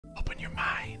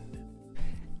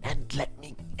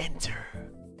enter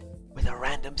with a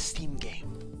random Steam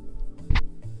game.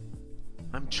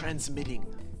 I'm transmitting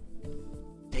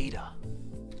data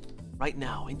right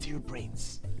now into your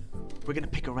brains. We're gonna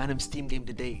pick a random Steam game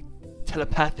today,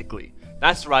 telepathically.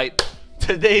 That's right,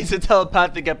 today's a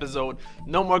telepathic episode.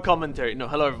 No more commentary. No,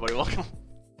 hello everybody, welcome.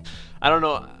 I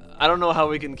don't know how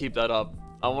we can keep that up.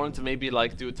 I wanted to maybe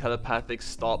like do a telepathic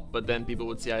stop, but then people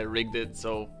would see I rigged it,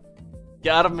 so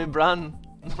get out of me, Bran.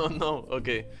 No,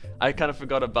 okay. I kind of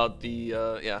forgot about the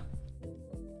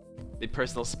the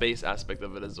personal space aspect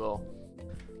of it as well.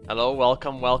 Hello,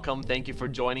 welcome. Thank you for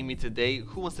joining me today.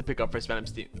 Who wants to pick up first random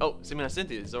Steam? Oh,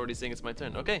 Simina-Cindy is already saying it's my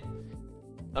turn. Okay.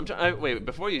 I'm trying. Wait,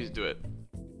 before you do it,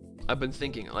 I've been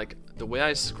thinking like the way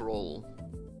I scroll.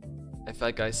 I feel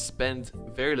like I spend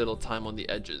very little time on the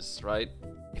edges, right?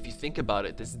 If you think about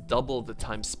it, there's double the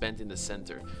time spent in the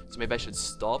center. So maybe I should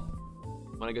stop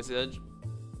when I get to the edge.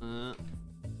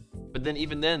 But then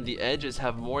even then, the edges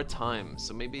have more time.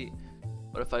 So maybe,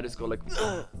 what if I just go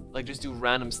like just do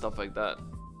random stuff like that?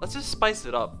 Let's just spice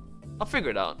it up. I'll figure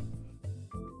it out.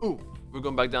 Ooh, we're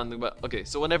going back down. Okay,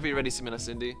 so whenever you're ready,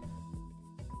 Simina-Cindy,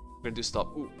 we're gonna do stop.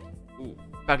 Ooh,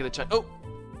 back in the chat. Oh,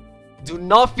 do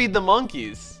not feed the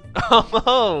monkeys.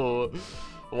 Oh,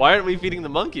 why aren't we feeding the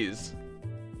monkeys?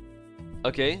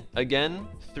 Okay, again,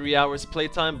 3 hours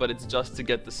playtime, but it's just to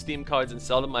get the Steam cards and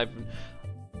sell them.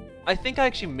 I think I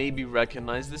actually maybe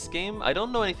recognize this game. I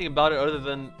don't know anything about it other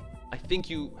than I think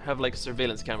you have like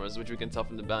surveillance cameras, which we can tell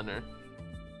from the banner.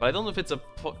 But I don't know if it's a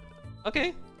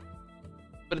okay,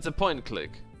 but it's a point and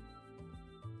click.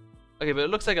 Okay, but it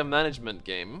looks like a management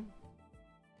game.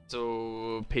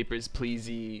 So Papers,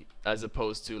 Pleasey, as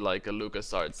opposed to like a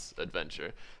LucasArts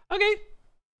adventure. Okay.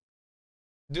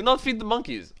 Do not feed the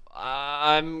monkeys.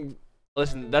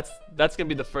 Listen, that's gonna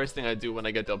be the first thing I do when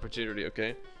I get the opportunity,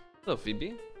 okay? Hello,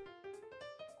 Phoebe.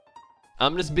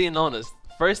 I'm just being honest.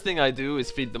 First thing I do is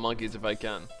feed the monkeys if I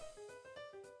can.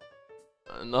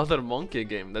 Another monkey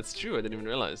game. That's true. I didn't even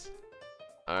realize.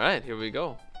 All right, here we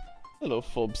go. Hello,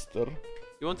 Phobster.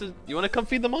 You want to come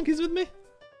feed the monkeys with me?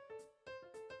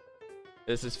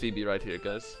 This is Phoebe right here,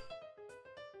 guys.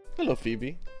 Hello,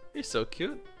 Phoebe. You're so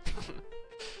cute.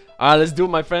 All right, let's do it,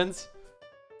 my friends.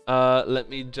 Let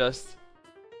me just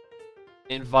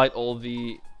invite all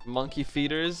the monkey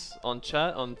feeders on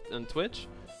chat on Twitch.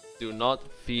 Do not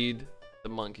feed the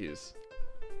monkeys.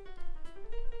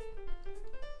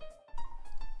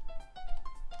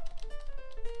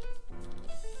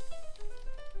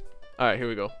 All right, here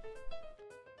we go.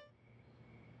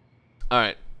 All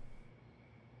right.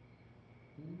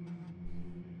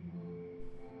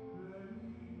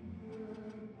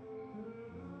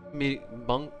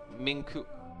 Minku.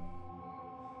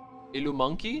 Ilu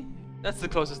monkey? That's the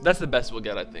closest. That's the best we'll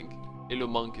get, I think. Ilu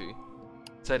monkey.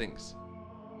 Settings.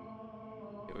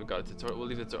 Okay, we've got a tutorial. We'll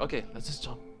leave the tutorial. Okay, let's just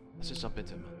jump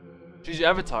into it, man. Choose your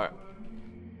avatar.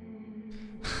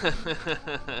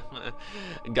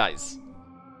 Guys.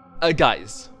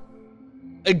 Guys.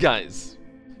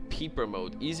 Peeper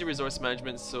mode. Easy resource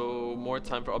management, so more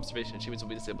time for observation. Achievements will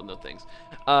be disabled. No thanks.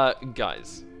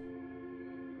 Guys.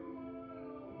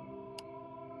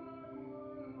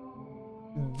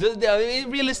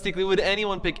 Realistically, would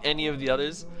anyone pick any of the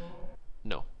others?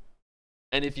 No.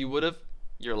 And if you would have,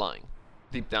 you're lying.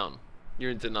 Deep down,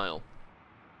 you're in denial.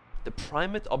 The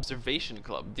Primate Observation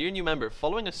Club. Dear new member,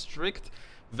 following a strict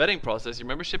vetting process, your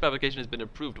membership application has been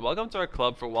approved. Welcome to our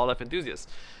club for wildlife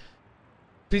enthusiasts.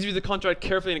 Please read the contract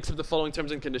carefully and accept the following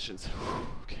terms and conditions.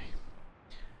 Okay.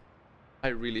 I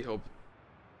really hope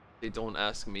they don't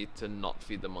ask me to not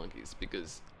feed the monkeys,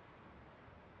 because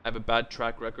I have a bad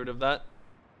track record of that.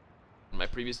 In my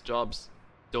previous jobs,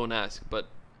 don't ask, but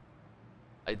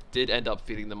I did end up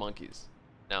feeding the monkeys.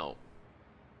 Now,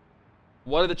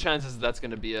 what are the chances that's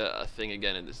going to be a thing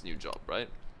again in this new job, right?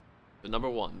 So number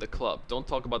one, the club. Don't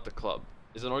talk about the club.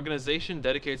 Is an organization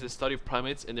dedicated to the study of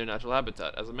primates in their natural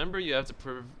habitat. As a member, you have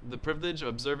the privilege of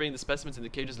observing the specimens in the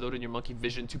cages loaded in your Monkey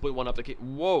Vision 2.1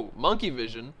 application. Whoa, Monkey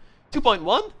Vision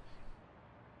 2.1?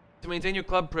 To maintain your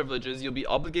club privileges, you'll be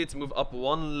obligated to move up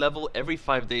one level every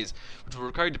 5 days, which will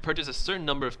require you to purchase a certain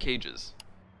number of cages.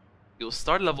 You'll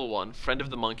start level 1, Friend of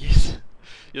the Monkeys.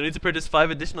 You'll need to purchase 5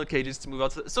 additional cages to move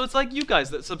out to so it's like you guys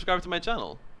that subscribe to my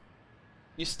channel.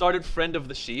 You started Friend of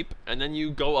the Sheep, and then you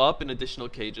go up in additional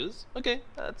cages. Okay,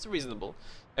 that's reasonable.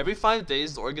 Every 5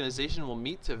 days, the organization will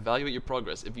meet to evaluate your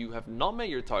progress. If you have not met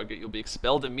your target, you'll be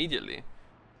expelled immediately.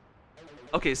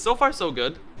 Okay, so far so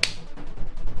good.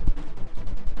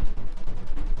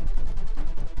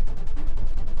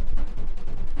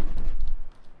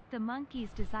 The monkeys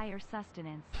desire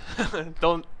sustenance.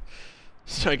 Don't...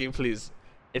 Striking, please.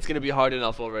 It's gonna be hard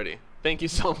enough already. Thank you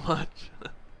so much.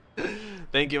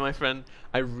 Thank you, my friend.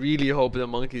 I really hope the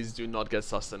monkeys do not get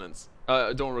sustenance.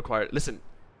 Don't require it. Listen,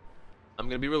 I'm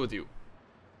gonna be real with you.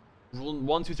 Rule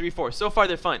 1, 2, 3, 4. So far,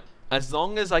 they're fine. As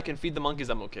long as I can feed the monkeys,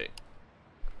 I'm okay.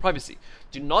 Privacy.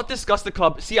 Do not discuss the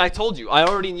club. See, I told you. I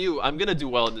already knew. I'm gonna do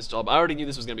well in this job. I already knew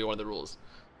this was gonna be one of the rules.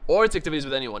 Or its activities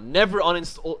with anyone. Never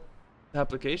uninstall the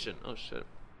application. Oh, shit.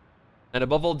 And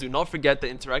above all, do not forget that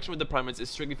interaction with the primates is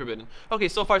strictly forbidden. Okay,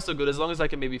 so far so good. As long as I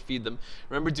can maybe feed them.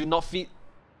 Remember, do not feed...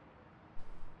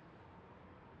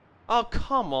 Oh,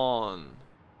 come on.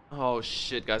 Oh,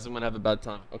 shit, guys. I'm gonna have a bad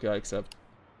time. Okay, I accept.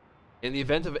 In the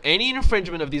event of any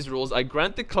infringement of these rules, I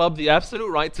grant the club the absolute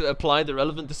right to apply the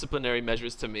relevant disciplinary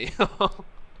measures to me.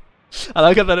 I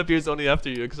like how that appears only after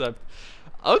you accept.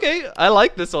 Okay, I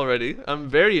like this already. I'm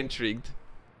very intrigued.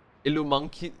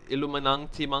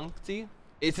 Illuminati monkey?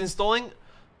 It's installing?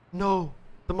 No,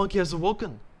 the monkey has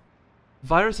awoken.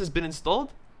 Virus has been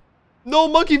installed? No,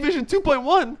 Monkey Vision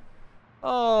 2.1!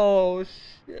 Oh,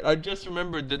 shit. I just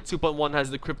remembered that 2.1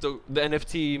 has the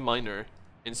NFT miner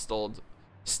installed.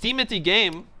 Steamity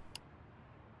Game.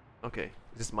 Okay,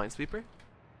 is this Minesweeper?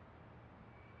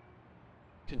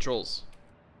 Controls.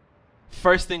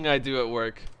 First thing I do at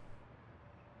work.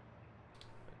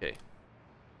 Okay.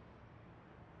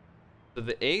 So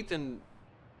the 8 and...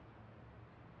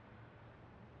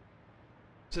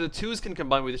 So the 2s can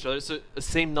combine with each other, so the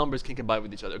same numbers can combine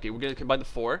with each other. Okay, we're gonna combine the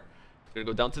 4. We're gonna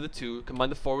go down to the 2, combine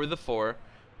the 4 with the 4.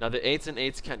 Now the 8s and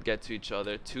 8s can't get to each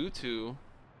other. 2, 2.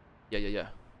 Yeah.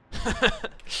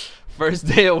 First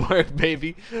day at work,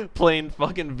 baby. Playing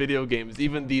fucking video games,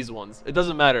 even these ones. It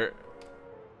doesn't matter.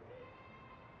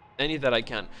 Any that I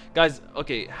can. Guys,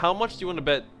 okay, how much do you want to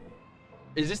bet?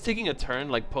 Is this taking a turn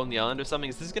like Pony Island or something?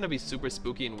 Is this gonna be super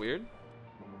spooky and weird?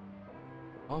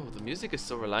 Oh, the music is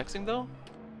so relaxing though.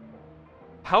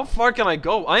 How far can I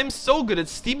go? I am so good at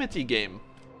Steamity Game.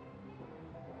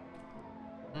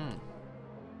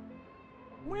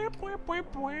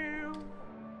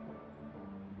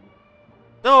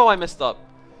 No, I messed up.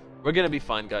 We're gonna be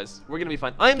fine, guys. We're gonna be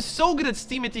fine. I am so good at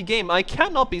Steamity Game. I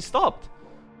cannot be stopped.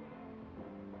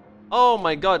 Oh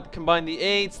my god. Combine the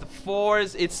 8s, the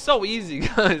 4s. It's so easy,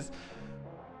 guys.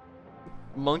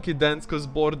 Monkey dance cause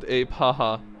bored ape.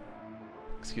 Haha.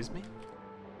 Excuse me?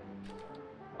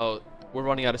 Oh, we're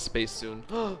running out of space soon.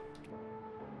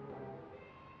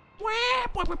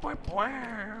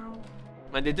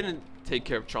 Man, they didn't take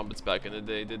care of trumpets back in the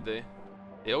day, did they?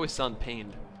 They always sound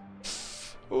pained.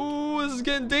 Ooh, this is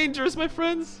getting dangerous, my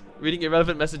friends. Reading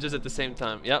irrelevant messages at the same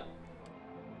time. Yep.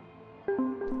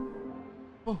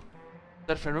 Oh, is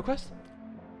that a friend request?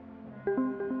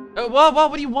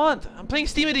 What do you want? I'm playing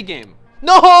Steamity Game.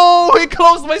 No, he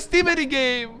closed my Steamity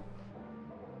Game.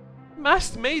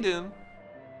 Masked Maiden.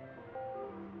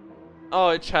 Oh,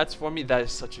 it chats for me. That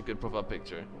is such a good profile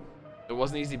picture. It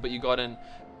wasn't easy, but you got in.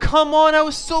 Come on, I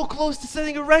was so close to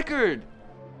setting a record.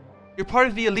 You're part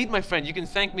of the elite, my friend. You can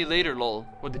thank me later, lol.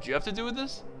 What did you have to do with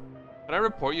this? Can I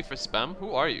report you for spam?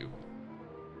 Who are you?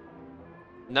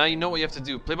 Now you know what you have to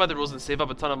do. Play by the rules and save up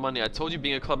a ton of money. I told you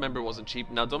being a club member wasn't cheap.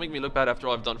 Now don't make me look bad after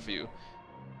all I've done for you.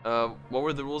 What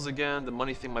were the rules again? The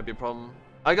money thing might be a problem.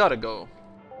 I gotta go.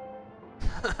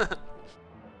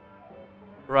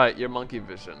 Right, your Monkey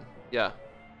Vision. Yeah.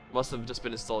 Must have just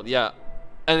been installed. Yeah.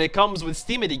 And it comes with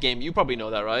Steamity Game. You probably know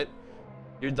that, right?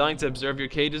 You're dying to observe your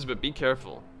cages, but be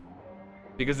careful.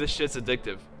 Because this shit's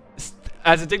addictive.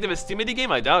 As addictive as Steamity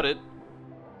Game? I doubt it.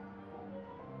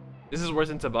 This is worse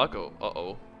than tobacco.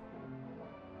 Uh-oh.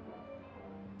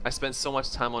 I spent so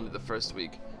much time on it the first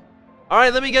week.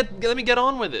 Alright, let me get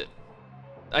on with it.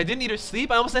 I didn't eat or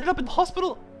sleep. I almost ended up in the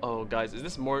hospital. Oh, guys, is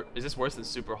this worse than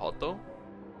super hot though?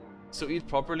 So eat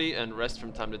properly and rest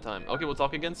from time to time. Okay, we'll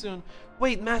talk again soon.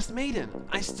 Wait, Masked Maiden.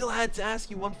 I still had to ask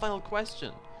you one final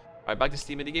question. Alright, back to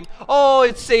Steamity Game. Oh,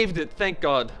 it saved it. Thank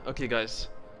God. Okay, guys.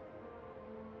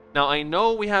 Now, I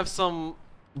know we have some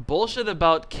bullshit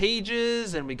about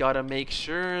cages, and we gotta make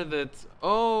sure that...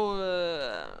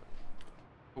 Oh,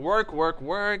 work,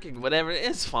 whatever.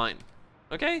 It's fine.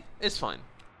 Okay? It's fine.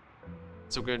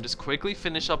 So we're gonna just quickly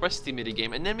finish up our Steamity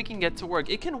Game, and then we can get to work.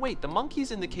 It can wait. The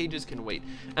monkeys in the cages can wait.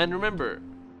 And remember,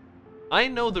 I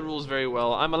know the rules very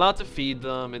well. I'm allowed to feed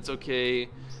them. It's okay.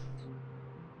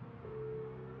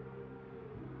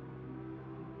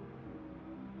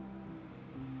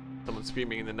 Someone's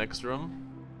screaming in the next room.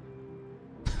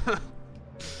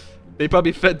 They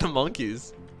probably fed the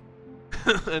monkeys.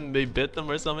 And they bit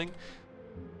them or something.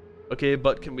 Okay,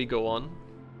 but can we go on?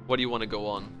 What do you want to go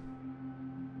on?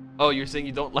 Oh, you're saying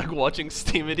you don't like watching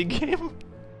Steamity Game?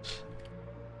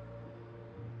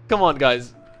 Come on,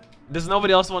 guys. Does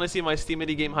nobody else want to see my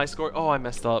Steamity Game high score? Oh, I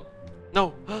messed up.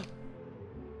 No.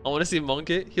 I want to see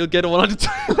Monkey. He'll get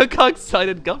 100. Look how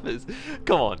excited Guff is.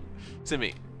 Come on,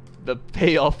 Simi. The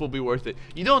payoff will be worth it.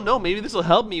 You don't know. Maybe this will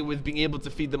help me with being able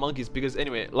to feed the monkeys. Because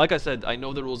anyway, like I said, I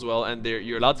know the rules well, and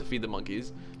you're allowed to feed the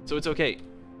monkeys, so it's okay.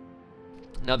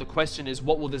 Now the question is,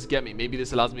 what will this get me? Maybe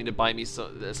this allows me to buy me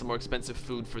some more expensive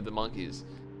food for the monkeys.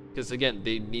 Because again,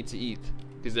 they need to eat.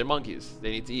 Because they're monkeys.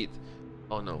 They need to eat.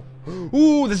 Oh no.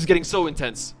 Ooh, this is getting so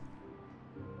intense.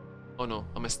 Oh no.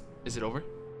 Is it over?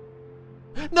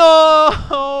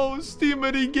 No!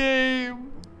 Steamity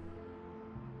Game!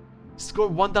 Score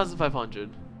 1,500.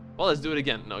 Well, let's do it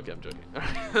again. No, okay, I'm joking.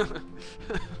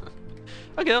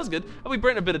 Okay, that was good. Oh, we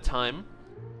burned a bit of time.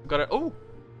 Got our... Oh!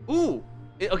 Ooh!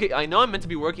 Okay, I know I'm meant to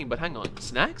be working, but hang on.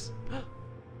 Snacks?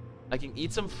 I can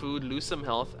eat some food, lose some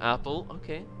health, apple.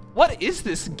 Okay. What is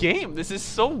this game? This is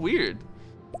so weird.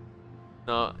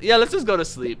 No, yeah, let's just go to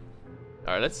sleep.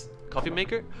 Alright, let's... Coffee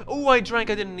maker? Oh, I drank.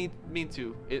 I didn't mean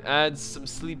to. It adds some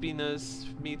sleepiness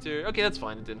meter. Okay, that's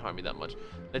fine. It didn't harm me that much.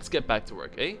 Let's get back to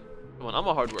work, eh? Come on, I'm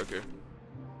a hard worker.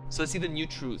 So let's see the new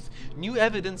truth. New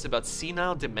evidence about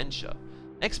senile dementia.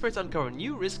 Experts uncover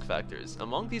new risk factors.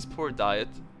 Among these, poor diet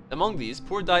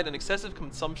and excessive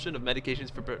consumption of medications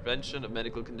for prevention of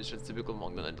medical conditions typical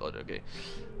among the adult. Okay.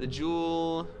 The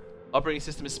Joule operating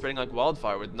system is spreading like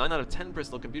wildfire, with 9 out of 10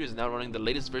 personal computers now running the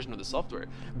latest version of the software.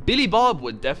 Billy Bob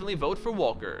would definitely vote for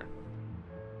Walker.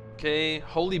 Okay,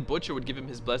 Holy Butcher would give him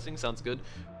his blessing, sounds good.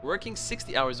 Working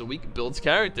 60 hours a week builds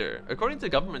character. According to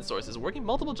government sources, working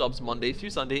multiple jobs Monday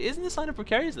through Sunday isn't a sign of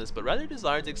precariousness, but rather a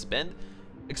desire to expand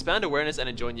awareness and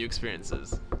enjoy new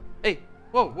experiences. Hey,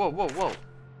 whoa, whoa, whoa, whoa.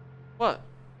 What?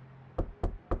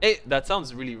 Hey, that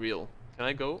sounds really real. Can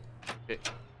I go? Okay.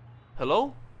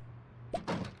 Hello?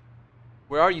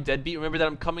 Where are you, deadbeat? Remember that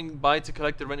I'm coming by to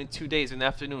collect the rent in 2 days in the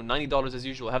afternoon. $90 as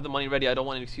usual. Have the money ready. I don't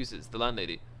want any excuses. The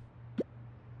landlady.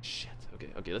 Shit.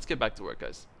 Okay, let's get back to work,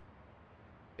 guys.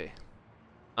 Okay.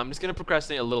 I'm just gonna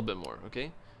procrastinate a little bit more,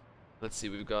 okay? Let's see,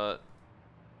 we've got...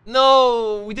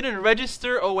 No! We didn't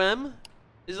register OM?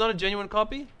 Is it not a genuine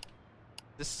copy? Is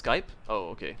this Skype? Oh,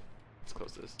 okay. Let's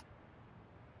close this.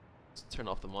 Let's turn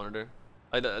off the monitor.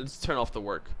 Let's turn off the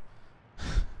work.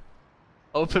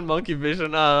 Open monkey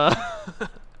vision. Yeah,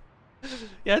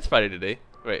 it's Friday today.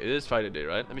 Wait, it is Friday today,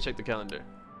 right? Let me check the calendar.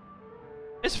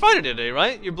 It's Friday today,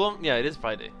 right? You're blown. Yeah, it is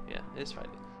Friday. Yeah, it is Friday.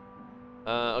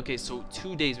 Okay, so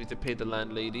 2 days we have to pay the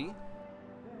landlady.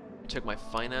 Check my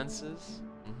finances.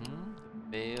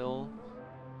 Mail.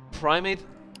 Primate.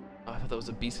 Oh, I thought that was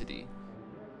obesity.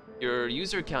 Your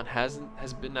user account has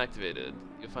been activated.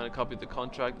 You'll find a copy of the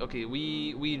contract. Okay,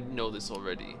 we know this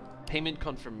already. Payment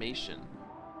confirmation.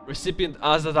 Recipient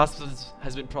has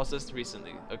been processed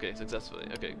recently. Okay, successfully.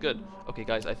 Okay, good. Okay,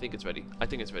 guys, I think it's ready. I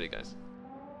think it's ready, guys.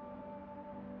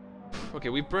 Okay,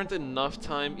 we burnt enough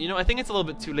time. You know, I think it's a little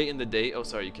bit too late in the day. Oh,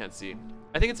 sorry, you can't see.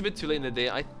 I think it's a bit too late in the day.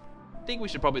 I think we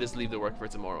should probably just leave the work for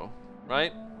tomorrow,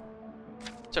 right?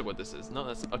 Check what this is. No,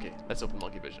 that's okay. Let's open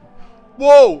monkey vision.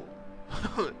 Whoa!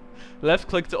 Left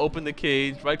click to open the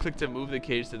cage. Right click to move the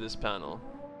cage to this panel.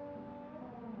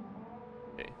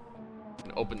 Okay.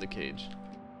 And open the cage.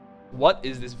 What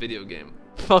is this video game?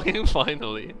 Fucking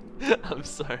finally. I'm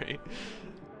sorry.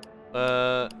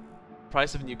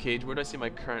 Price of new cage. Where do I see my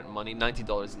current money?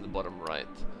 $90 in the bottom right.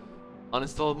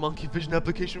 Uninstall monkey vision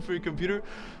application for your computer.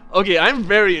 Okay, I'm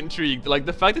very intrigued. Like,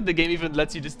 the fact that the game even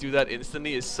lets you just do that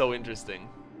instantly is so interesting.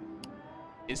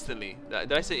 Instantly.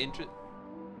 Did I say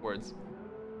words?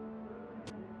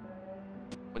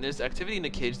 When there's activity in the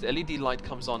cage, the LED light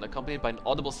comes on, accompanied by an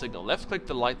audible signal. Left click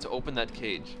the light to open that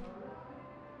cage.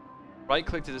 Right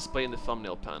click to display in the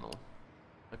thumbnail panel.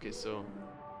 Okay, so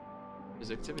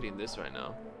there's activity in this right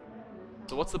now.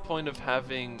 So what's the point of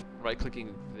having right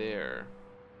clicking there?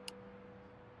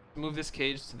 Move this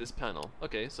cage to this panel.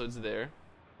 Okay, so it's there.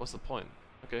 What's the point?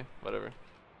 Okay, whatever.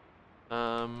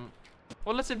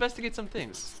 Well, let's investigate some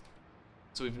things.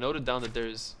 So we've noted down that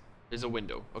there's a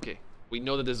window. Okay, we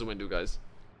know that there's a window, guys.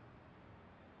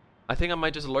 I think I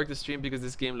might just lurk the stream because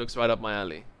this game looks right up my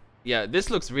alley. Yeah, this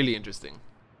looks really interesting.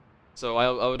 So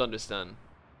I would understand.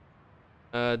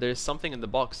 There's something in the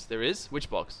box. There is? Which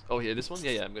box? Oh, here, this one?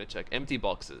 Yeah, I'm gonna check. Empty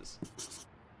boxes.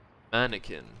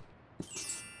 Mannequin.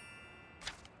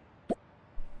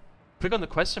 Click on the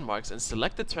question marks and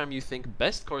select the term you think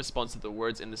best corresponds to the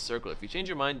words in the circle. If you change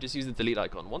your mind, just use the delete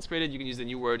icon. Once created, you can use the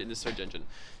new word in the search engine.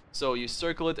 So you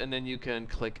circle it and then you can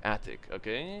click attic,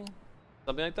 okay?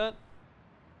 Something like that?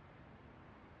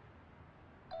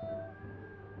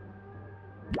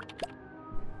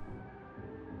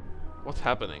 What's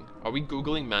happening? Are we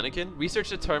Googling mannequin? Research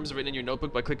the terms written in your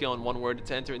notebook by clicking on one word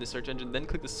to enter in the search engine, then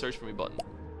click the search for me button.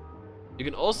 You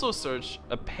can also search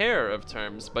a pair of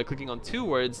terms by clicking on 2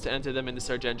 words to enter them in the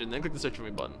search engine, then click the search for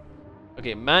me button.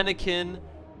 Okay, mannequin,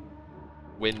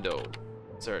 window,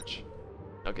 search.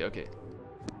 Okay.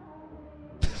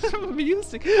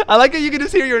 Music. I like how you can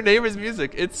just hear your neighbor's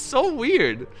music. It's so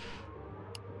weird.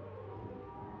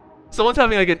 Someone's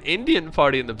having like an Indian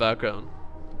party in the background.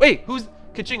 Wait, who's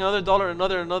kitching another dollar,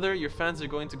 another? Your fans are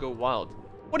going to go wild.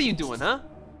 What are you doing, huh?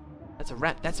 That's a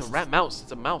rat. That's a rat mouse.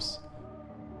 It's a mouse.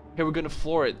 Here, we're gonna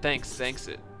floor it. Thanks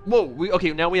it. Whoa,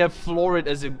 okay, now we have floor it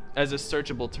as a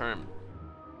searchable term.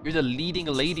 You're the leading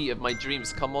lady of my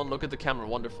dreams. Come on, look at the camera.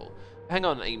 Wonderful. Hang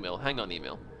on, email.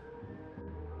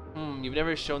 You've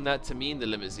never shown that to me in the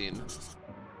limousine.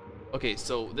 Okay,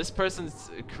 so this person's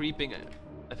creeping.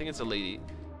 I think it's a lady.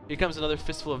 Here comes another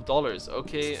fistful of dollars.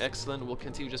 Okay, excellent. We'll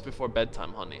continue just before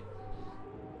bedtime, honey.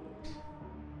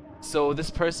 So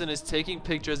this person is taking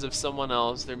pictures of someone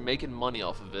else. They're making money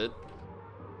off of it.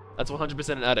 That's 100%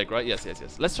 an attic, right? Yes.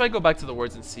 Let's try to go back to the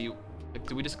words and see. Like,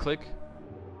 do we just click?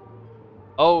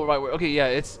 Oh, right. Okay, yeah,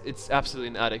 it's absolutely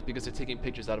an attic because they're taking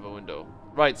pictures out of a window.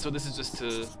 Right, so this is just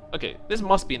to... Okay, this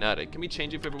must be an attic. Can we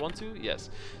change it if we ever want to? Yes.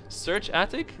 Search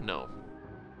attic? No.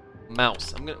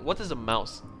 Mouse. What is a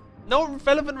mouse? No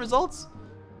relevant results?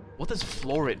 What does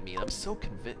floor it mean? I'm so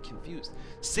confused.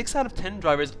 6 out of 10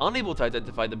 drivers unable to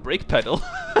identify the brake pedal.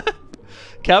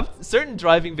 Certain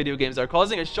driving video games are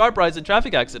causing a sharp rise in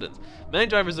traffic accidents. Many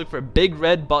drivers look for a big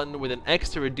red button with an X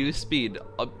to reduce speed.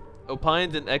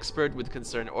 Opined an expert with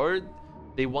concern, or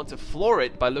they want to floor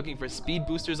it by looking for speed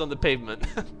boosters on the pavement.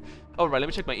 Alright, let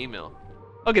me check my email.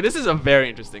 Okay, this is a very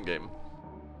interesting game.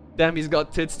 Damn, he's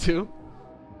got tits too.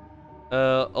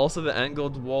 Also, the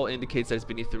angled wall indicates that it's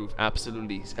beneath the roof.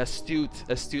 Absolutely.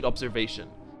 Astute observation.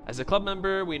 As a club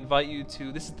member, we invite you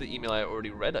to... This is the email I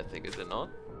already read, I think, is it not?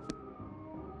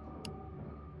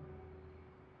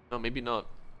 No, maybe not.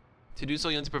 To do so,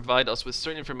 you need to provide us with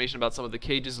certain information about some of the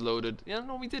cages loaded. Yeah,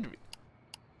 no, we did.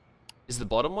 Is the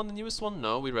bottom one the newest one?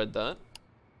 No, we read that.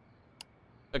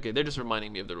 Okay, they're just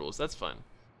reminding me of the rules. That's fine.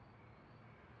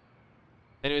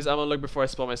 Anyways, I'm gonna look before I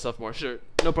spoil myself more. Sure,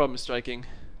 no problem striking.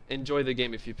 Enjoy the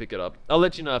game if you pick it up. I'll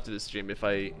let you know after the stream if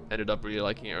I ended up really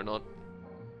liking it or not.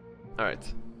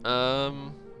 Alright.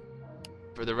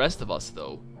 For the rest of us,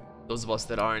 though, those of us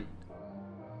that aren't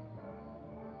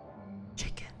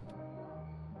chicken,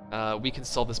 we can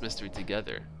solve this mystery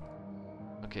together.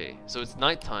 Okay, so it's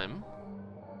nighttime.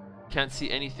 Can't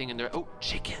see anything in there. Oh,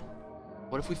 chicken!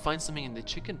 What if we find something in the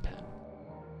chicken pen?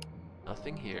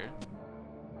 Nothing here.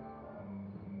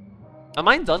 Am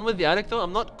I done with the attic though?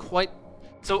 I'm not quite...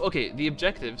 So, okay, the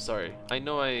objective, sorry. I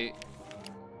know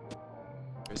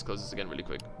Let's close this again really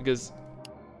quick. Because...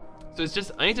 So it's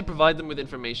just, I need to provide them with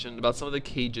information about some of the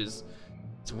cages.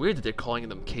 It's weird that they're calling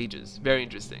them cages. Very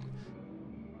interesting.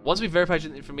 Once we verify that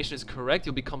the information is correct,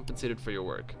 you'll be compensated for your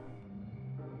work.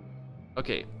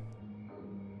 Okay.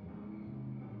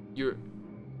 We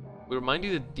remind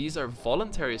you that these are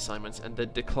voluntary assignments and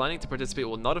that declining to participate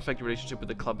will not affect your relationship with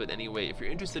the club in any way. If you're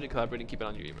interested in collaborating, keep it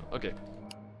on your email. Okay.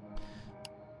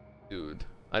 Dude,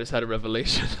 I just had a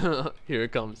revelation. Here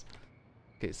it comes.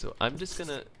 Okay, so I'm just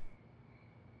gonna...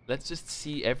 Let's just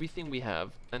see everything we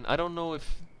have. And I don't know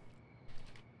if...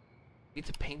 I need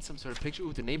to paint some sort of picture.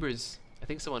 Ooh, the neighbors... I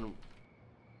think someone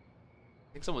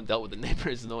dealt with the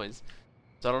neighbor's noise.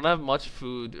 So I don't have much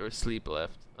food or sleep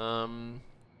left.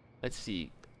 Let's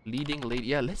see. Leading lady.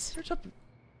 Yeah, let's search up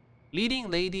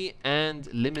leading lady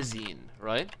and limousine,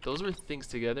 right? Those were things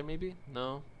together, maybe?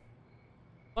 No.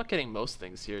 Not getting most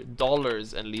things here.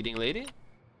 Dollars and leading lady?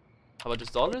 How about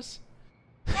just dollars?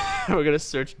 We're gonna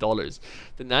search dollars.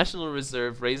 The National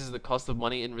Reserve raises the cost of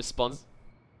money in response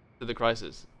to the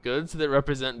crisis. Goods that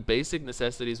represent basic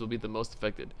necessities will be the most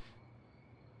affected.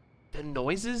 The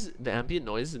noises, the ambient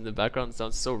noise in the background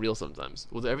sounds so real sometimes.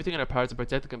 We'll do everything in our power to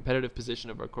protect the competitive position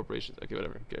of our corporations. Okay,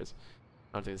 whatever, who cares?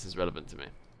 I don't think this is relevant to me.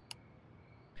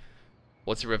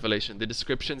 What's your revelation? The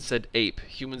description said ape.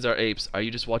 Humans are apes. Are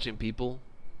you just watching people?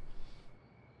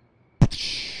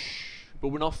 But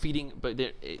we're not feeding, but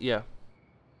they're, yeah.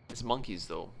 It's monkeys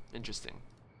though. Interesting.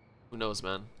 Who knows,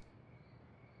 man?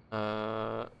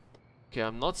 Okay,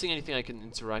 I'm not seeing anything I can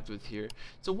interact with here.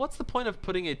 So what's the point of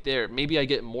putting it there? Maybe I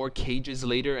get more cages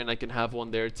later and I can have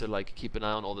one there to like keep an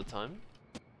eye on all the time.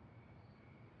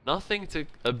 Nothing to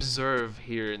observe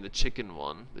here in the chicken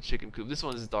one. The chicken coop. This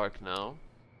one is dark now.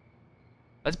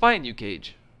 Let's buy a new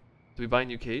cage. Do we buy a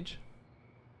new cage?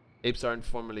 Apes are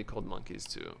informally called monkeys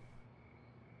too.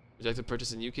 Would you like to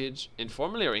purchase a new cage?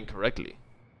 Informally or incorrectly?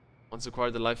 Once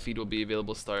acquired, the live feed will be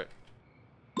available. Start.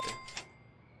 Okay.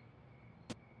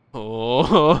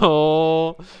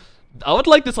 Oh, I would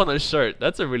like this on a shirt.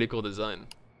 That's a really cool design.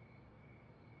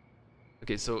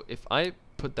 Okay, so if I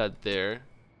put that there,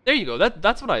 there you go.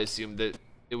 That's what I assumed, that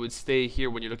it would stay here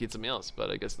when you're looking at something else,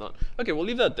 but I guess not. Okay, we'll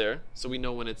leave that there so we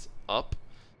know when it's up.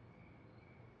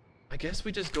 I guess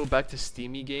we just go back to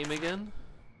Steamy Game again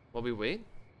while we wait.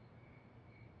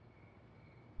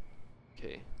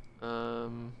 Okay. I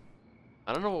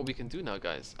don't know what we can do now,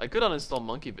 guys. I could uninstall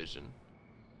Monkey Vision.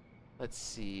 Let's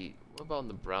see. What about in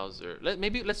the browser?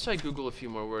 Maybe let's try Google a few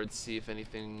more words, see if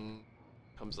anything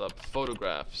comes up.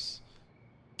 Photographs.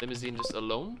 Limousine just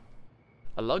alone?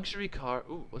 A luxury car.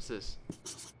 Ooh, what's this?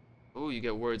 Ooh, you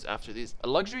get words after these. A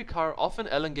luxury car, often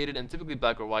elongated and typically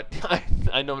black or white.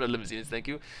 I know what a limousine is, thank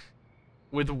you.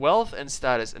 With wealth and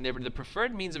status, and they're the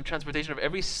preferred means of transportation of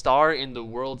every star in the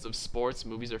worlds of sports,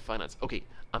 movies, or finance. Okay,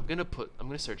 I'm gonna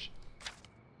search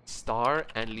star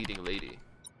and leading lady.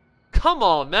 Come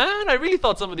on, man! I really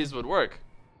thought some of these would work.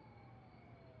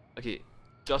 Okay,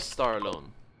 just star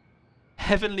alone.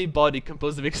 Heavenly body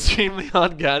composed of extremely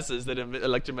hot gases that emit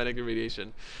electromagnetic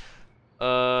radiation.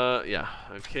 Yeah,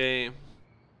 okay.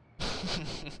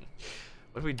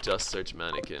 What if we just search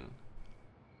mannequin?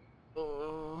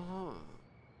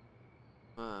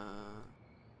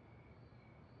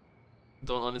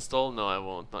 Don't uninstall? No, I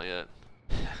won't. Not yet.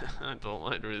 I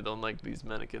really don't like these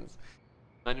mannequins.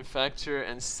 Manufacture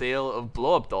and sale of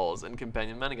blow-up dolls and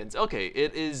companion mannequins. Okay,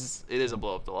 it is a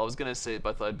blow-up doll. I was gonna say it,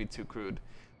 but I thought it'd be too crude.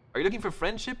 Are you looking for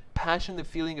friendship, passion, the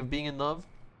feeling of being in love?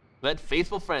 Let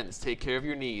faithful friends take care of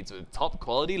your needs with top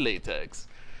quality latex.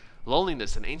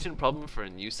 Loneliness, an ancient problem for a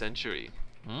new century.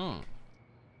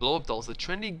 Blow-up dolls, a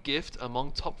trendy gift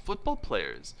among top football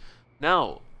players.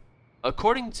 Now,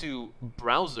 according to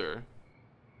Browser,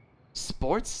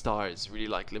 sports stars really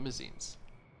like limousines.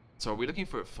 So are we looking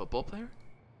for a football player?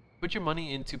 Put your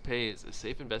money into pay is a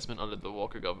safe investment under the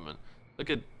Walker government. Look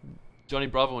at Johnny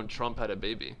Bravo and Trump had a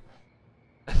baby.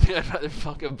 I think I'd rather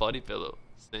fuck a body pillow.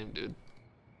 Same dude.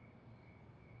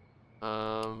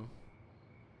 Okay,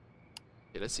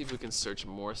 let's see if we can search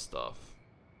more stuff.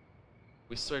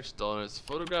 We search dollars.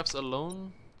 Photographs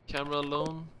alone? Camera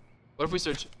alone? What if we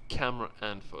search camera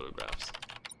and photographs?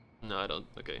 No, I don't.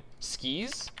 Okay.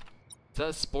 Skis? Is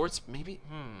that sports? Maybe?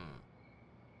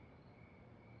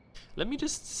 Let me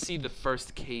just see the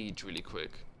first cage really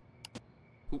quick.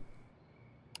 Ooh.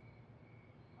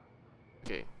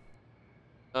 Okay.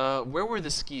 Where were the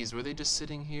skis? Were they just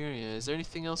sitting here? Yeah. Is there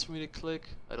anything else for me to click?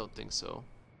 I don't think so.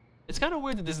 It's kind of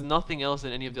weird that there's nothing else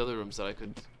in any of the other rooms that I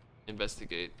could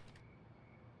investigate.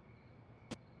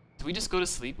 Do we just go to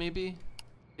sleep, maybe?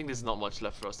 I think there's not much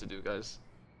left for us to do, guys.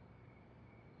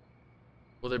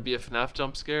 Will there be a FNAF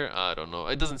jump scare? I don't know.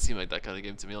 It doesn't seem like that kind of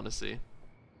game to me, honestly.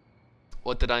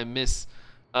 What did I miss?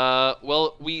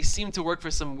 Well, we seem to work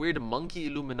for some weird monkey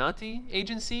Illuminati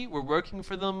agency. We're working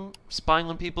for them, spying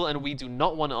on people, and we do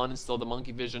not want to uninstall the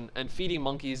monkey vision, and feeding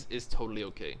monkeys is totally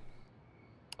okay.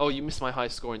 Oh, you missed my high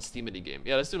score in Steamity Game.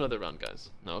 Yeah, let's do another round,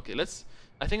 guys. No, okay,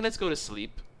 I think let's go to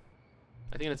sleep.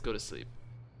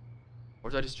 Or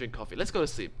do I just drink coffee? Let's go to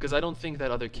sleep, because I don't think that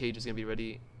other cage is gonna be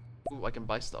ready. Ooh, I can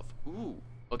buy stuff. Ooh,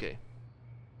 okay.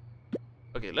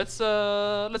 Okay, let's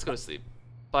go to sleep.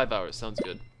 5 hours, sounds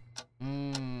good.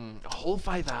 A whole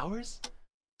 5 hours?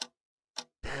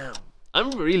 Damn.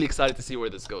 I'm really excited to see where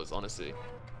this goes, honestly.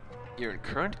 Your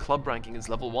current club ranking is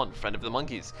level 1, friend of the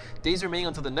monkeys. Days remaining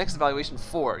until the next evaluation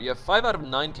 4. You have 5 out of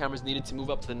 9 cameras needed to move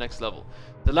up to the next level.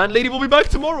 The landlady will be back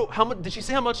tomorrow. How much? Did she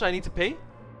say how much I need to pay?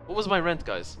 What was my rent,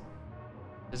 guys?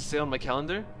 Does it say on my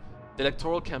calendar? The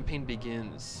electoral campaign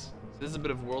begins. So this is a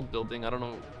bit of world building. I don't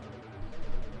know.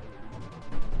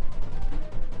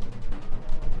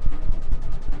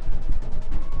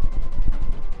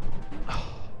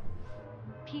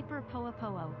 Peeper Poa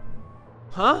Poa.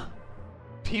 Huh?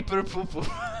 Peeper Poo Poo.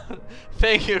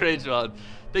 Thank you, Ragewad.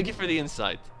 Thank you for the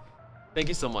insight. Thank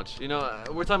you so much. You know,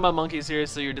 we're talking about monkeys here,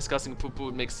 so you're discussing poo poo.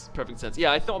 It makes perfect sense.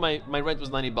 Yeah, I thought my rent was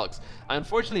 90 bucks. I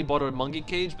unfortunately bought a monkey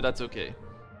cage, but that's okay.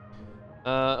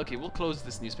 Okay, we'll close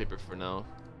this newspaper for now.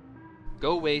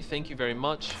 Go away, thank you very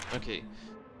much. Okay,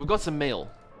 we've got some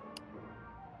mail.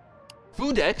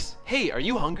 Foodex? Hey, are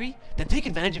you hungry? Then take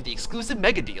advantage of the exclusive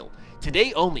mega deal.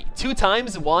 Today only, 2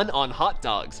 times 1 on hot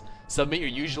dogs. Submit your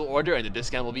usual order and the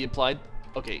discount will be applied.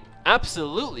 Okay,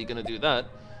 absolutely gonna do that.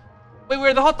 Wait,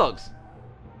 where are the hot dogs?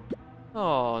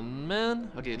 Oh man.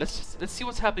 Okay, let's see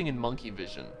what's happening in Monkey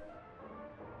Vision.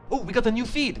 Oh, we got the new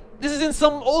feed. This is in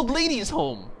some old lady's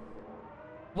home.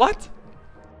 What?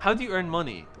 How do you earn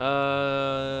money?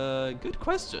 Good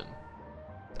question.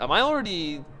 Am I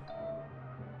already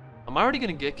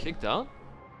gonna get kicked out?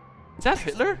 Is that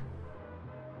Hitler?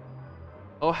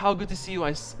 Oh, how good to see you,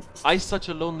 I such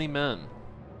a lonely man.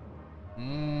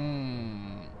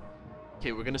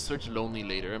 Okay, we're gonna search lonely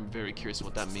later. I'm very curious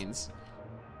what that means.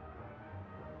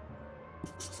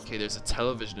 Okay, there's a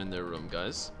television in their room,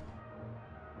 guys.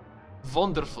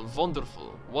 Wonderful,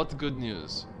 wonderful. What good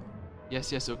news.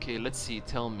 Yes, yes, okay, let's see.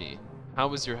 Tell me.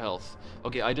 How is your health?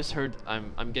 Okay, I just heard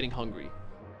I'm getting hungry.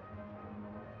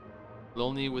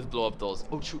 Lonely with blow-up dolls.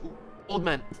 Oh, shoot. Ooh, old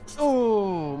man.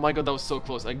 Oh my god, that was so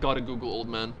close. I gotta Google old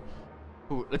man.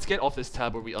 Ooh, let's get off this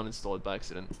tab where we uninstalled by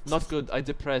accident. Not good. I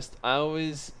depressed. I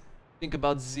always think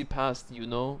about the past, you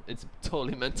know? It's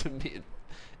totally meant to be.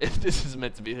 If this is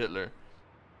meant to be Hitler.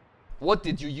 What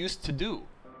did you used to do?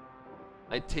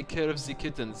 I take care of the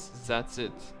kittens. That's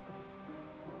it.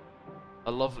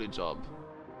 A lovely job.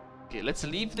 Okay, let's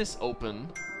leave this open.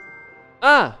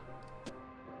 Ah!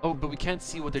 Oh, but we can't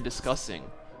see what they're discussing.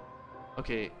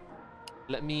 Okay,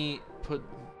 let me put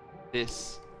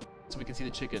this so we can see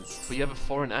the chickens. But you have a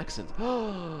foreign accent.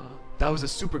 That was a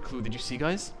super clue. Did you see,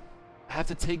 guys? I have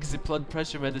to take the blood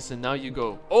pressure medicine. Now you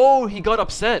go. Oh, he got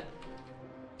upset.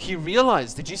 He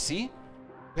realized. Did you see?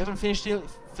 We haven't finished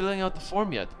filling out the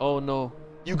form yet. Oh no.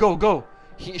 You go, go.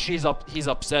 He's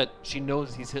upset. She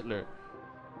knows he's Hitler.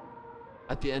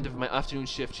 At the end of my afternoon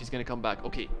shift, she's gonna come back.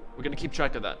 Okay, we're gonna keep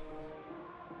track of that.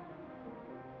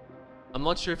 I'm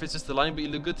not sure if it's just the line, but you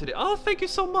look good today. Oh, thank you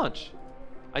so much.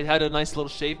 I had a nice little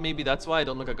shave, maybe that's why I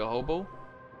don't look like a hobo.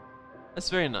 That's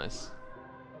very nice.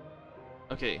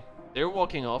 Okay, they're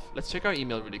walking off. Let's check our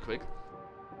email really quick.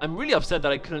 I'm really upset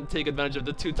that I couldn't take advantage of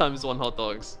the 2x1 hot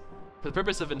dogs. For the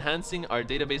purpose of enhancing our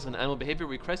database on animal behavior,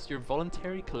 we request your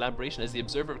voluntary collaboration as the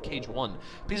observer of Cage 1.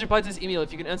 Please reply to this email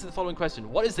if you can answer the following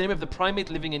question. What is the name of the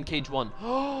primate living in Cage 1?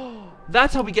 Oh,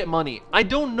 that's how we get money. I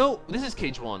don't know. This is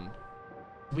Cage 1.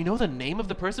 Do we know the name of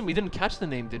the person? We didn't catch the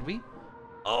name, did we?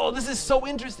 Oh, this is so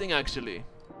interesting, actually.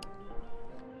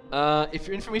 If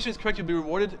your information is correct, you'll be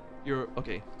rewarded.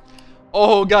 Okay.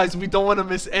 Oh, guys, we don't want to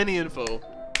miss any info.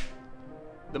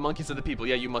 The monkeys are the people.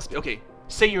 Yeah, you must be. Okay,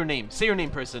 say your name. Say your name,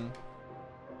 person.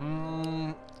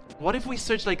 What if we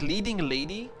search like leading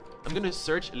lady? I'm gonna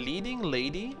search leading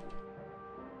lady.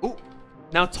 Oh,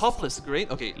 now topless. Great.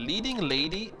 Okay, leading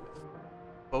lady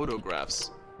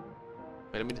photographs.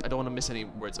 Wait, I don't want to miss any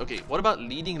words. Okay, what about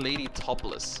leading lady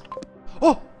topless?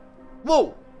 Oh,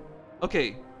 whoa.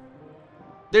 Okay,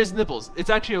 there's nipples. It's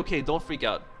actually okay. Don't freak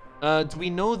out. Do we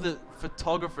know the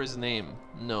photographer's name?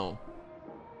 No.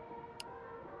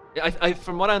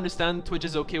 From what I understand, Twitch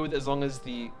is okay with it as long as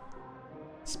the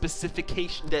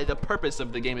specification, the purpose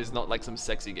of the game is not like some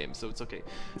sexy game, so it's okay.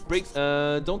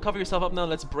 Don't cover yourself up now.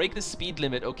 Let's break the speed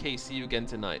limit. Okay, see you again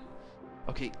tonight.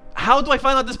 Okay, how do I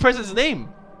find out this person's name?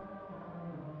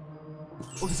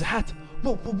 Oh, there's a hat.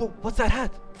 Whoa, whoa, whoa, what's that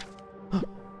hat?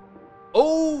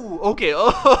 Oh, okay.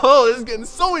 Oh, this is getting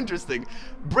so interesting.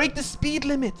 Break the speed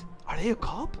limit. Are they a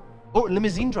cop? Oh,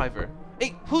 limousine driver.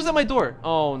 Hey, who's at my door?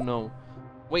 Oh, no.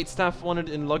 Wait, staff wanted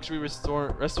in luxury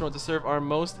restaurant to serve our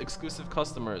most exclusive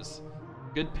customers.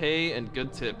 Good pay and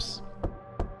good tips.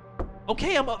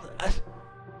 Okay,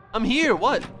 I'm here.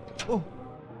 What? Oh.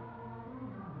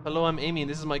 Hello, I'm Amy,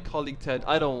 and this is my colleague Ted.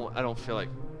 I don't feel like.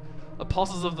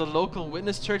 Apostles of the local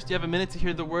witness church. Do you have a minute to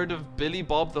hear the word of Billy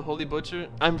Bob the Holy Butcher?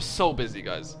 I'm so busy,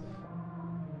 guys.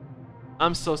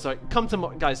 I'm so sorry. Come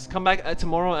tomorrow, guys. Come back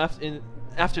tomorrow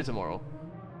after tomorrow.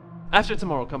 After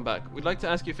tomorrow, come back. We'd like to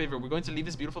ask you a favor. We're going to leave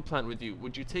this beautiful plant with you.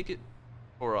 Would you take it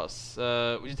for us?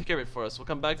 Would you take care of it for us? We'll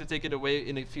come back to take it away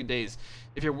in a few days.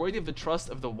 If you're worthy of the trust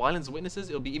of the Wyland's witnesses,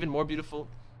 it'll be even more beautiful.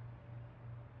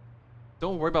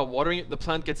 Don't worry about watering it. The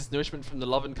plant gets its nourishment from the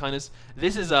love and kindness.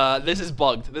 This is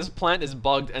bugged. This plant is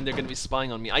bugged, and they're gonna be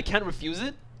spying on me. I can't refuse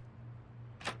it.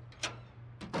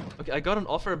 Okay, I got an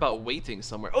offer about waiting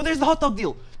somewhere. Oh, there's the hot dog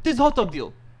deal. There's the hot dog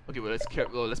deal. Okay, well, let's be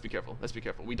careful. Let's be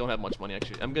careful. We don't have much money,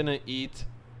 actually. I'm gonna eat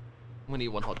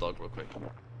one hot dog real quick.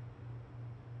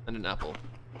 And an apple.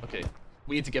 Okay.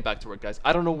 We need to get back to work, guys.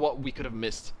 I don't know what we could have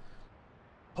missed.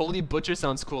 Holy Butcher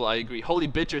sounds cool, I agree. Holy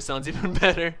Bitcher sounds even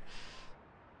better.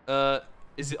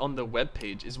 Is it on the web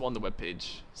page? Is one on the web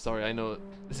page? Sorry, I know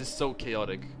this is so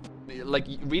chaotic. Like,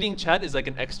 reading chat is like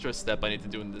an extra step I need to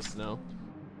do in this now.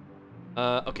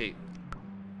 Okay.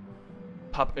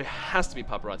 It has to be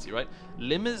paparazzi, right?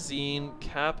 Limousine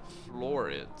cap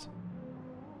florid.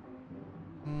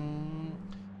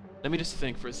 Let me just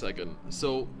think for a second.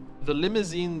 So, the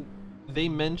limousine, they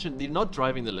mentioned, they're not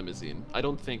driving the limousine. I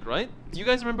don't think, right? Do you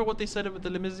guys remember what they said about the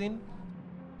limousine?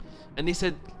 And they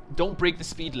said, don't break the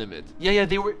speed limit. Yeah,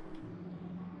 they were...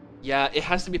 Yeah, it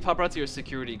has to be paparazzi or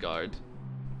security guard.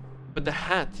 But the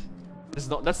hat... That's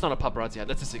not a paparazzi hat,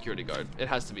 that's a security guard. It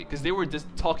has to be, because they were just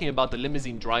talking about the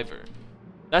limousine driver.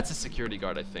 That's a security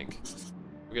guard, I think.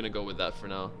 We're gonna go with that for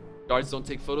now. Guards don't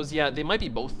take photos. Yeah, they might be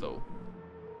both, though.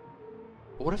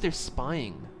 But what if they're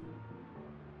spying?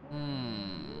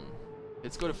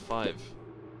 Let's go to 5.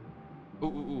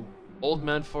 Ooh. Old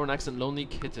man, foreign accent, lonely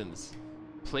kittens.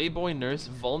 Playboy nurse,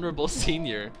 vulnerable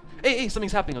senior. Hey,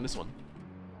 something's happening on this one.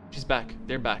 She's back.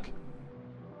 They're back.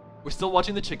 We're still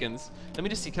watching the chickens. Let me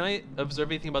just see. Can I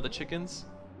observe anything about the chickens?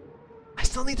 I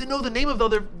still need to know the name of the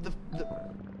other...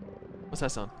 What's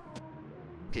that sound?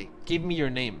 Okay, give me your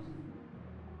name.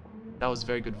 That was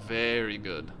very good. Very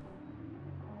good.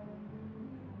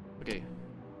 Okay.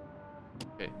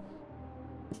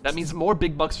 That means more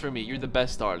big bucks for me. You're the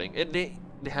best, darling. They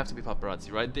have to be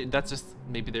paparazzi, right? That's just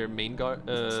maybe their main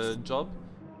job.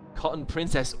 Cotton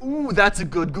princess. Ooh, that's a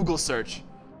good Google search.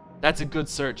 That's a good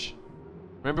search.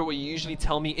 Remember what you usually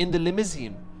tell me in the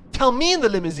limousine. Tell me in the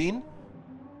limousine.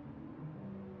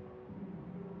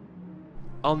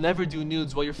 I'll never do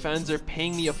nudes while your fans are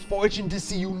paying me a fortune to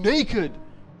see you naked.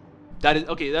 That is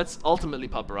okay. That's ultimately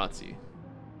paparazzi.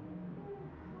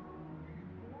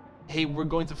 Hey, we're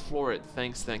going to floor it.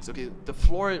 Thanks. Okay, the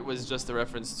floor it was just a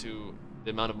reference to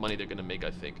the amount of money they're gonna make,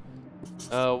 I think.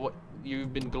 What?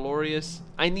 You've been glorious.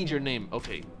 I need your name.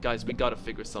 Okay, guys, we gotta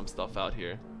figure some stuff out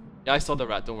here. Yeah, I saw the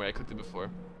rat. Don't worry, I clicked it before.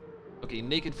 Okay,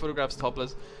 naked photographs,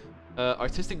 topless.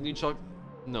 Artistic nude shot.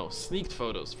 No, sneaked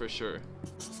photos for sure.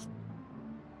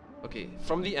 Okay,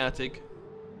 from the attic.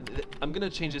 I'm gonna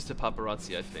change this to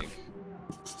paparazzi, I think.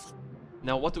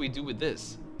 Now, what do we do with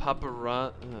this?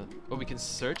 Oh, we can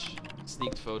search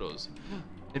sneaked photos.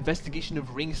 Investigation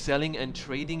of ring selling and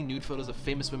trading nude photos of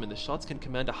famous women. The shots can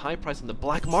command a high price on the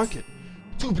black market.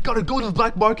 Dude, we gotta go to the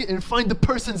black market and find the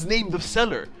person's name, the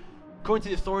seller. According to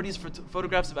the authorities,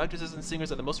 photographs of actresses and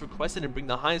singers are the most requested and bring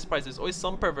the highest price. There's always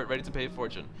some pervert ready to pay a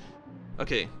fortune.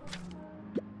 Okay.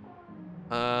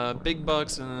 Big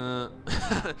bucks.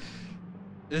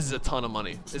 This is a ton of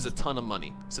money. So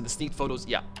the sneak photos,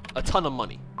 yeah, a ton of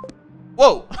money.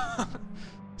 Whoa!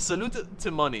 Salute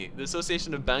to money. The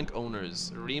Association of Bank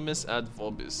Owners. Remus ad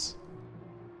vobis.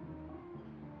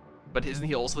 But isn't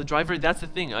he also the driver? That's the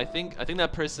thing. I think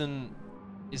that person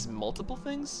is multiple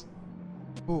things.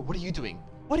 Oh, what are you doing?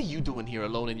 What are you doing here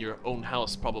alone in your own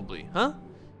house, probably? Huh?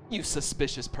 You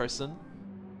suspicious person.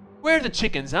 Where are the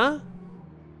chickens, huh?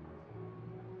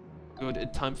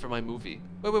 Good, time for my movie.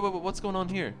 Wait, what's going on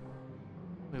here?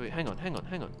 Wait, hang on.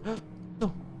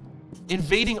 No.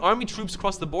 Invading army troops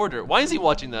across the border. Why is he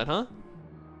watching that, huh?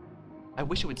 I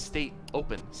wish it would stay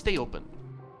open. Stay open.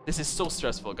 This is so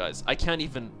stressful, guys. I can't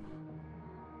even...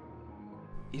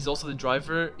 He's also the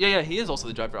driver. Yeah, he is also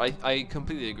the driver. I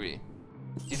completely agree.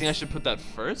 Do you think I should put that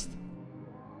first?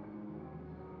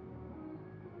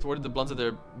 Thwarted the blunts of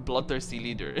their bloodthirsty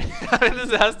leader.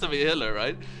 This has to be Hitler,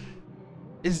 right?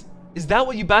 Is that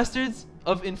what you bastards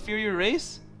of inferior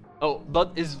race? Oh,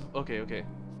 blood is... Okay.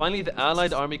 Finally, the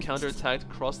Allied army counterattacked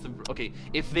across the... Okay,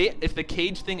 if the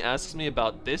cage thing asks me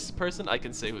about this person, I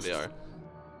can say who they are.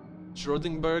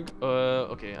 Schrödingberg.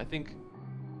 Okay, I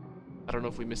don't know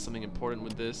if we missed something important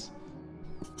with this.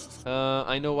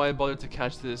 I know why I bothered to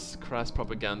catch this crass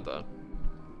propaganda.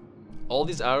 All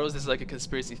these arrows, this is like a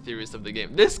conspiracy theorist of the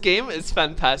game. This game is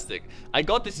fantastic. I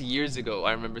got this years ago.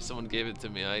 I remember someone gave it to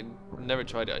me. I never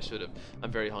tried it. I should have. I'm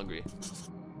very hungry.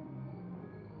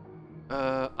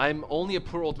 I'm only a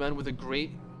poor old man with a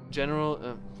great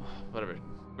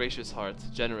gracious heart,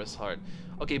 generous heart.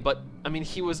 Okay, but I mean,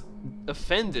 he was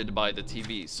offended by the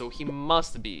TV, so he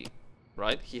must be,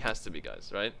 right? He has to be, guys,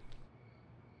 right?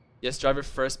 Yes, driver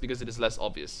first because it is less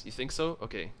obvious. You think so?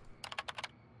 Okay.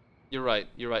 You're right.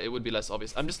 It would be less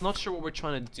obvious. I'm just not sure what we're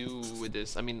trying to do with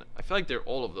this. I mean, I feel like they're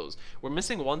all of those. We're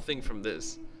missing one thing from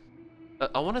this.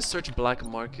 I want to search black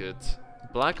market.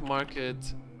 Black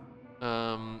market.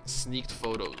 Sneaked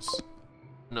photos.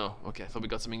 No, okay, I thought we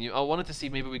got something new. I wanted to see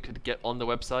if maybe we could get on the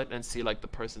website and see like the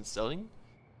person selling.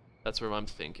 That's where I'm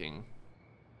thinking.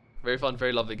 Very fun,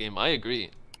 very lovely game. I agree.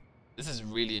 This is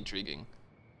really intriguing.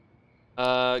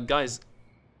 Guys,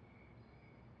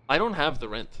 I don't have the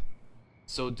rent.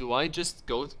 So do I just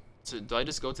go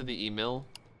to the email?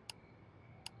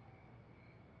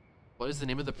 What is the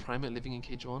name of the primate living in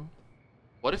K1?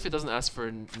 What if it doesn't ask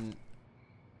for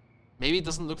maybe it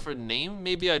doesn't look for a name?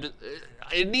 Maybe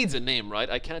it needs a name, right?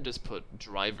 I can't just put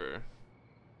driver.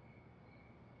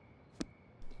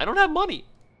 I don't have money.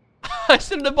 I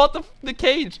shouldn't have bought the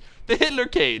cage. The Hitler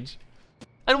cage.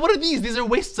 And what are these? These are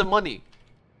wastes of money.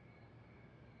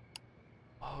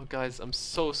 Oh, guys, I'm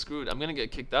so screwed. I'm gonna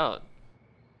get kicked out.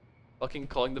 Fucking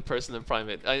calling the person a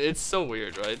primate. It's so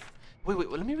weird, right? Wait,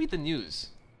 let me read the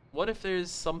news. What if there's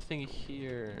something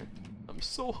here? I'm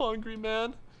so hungry,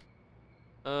 man.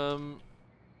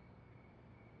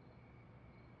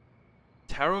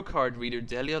 Tarot card reader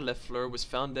Delia Leffler was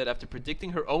found dead after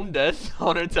predicting her own death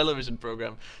on her television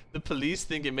program. The police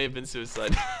think it may have been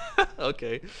suicide.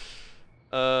 Okay.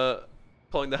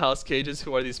 Calling the house cages.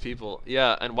 Who are these people?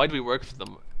 Yeah, and why do we work for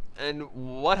them? And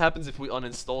what happens if we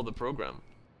uninstall the program?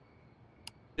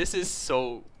 This is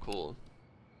so cool.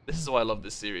 This is why I love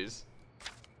this series.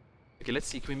 Okay, let's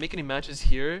see. Can we make any matches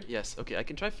here? Yes. Okay, I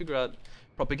can try to figure out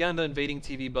propaganda, invading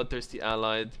TV, bloodthirsty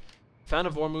allied, fan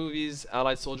of war movies,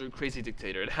 allied soldier, crazy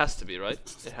dictator. It has to be, right?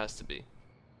 It has to be.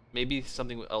 Maybe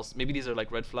something else. Maybe these are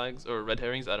like red flags or red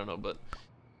herrings. I don't know, but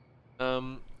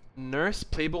nurse,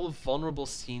 playable, vulnerable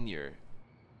senior.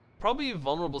 Probably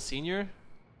vulnerable senior.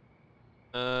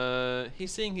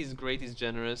 He's saying he's great. He's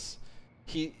generous.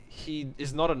 He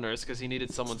is not a nurse because he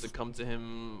needed someone to come to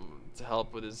him to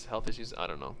help with his health issues. I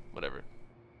don't know. Whatever.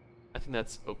 I think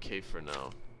that's okay for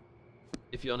now.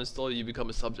 If you uninstall, you become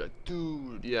a subject.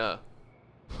 Dude, yeah.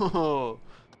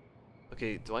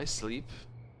 Okay, do I sleep?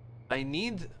 I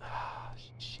need...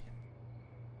 shit.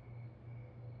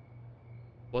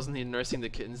 Wasn't he nursing the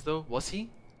kittens though? Was he?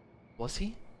 Was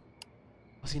he?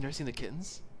 Was he nursing the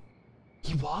kittens?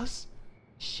 He was?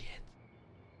 Shit.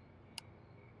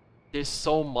 There's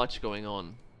so much going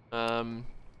on.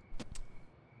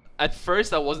 At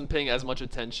first I wasn't paying as much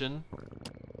attention,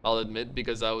 I'll admit,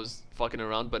 because I was fucking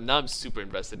around, but now I'm super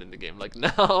invested in the game. Like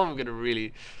now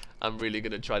I'm really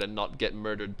gonna try to not get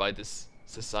murdered by this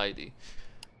society.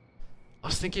 I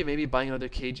was thinking maybe buying another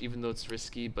cage even though it's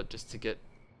risky, but just to get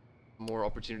more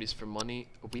opportunities for money.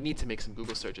 We need to make some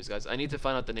Google searches, guys. I need to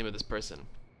find out the name of this person.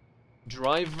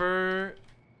 Driver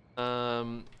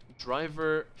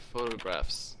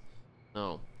photographs.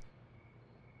 No.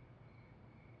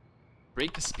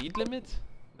 Break the speed limit?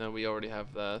 No, we already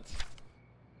have that.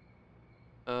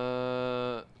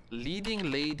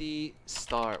 Leading lady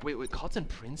star. Wait, Cotton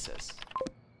Princess.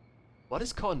 What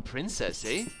is Cotton Princess,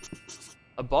 eh?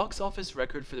 A box office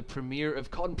record for the premiere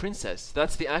of Cotton Princess.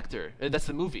 That's the actor. That's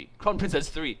the movie. Cotton Princess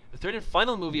 3. The third and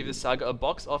final movie of the saga. A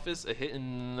box office, a hit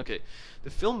in... Okay. The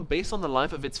film based on the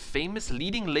life of its famous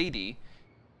leading lady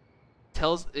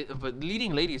tells... but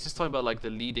leading lady is just talking about like the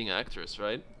leading actress,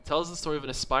 right? Tells the story of an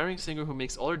aspiring singer who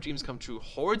makes all her dreams come true.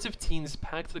 Hordes of teens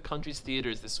packed the country's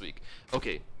theaters this week.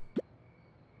 Okay.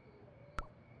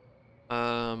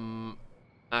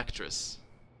 Actress.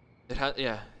 It had...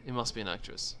 Yeah, it must be an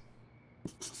actress.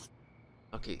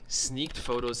 Okay, sneaked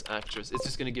photos actress. It's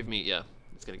just gonna give me, yeah,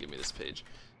 it's gonna give me this page.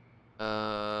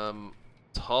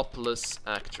 Topless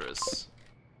actress.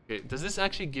 Okay, does this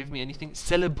actually give me anything?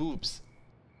 Boobs.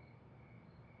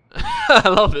 I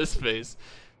love this face.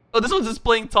 Oh, this one's just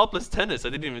playing topless tennis. I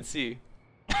didn't even see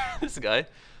this guy.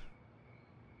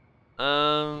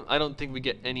 I don't think we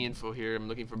get any info here. I'm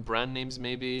looking for brand names,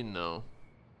 maybe. No.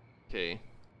 Okay.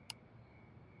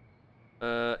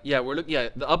 Yeah, we're looking. Yeah,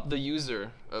 the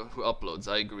user who uploads.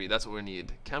 I agree. That's what we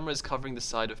need. Camera is covering the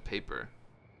side of paper.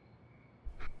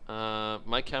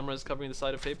 My camera is covering the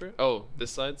side of paper. Oh, this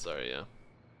side. Sorry. Yeah.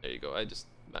 There you go. I just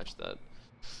matched that.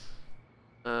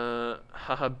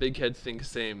 Haha. Big head think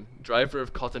same. Driver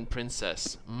of Cotton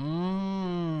Princess.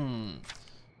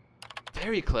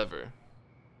 Very clever.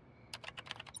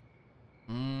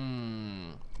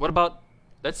 What about?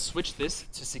 Let's switch this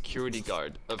to security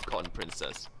guard of Cotton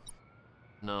Princess.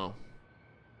 No.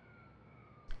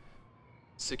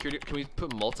 Security, can we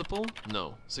put multiple?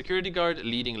 No. Security guard,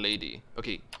 leading lady.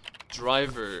 Okay.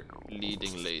 Driver,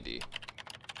 leading lady.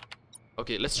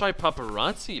 Okay, let's try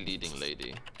paparazzi, leading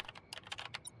lady.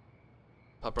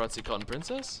 Paparazzi Cotton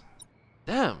Princess?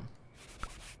 Damn.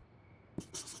 A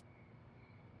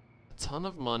ton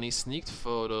of money, sneaked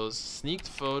photos,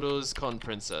 Cotton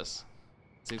Princess.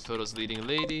 Sneaked photos, leading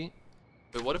lady.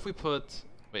 But what if we put...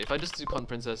 Wait, if I just do Cotton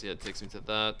Princess, yeah, it takes me to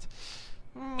that.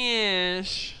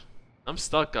 Mesh. I'm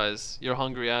stuck, guys. You're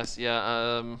hungry ass.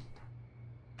 Yeah,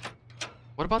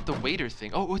 what about the waiter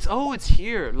thing? Oh, it's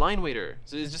here. Line waiter.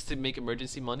 So it's just to make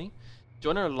emergency money.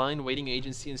 Join our line waiting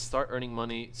agency and start earning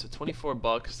money. So 24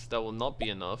 bucks. That will not be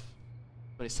enough.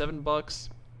 27 bucks.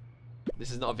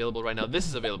 This is not available right now. This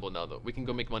is available now, though. We can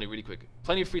go make money really quick.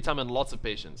 Plenty of free time and lots of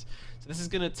patience. So this is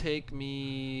gonna take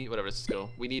me... Whatever, let's just go.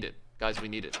 We need it. Guys, we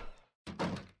need it.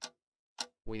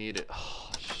 We need it.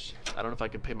 Oh, shit. I don't know if I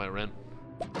can pay my rent.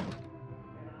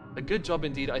 A good job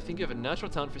indeed. I think you have a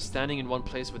natural talent for standing in one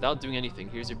place without doing anything.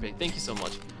 Here's your pay. Thank you so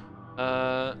much.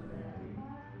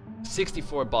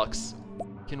 64 bucks.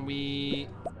 Can we...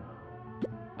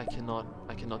 I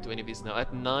cannot do any of these now.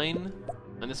 At 9,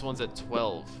 and this one's at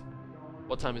 12.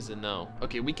 What time is it now?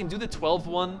 Okay, we can do the 12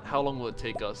 one. How long will it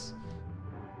take us?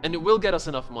 And it will get us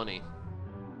enough money.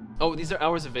 Oh, these are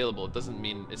hours available. It doesn't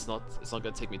mean it's not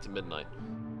gonna take me to midnight.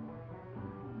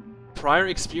 Prior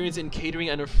experience in catering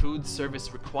and or food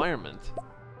service requirement.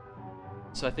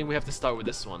 So I think we have to start with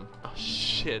this one. Oh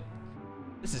shit.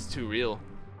 This is too real.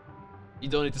 You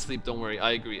don't need to sleep, don't worry.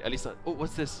 I agree. At least not. Oh,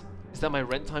 what's this? Is that my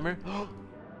rent timer?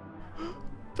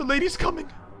 The lady's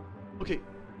coming. Okay.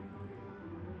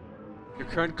 Your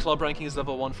current club ranking is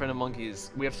level 1, friend of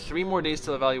monkeys. We have 3 more days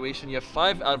till evaluation. You have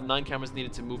 5 out of 9 cameras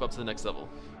needed to move up to the next level.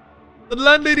 The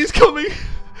landlady's coming.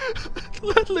 The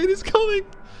landlady's coming.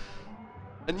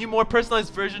 A new, more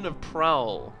personalized version of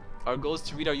Prowl. Our goal is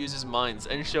to read our users' minds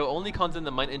and show only content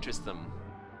that might interest them.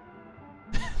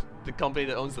 The company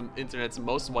that owns the internet's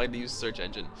most widely used search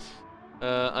engine.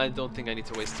 I don't think I need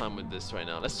to waste time with this right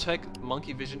now. Let's check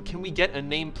Monkey Vision. Can we get a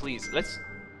name, please? Let's...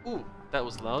 Ooh, that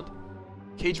was loud.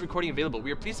 Cage recording available.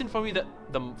 We are pleased to inform you that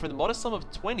for the modest sum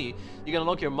of 20, you can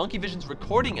unlock your Monkey Vision's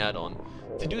recording add-on.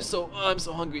 To do so, oh, I'm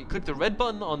so hungry. Click the red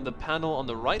button on the panel on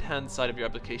the right-hand side of your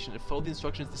application and follow the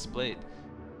instructions displayed.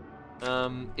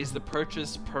 Is the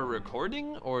purchase per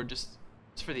recording or just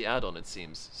for the add-on, it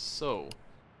seems? So,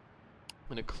 I'm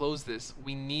gonna close this.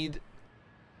 We need...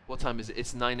 What time is it?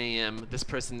 It's 9 AM. This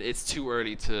person, it's too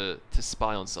early to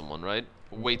spy on someone, right?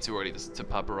 Way too early to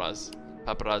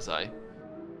paparazzi.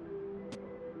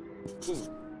 Ooh,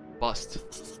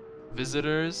 bust.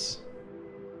 Visitors.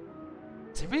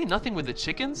 Is there really nothing with the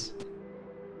chickens?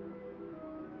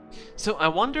 So I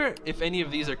wonder if any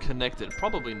of these are connected.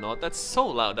 Probably not. That's so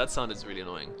loud. That sound is really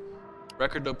annoying.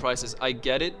 Record low prices. I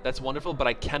get it. That's wonderful, but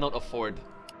I cannot afford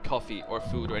coffee or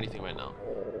food or anything right now.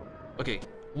 Okay.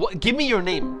 What? Give me your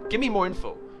name. Give me more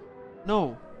info.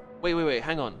 No. Wait.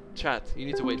 Hang on. Chat. You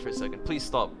need to wait for a second. Please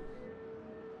stop.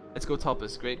 Let's go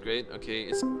topless. Great. Okay.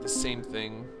 It's the same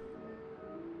thing.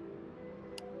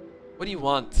 What do you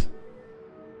want?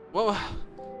 Whoa.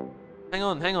 Hang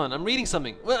on. I'm reading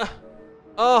something.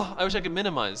 Oh, I wish I could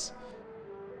minimize.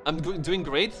 I'm doing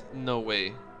great? No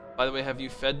way. By the way, have you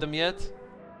fed them yet?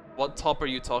 What top are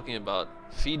you talking about?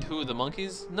 Feed who? The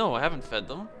monkeys? No, I haven't fed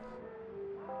them.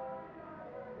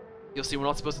 You'll see, we're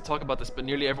not supposed to talk about this, but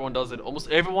nearly everyone does it. Almost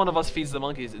every one of us feeds the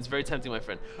monkeys. It's very tempting, my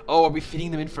friend. Oh, are we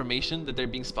feeding them information that they're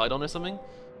being spied on or something?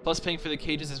 Plus, paying for the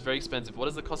cages is very expensive. What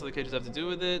does the cost of the cages have to do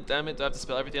with it? Damn it, do I have to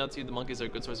spell everything out to you? The monkeys are a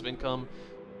good source of income.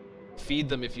 Feed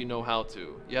them if you know how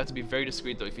to. You have to be very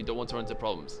discreet, though, if you don't want to run into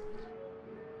problems.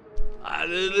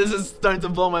 This is starting to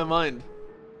blow my mind.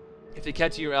 If they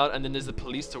catch you, you're out, and then there's the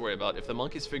police to worry about. If the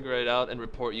monkeys figure it out and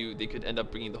report you, they could end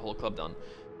up bringing the whole club down.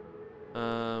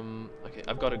 Okay,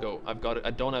 I've got to go.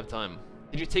 I don't have time.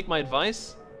 Did you take my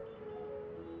advice?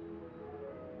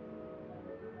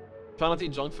 Try not to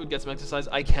eat junk food, get some exercise.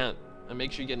 I can't. And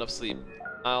make sure you get enough sleep.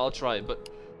 I'll try, but...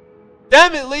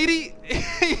 Damn it, lady!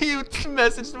 You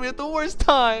messaged me at the worst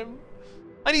time.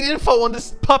 I need info on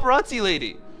this paparazzi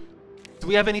lady. Do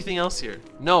we have anything else here?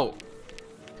 No.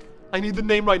 I need the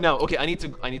name right now. Okay, I need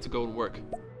to go and work.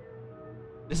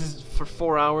 This is for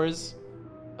 4 hours.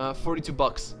 42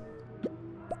 bucks.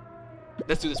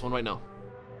 Let's do this one right now.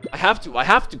 I have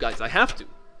to, guys. I have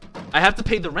to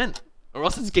pay the rent, or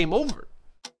else it's game over.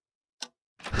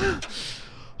 I'm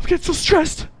getting so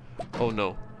stressed. Oh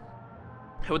no.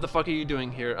 Hey, what the fuck are you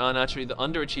doing here? Naturally, the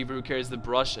underachiever who carries the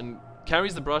brush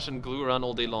and glue around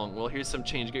all day long. Well, here's some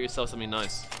change. Get yourself something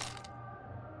nice.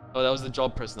 Oh, that was the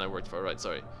job person I worked for. Right,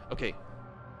 sorry. Okay.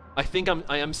 I think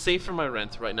I am safe for my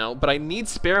rent right now, but I need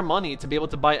spare money to be able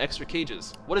to buy extra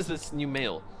cages. What is this new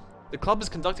mail? The club is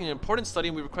conducting an important study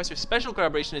and we request your special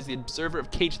collaboration as the observer of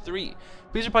Cage 3.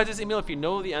 Please reply to this email if you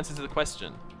know the answer to the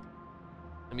question.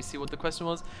 Let me see what the question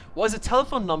was. What is the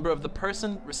telephone number of the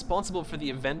person responsible for the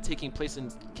event taking place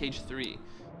in Cage 3?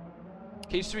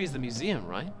 Cage 3 is the museum,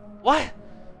 right? What?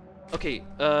 Okay,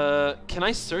 can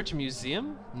I search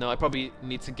museum? No, I probably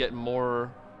need to get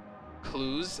more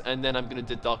clues, and then I'm gonna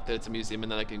deduct that it's a museum,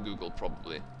 and then I can Google,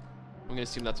 probably. I'm gonna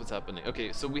assume that's what's happening.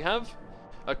 Okay, so we have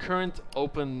a current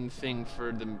open thing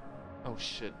for the... Oh,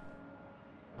 shit.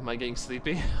 Am I getting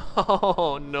sleepy?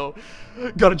 Oh, no.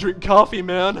 Gotta drink coffee,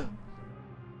 man.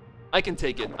 I can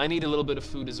take it. I need a little bit of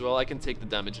food as well. I can take the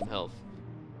damage in health.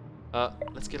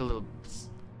 Let's get a little...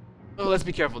 Oh, let's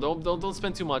be careful. Don't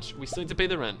spend too much. We still need to pay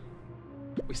the rent.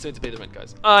 We still need to pay the rent,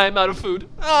 guys. I'm out of food.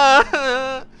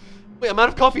 Wait, I'm out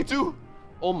of coffee too.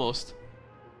 Almost.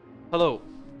 Hello.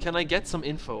 Can I get some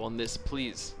info on this,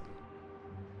 please?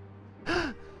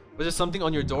 Was there something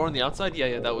on your door on the outside?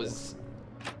 Yeah, that was...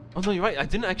 Oh, no, you're right. I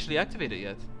didn't actually activate it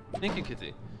yet. Thank you,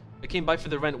 Kitty. I came by for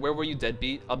the rent. Where were you,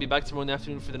 deadbeat? I'll be back tomorrow in the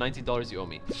afternoon for the $90 you owe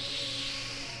me.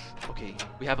 Okay,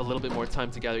 we have a little bit more time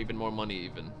to gather even more money,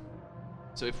 even.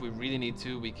 So if we really need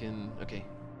to, we can... Okay.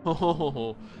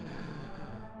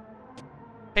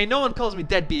 Hey, no one calls me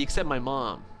deadbeat except my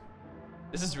mom.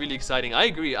 This is really exciting. I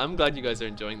agree. I'm glad you guys are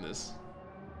enjoying this.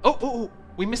 Oh,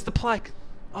 we missed the plaque.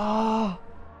 Ah,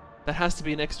 that has to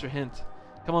be an extra hint.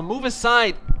 Come on, move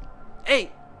aside.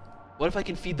 Hey, what if I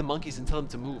can feed the monkeys and tell them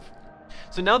to move?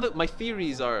 So now that my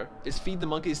theories are, is feed the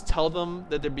monkeys, tell them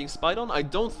that they're being spied on? I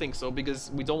don't think so,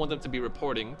 because we don't want them to be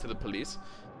reporting to the police.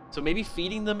 So maybe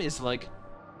feeding them is like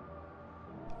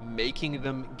making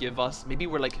them give us, maybe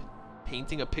we're like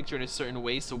painting a picture in a certain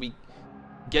way so we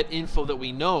get info that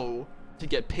we know to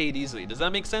get paid easily. Does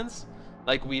that make sense?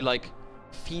 Like we like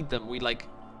feed them, we like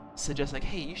suggest like,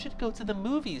 hey, you should go to the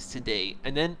movies today,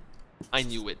 and then I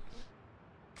knew it,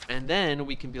 and then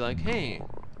we can be like, hey,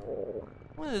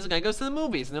 well, this guy goes to the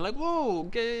movies, and they're like, whoa,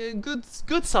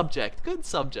 good subject, good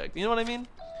subject. You know what I mean?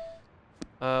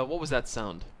 What was that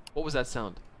sound? What was that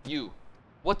sound? You,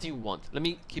 what do you want? Let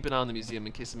me keep an eye on the museum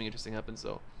in case something interesting happens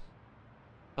though.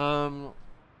 So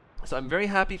I'm very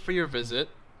happy for your visit.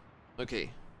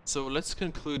 Okay, so let's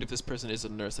conclude if this person is a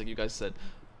nurse, like you guys said.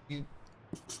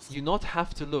 You not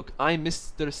have to look. I'm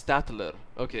Mr. Statler.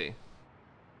 Okay.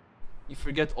 You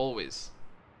forget always.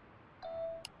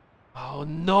 Oh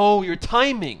no, your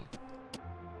timing!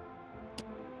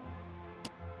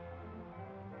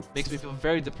 Makes me feel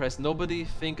very depressed. Nobody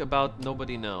think about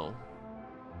nobody now.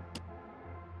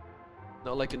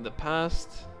 Not like in the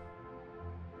past.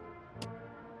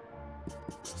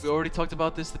 We already talked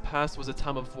about this. The past was a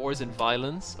time of wars and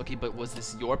violence. Okay, but was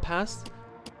this your past?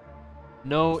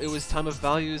 No, it was time of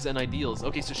values and ideals.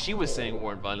 Okay, so she was saying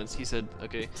war and violence. He said,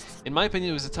 okay. In my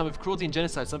opinion, it was a time of cruelty and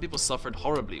genocide. Some people suffered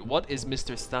horribly. What is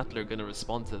Mr. Statler gonna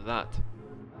respond to that?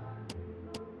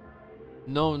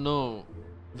 No.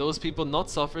 Those people not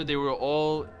suffered. They were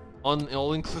all on an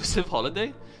all-inclusive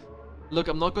holiday. Look,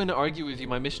 I'm not going to argue with you.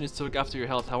 My mission is to look after your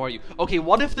health. How are you? Okay,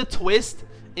 what if the twist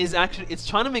is actually... It's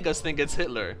trying to make us think it's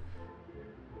Hitler.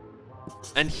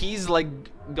 And he's like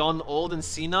gone old and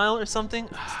senile or something.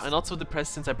 I'm not so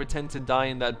depressed since I pretend to die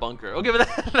in that bunker. Okay, but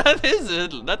that is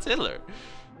Hitler. That's Hitler.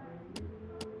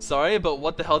 Sorry, but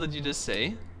what the hell did you just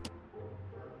say?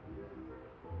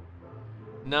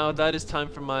 Now that is time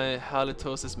for my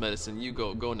halitosis medicine. You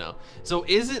go now. So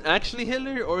is it actually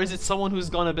Hitler, or is it someone who's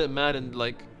gone a bit mad and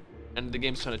like, and the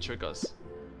game's trying to trick us?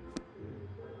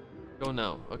 Go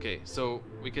now. Okay, so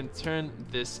we can turn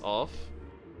this off.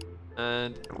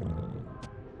 And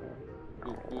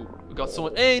ooh, we got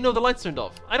someone. Hey, no, the lights turned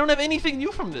off. I don't have anything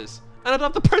new from this, and I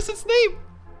don't have the person's name.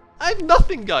 I have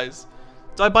nothing, guys.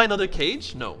 Do I buy another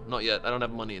cage? No, not yet. I don't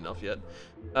have money enough yet.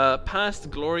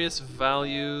 Past glorious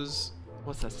values.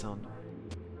 What's that sound?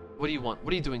 What do you want?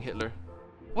 What are you doing, Hitler?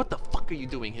 What the fuck are you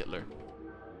doing, Hitler?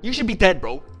 You should be dead,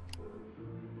 bro.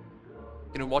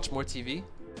 Gonna watch more TV?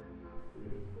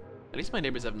 At least my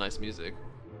neighbors have nice music.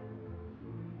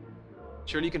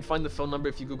 Surely you can find the phone number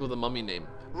if you Google the mummy name.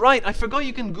 Right, I forgot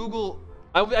you can Google...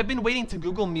 I've been waiting to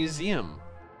Google museum.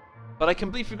 But I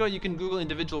completely forgot you can Google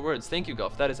individual words. Thank you,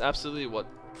 Goff. That is absolutely what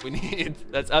we need.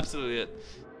 That's absolutely it.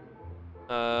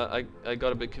 I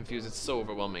got a bit confused. It's so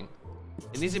overwhelming.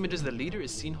 In these images, the leader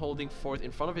is seen holding forth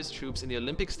in front of his troops in the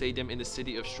Olympic Stadium in the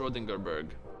city of Schrödingerberg.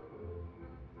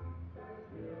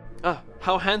 Ah,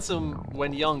 how handsome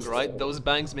when young, right? Those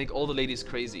bangs make all the ladies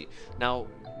crazy. Now,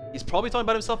 he's probably talking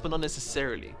about himself, but not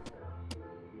necessarily.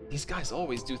 These guys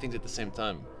always do things at the same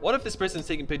time. What if this person's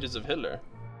taking pictures of Hitler?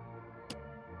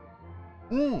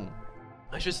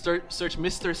 I should search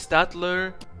Mr.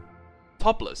 Statler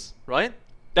topless, right?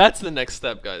 That's the next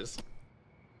step, guys.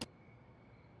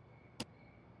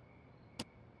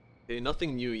 Okay,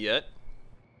 nothing new yet.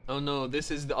 Oh no, this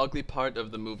is the ugly part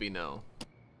of the movie now.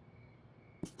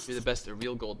 You're the best, a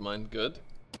real gold mine. Good.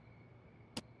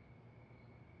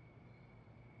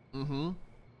 The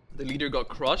leader got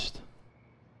crushed.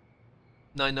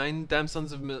 9 damn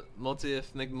sons of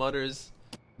multi-ethnic mothers,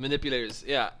 manipulators.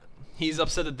 Yeah, he's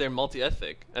upset that they're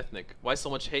multi-ethnic. Why so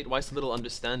much hate? Why so little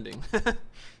understanding?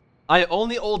 I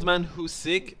only old man who's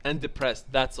sick and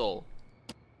depressed. That's all.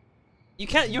 You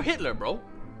can't. You're Hitler, bro.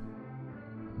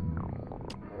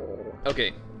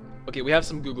 Okay, we have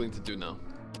some googling to do now.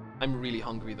 I'm really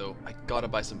hungry though. I gotta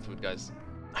buy some food, guys.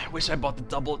 I wish I bought the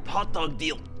double hot dog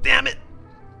deal. Damn it!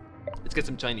 Let's get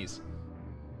some Chinese.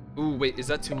 Ooh, wait, is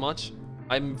that too much?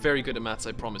 I'm very good at maths,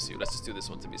 I promise you. Let's just do this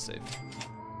one to be safe.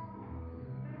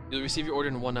 You'll receive your order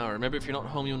in 1 hour. Remember, if you're not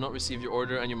home, you'll not receive your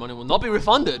order and your money will not be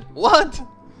refunded. What?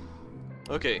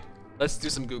 Okay, let's do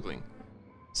some googling.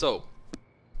 So,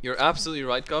 you're absolutely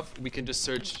right, Guff. We can just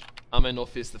search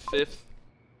Amenhotep V.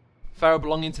 Pharaoh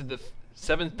belonging to the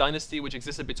 7th dynasty, which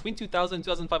existed between 2000 and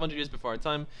 2500 years before our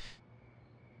time.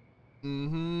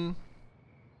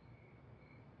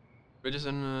 Riches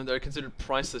and they're considered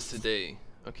priceless today.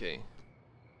 Okay.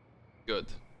 Good.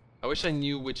 I wish I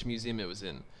knew which museum it was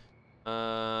in.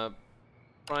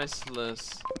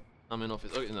 Priceless. I'm in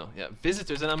office. Oh no, yeah.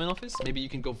 Visitors and I'm in office. Maybe you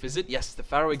can go visit. Yes, the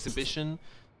Pharaoh exhibition.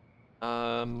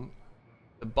 The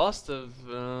bust of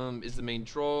is the main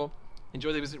draw.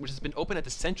 Enjoy the visit, which has been open at the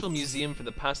Central Museum for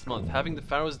the past month. Having the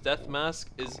Pharaoh's death mask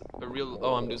is a real.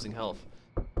 Oh, I'm losing health.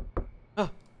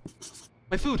 Ah,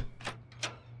 my food.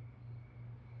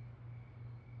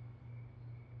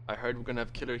 I heard we're gonna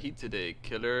have killer heat today.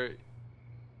 Killer,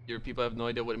 your people have no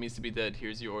idea what it means to be dead.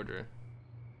 Here's your order.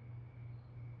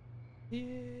 Yeah,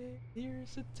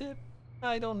 here's a tip.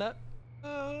 I don't know.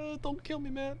 Don't kill me,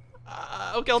 man.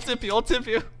 Okay, I'll tip you. I'll tip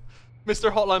you,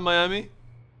 Mr. Hotline Miami.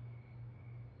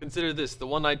 Consider this: the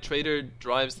one-eyed traitor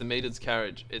drives the maiden's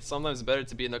carriage. It's sometimes better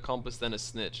to be an accomplice than a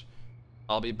snitch.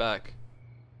 I'll be back.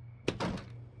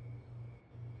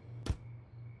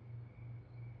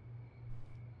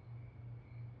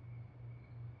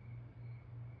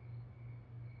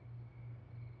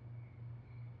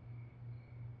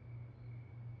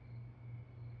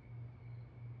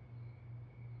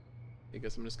 I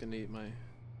guess I'm just gonna eat my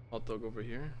hot dog over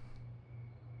here.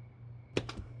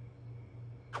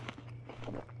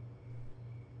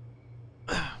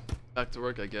 Back to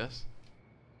work, I guess.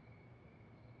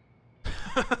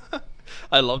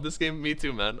 I love this game. Me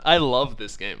too, man. I love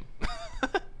this game.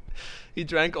 He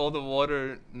drank all the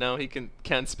water. Now he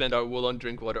can't spend our wool on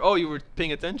drink water. Oh, you were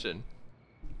paying attention.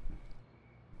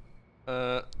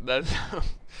 That's.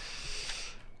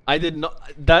 I did not.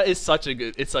 That is such a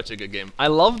good. It's such a good game. I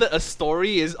love that a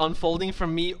story is unfolding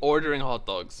from me ordering hot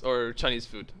dogs or Chinese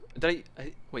food. Did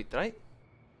I wait? Did I?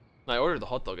 I ordered the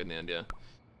hot dog in the end. Yeah.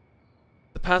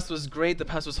 The past was great. The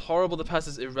past was horrible. The past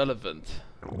is irrelevant.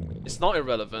 It's not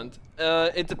irrelevant.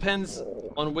 It depends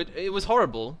on which. It was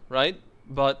horrible, right?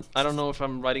 But I don't know if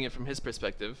I'm writing it from his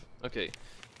perspective. Okay.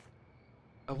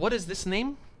 What is this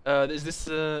name? Is this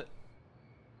the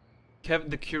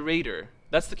curator?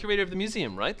 That's the curator of the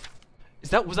museum, right? Was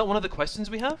that one of the questions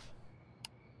we have?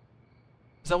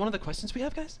 Is that one of the questions we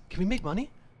have, guys? Can we make money?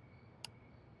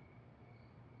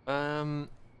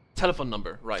 Telephone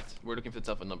number, right? We're looking for the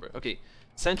telephone number. Okay,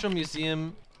 Central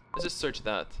Museum. Let's just search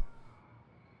that.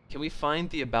 Can we find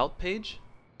the about page?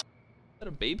 Is that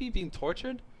a baby being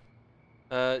tortured?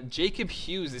 Jacob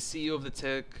Hughes, the CEO of the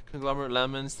tech conglomerate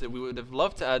Lamans, that we would have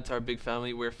loved to add to our big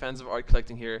family. We're fans of art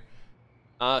collecting here.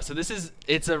 So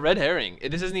it's a red herring.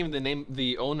 This isn't even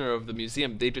the owner of the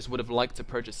museum. They just would have liked to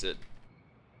purchase it.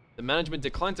 The management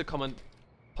declined to comment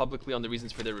publicly on the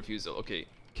reasons for their refusal. Okay,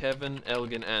 Kevin,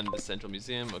 Elgin, and the Central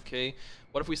Museum. Okay,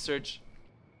 what if we search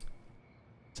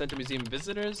Central Museum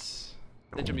visitors?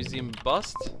 Central Museum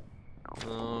bust?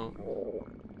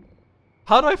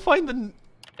 How do I find the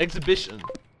exhibition?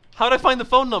 How do I find the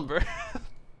phone number?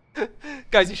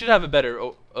 Guys, you should have a better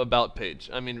about page.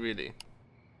 I mean, really.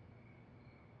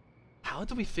 How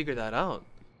do we figure that out?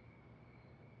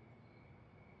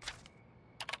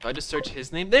 Do I just search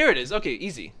his name? There it is. Okay,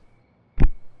 easy.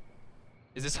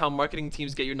 Is this how marketing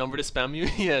teams get your number to spam you?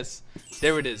 Yes.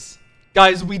 There it is.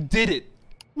 Guys, we did it.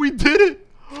 We did it.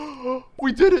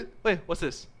 We did it. Wait, what's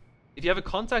this? If you have a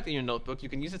contact in your notebook, you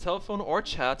can use the telephone or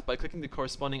chat by clicking the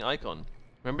corresponding icon.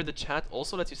 Remember, the chat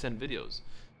also lets you send videos.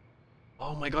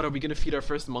 Oh my god, are we gonna feed our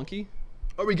first monkey?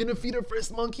 Are we gonna feed our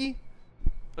first monkey?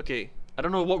 Okay. I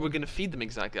don't know what we're gonna feed them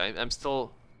exactly. I'm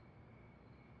still...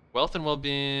 Wealth and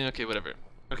well-being... Okay, whatever.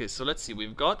 Okay, so let's see.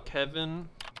 We've got Kevin.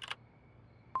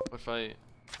 What if I...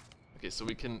 Okay, so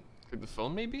we can click the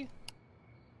phone maybe?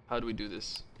 How do we do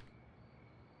this?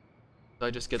 Do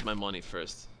I just get my money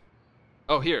first?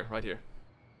 Oh, here. Right here.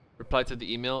 Reply to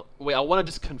the email. Wait, I want to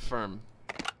just confirm.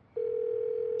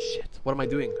 Shit. What am I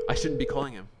doing? I shouldn't be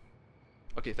calling him.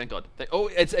 Okay, thank God. Oh,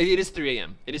 it is 3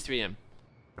 a.m. It is 3 a.m.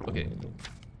 Okay.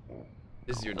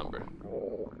 This is your number,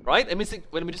 right? Let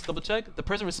me just double check. The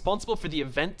person responsible for the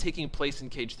event taking place in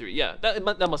cage 3. Yeah, that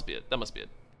must be it. That must be it.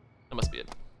 That must be it.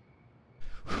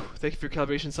 Thank you for your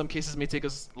calibration. Some cases may take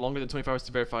us longer than 24 hours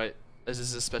to verify, as this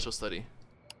is a special study.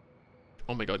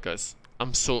 Oh my god, guys,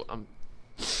 I'm so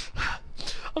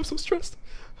stressed.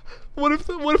 What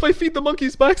if I feed the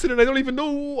monkeys by accident? I don't even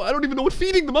know what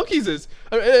feeding the monkeys is.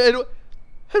 And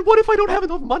what if I don't have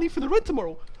enough money for the rent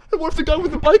tomorrow? And what if the guy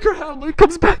with the biker helmet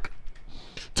comes back?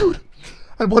 Dude,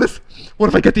 and what if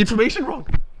I get the information wrong?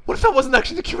 What if that wasn't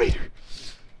actually the curator?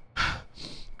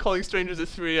 Calling strangers at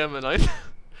 3 a.m. at night.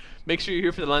 Make sure you're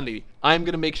here for the landlady. I'm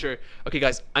gonna make sure. Okay,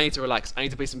 guys, I need to relax. I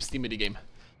need to play some Steamity Game.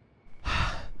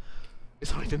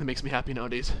 It's the only thing that makes me happy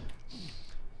nowadays.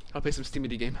 I'll play some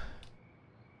Steamity Game.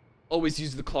 Always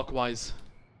use the clockwise.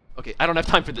 Okay, I don't have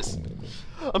time for this.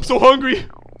 I'm so hungry.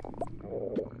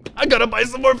 I gotta buy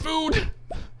some more food.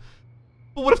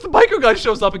 But what if the biker guy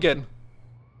shows up again?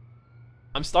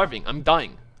 I'm starving. I'm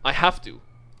dying. I have to.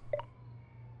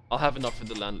 I'll have enough for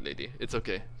the landlady. It's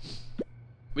okay.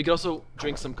 We could also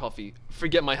drink some coffee.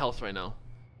 Forget my health right now.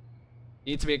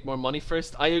 You need to make more money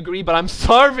first. I agree, but I'm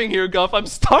starving here, Guff. I'm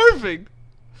starving.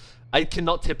 I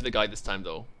cannot tip the guy this time,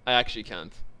 though. I actually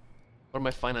can't. What are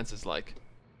my finances like?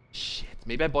 Shit.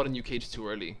 Maybe I bought a new cage too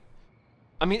early.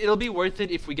 I mean, it'll be worth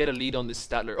it if we get a lead on this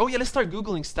Statler. Oh yeah, let's start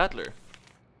Googling Statler.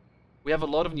 We have a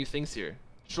lot of new things here.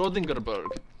 Schrodingerberg.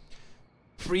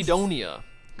 Fredonia.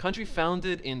 Country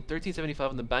founded in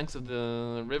 1375 on the banks of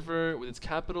the river with its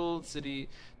capital city.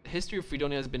 The history of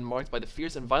Fredonia has been marked by the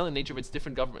fierce and violent nature of its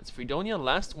different governments. Fredonia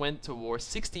last went to war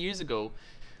 60 years ago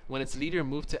when its leader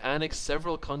moved to annex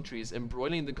several countries,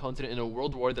 embroiling the continent in a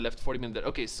world war that left 40 million dead.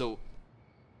 Okay, so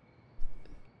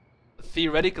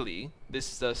theoretically,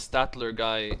 this Statler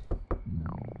guy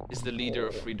is the leader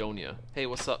of Fredonia. Hey,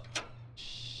 what's up?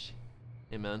 Shh.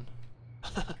 Hey, man.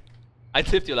 I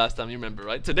tipped you last time, you remember,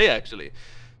 right? Today, actually.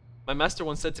 My master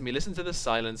once said to me, listen to the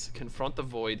silence, confront the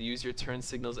void, use your turn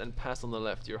signals, and pass on the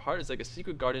left. Your heart is like a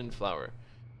secret garden in flower.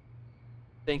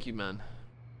 Thank you, man.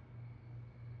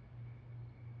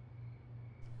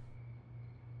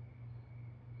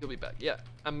 You'll be back. Yeah,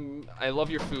 I love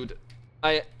your food.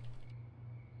 I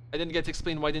didn't get to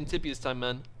explain why I didn't tip you this time,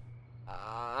 man.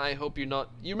 I hope you're not...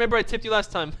 You remember I tipped you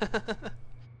last time.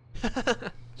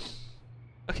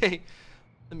 Okay,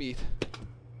 let me eat.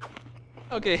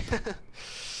 Okay.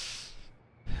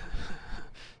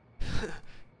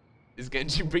 Is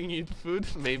Genji bringing you the food?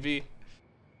 Maybe.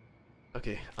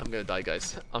 Okay, I'm gonna die,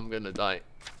 guys. I'm gonna die.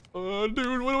 Oh,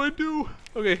 dude, what do I do?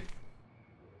 Okay.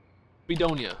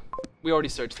 Fredonia. We already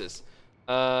searched this.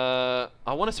 I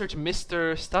want to search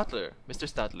Mr. Statler. Mr.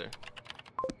 Statler.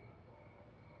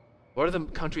 What are the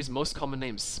country's most common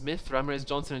names? Smith, Ramirez,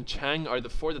 Johnson, and Chang are the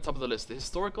four at the top of the list. The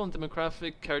historical and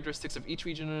demographic characteristics of each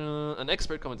region, an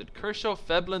expert commented. Kershaw,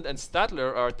 Vebland, and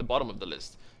Statler are at the bottom of the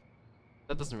list.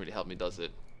 That doesn't really help me, does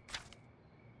it?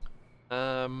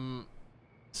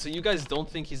 So you guys don't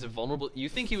think he's a vulnerable... You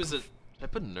think he was a... Should I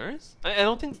put nurse? I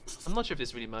don't think... I'm not sure if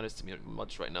this really matters to me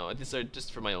much right now. These are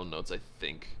just for my own notes, I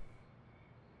think.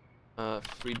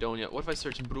 Fredonia. What if I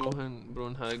search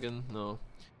Brunhagen? No.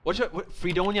 What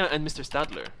Fredonia and Mr.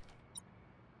 Statler?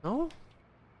 No?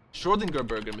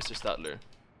 Schrodingerberg and Mr. Statler.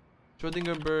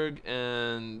 Schrodingerberg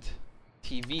and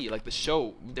TV, like the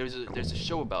show. There's a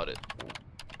show about it.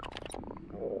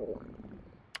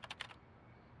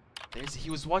 He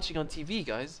was watching on TV,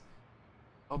 guys.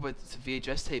 Oh, but it's a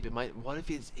VHS tape. It might. What if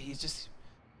he's just?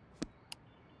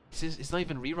 It's not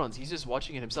even reruns. He's just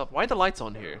watching it himself. Why are the lights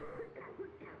on here?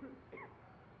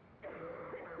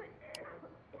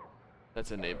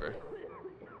 That's a neighbor.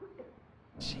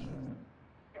 Jeez.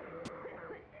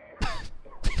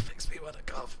 Makes me want to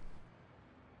cough.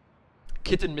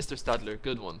 Kitten, Mr. Statler.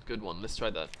 Good one. Good one. Let's try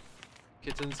that.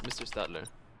 Kittens, Mr. Statler.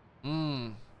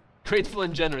 Grateful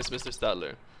and generous, Mr.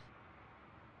 Statler.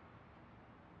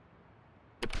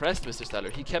 Depressed, Mr.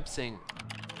 Statler. He kept saying...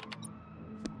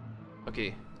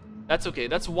 Okay. That's okay.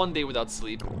 That's one day without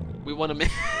sleep. We want to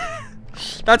make...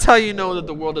 That's how you know that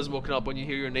the world has woken up, when you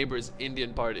hear your neighbor's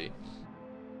Indian party.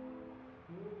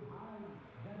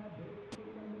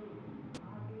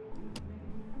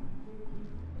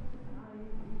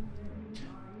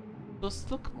 Those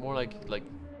look more like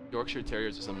Yorkshire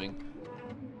Terriers or something.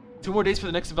 2 more days for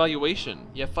the next evaluation.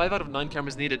 Yeah, 5 out of 9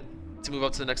 cameras needed to move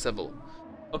up to the next level.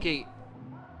 Okay.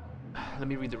 Let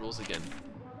me read the rules again.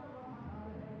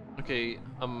 Okay,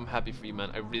 I'm happy for you,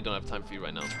 man. I really don't have time for you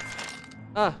right now.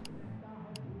 Ah.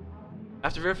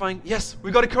 After verifying, yes, we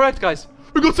got it correct, guys.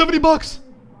 We got $70.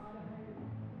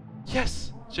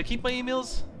 Yes. Should I keep my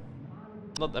emails?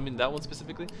 Not, I mean that one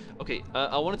specifically. Okay,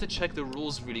 I wanted to check the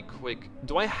rules really quick.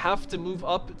 Do I have to move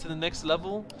up to the next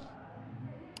level?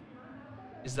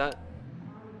 Is that...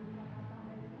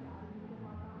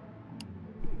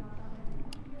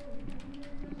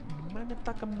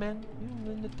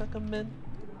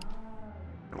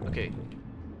 Okay.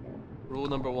 Rule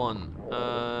number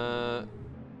 1.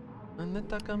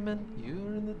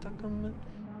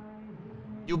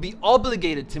 You'll be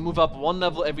obligated to move up 1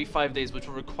 level every 5 days, which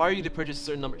will require you to purchase a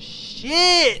certain number.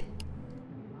 Shit!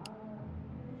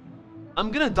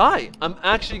 I'm gonna die. I'm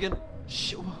actually gonna...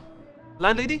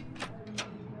 Landlady?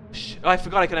 Oh, I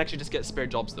forgot I can actually just get spare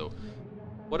jobs though.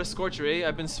 What a scorcher, eh?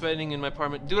 I've been sweating in my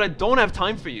apartment. Dude, I don't have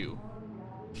time for you.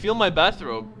 Feel my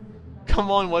bathrobe. Come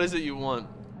on, what is it you want?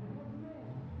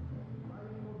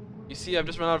 You see, I've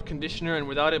just run out of conditioner, and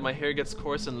without it, my hair gets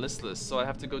coarse and listless. So I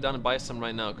have to go down and buy some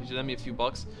right now. Could you lend me a few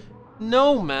bucks?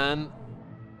 No, man.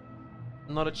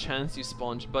 Not a chance, you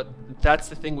sponge. But that's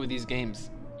the thing with these games.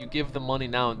 You give the money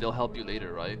now and they'll help you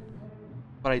later, right?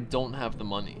 But I don't have the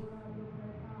money.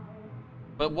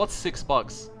 But what's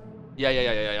 $6? Yeah.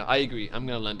 I agree. I'm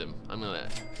gonna lend him.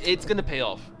 It's gonna pay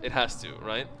off. It has to,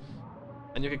 right?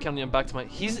 And you can count me back to my.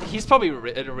 He's probably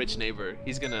a rich neighbor.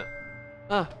 He's gonna.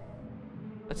 Ah,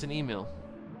 that's an email.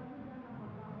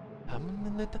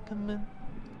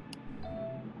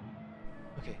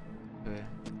 Okay.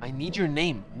 I need your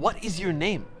name. What is your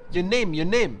name? Your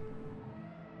name.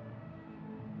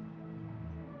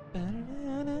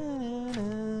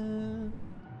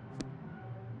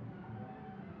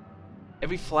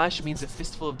 Every flash means a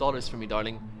fistful of dollars for me,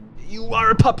 darling. You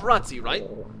are a paparazzi, right?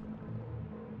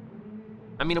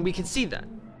 I mean, we can see that.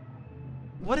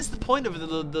 What is the point of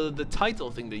the title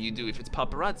thing that you do if it's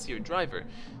paparazzi or driver?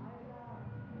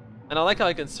 And I like how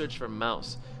I can search for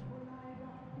mouse.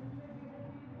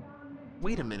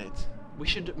 Wait a minute. We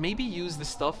should maybe use the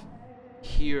stuff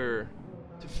here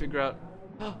to figure out...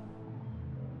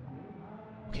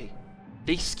 Okay.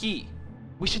 They ski.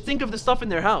 We should think of the stuff in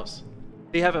their house.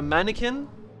 They have a mannequin.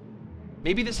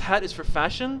 Maybe this hat is for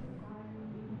fashion.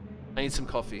 I need some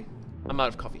coffee. I'm out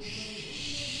of coffee.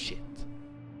 Shit.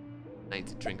 I need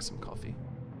to drink some coffee.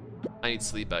 I need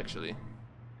sleep, actually.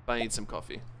 But I need some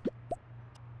coffee.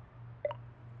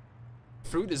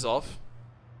 Fruit is off.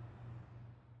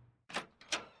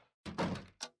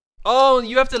 Oh,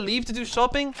 you have to leave to do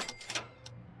shopping?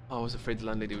 Oh, I was afraid the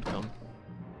landlady would come.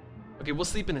 Okay, we'll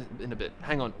sleep in a bit.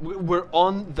 Hang on. We're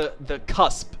on the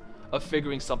cusp of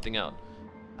figuring something out.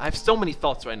 I have so many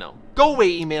thoughts right now. Go away,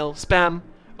 email, spam.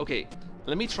 Okay,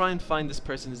 let me try and find this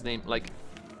person's name. Like,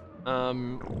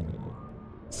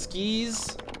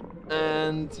 skis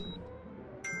and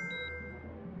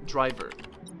driver.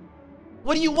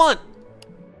 What do you want?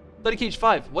 Study cage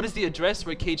 5. What is the address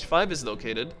where cage 5 is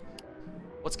located?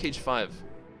 What's cage 5?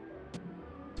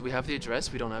 Do we have the address?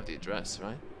 We don't have the address,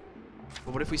 right?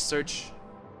 But what if we search?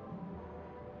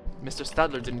 Mr.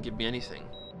 Stadler didn't give me anything.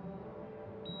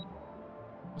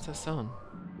 What's that sound?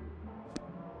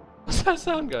 What's that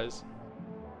sound, guys?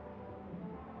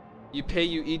 You pay,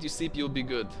 you eat, you sleep, you'll be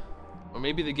good. Or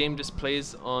maybe the game just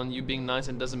plays on you being nice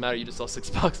and doesn't matter, you just lost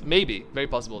 $6. Maybe, very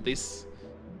possible. They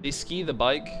ski the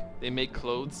bike, they make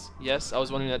clothes. Yes, I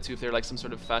was wondering that too, if they're like some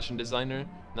sort of fashion designer.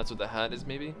 That's what the hat is,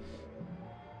 maybe.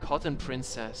 Cotton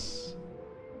Princess.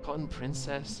 Cotton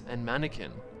Princess and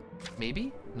Mannequin.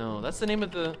 Maybe? No, that's the name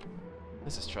of the...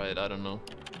 Let's just try it, I don't know.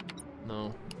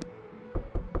 No.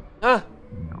 Ah!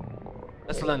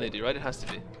 That's the landlady, right? It has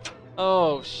to be.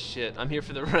 Oh, shit. I'm here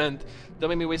for the rent. Don't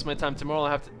make me waste my time. Tomorrow I'll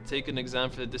have to take an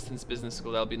exam for the distance business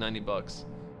school. That'll be $90.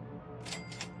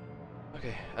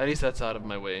 Okay, at least that's out of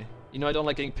my way. You know I don't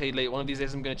like getting paid late. One of these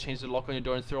days I'm gonna change the lock on your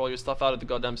door and throw all your stuff out of the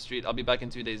goddamn street. I'll be back in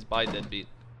 2 days. Bye, deadbeat.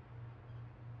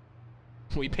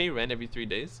 We pay rent every 3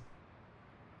 days?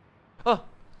 Oh!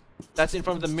 That's in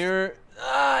front of the mirror.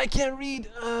 Ah, I can't read.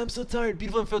 I'm so tired.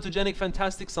 Beautiful and photogenic,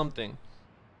 fantastic something.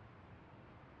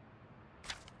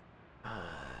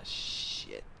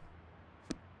 Shit.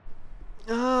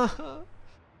 The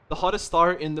hottest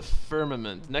star in the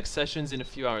firmament. Next session's in a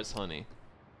few hours, honey.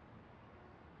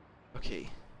 Okay,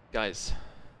 guys.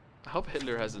 I hope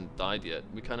Hitler hasn't died yet.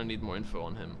 We kind of need more info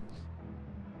on him.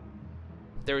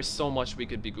 There is so much we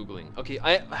could be googling. Okay,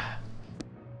 I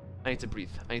need to breathe.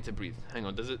 I need to breathe. Hang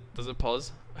on. Does it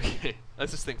pause? Okay,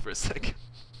 let's just think for a sec.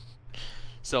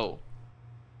 So,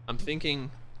 I'm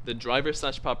thinking the driver /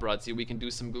 paparazzi. We can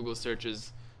do some Google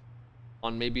searches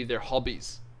on maybe their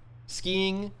hobbies,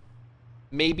 skiing,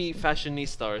 maybe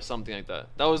fashionista or something like that.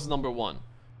 That was number 1.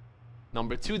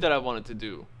 Number 2 that I wanted to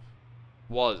do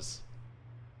was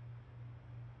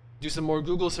do some more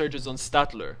Google searches on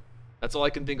Statler. That's all I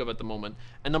can think of at the moment.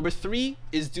 And number 3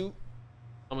 is do...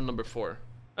 I'm on number 4.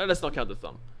 Let's not count the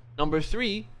thumb. Number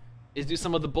 3 is do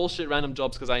some of the bullshit random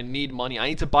jobs because I need money. I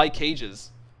need to buy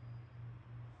cages.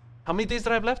 How many days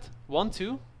did I have left? 1,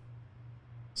 2?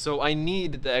 So I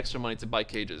need the extra money to buy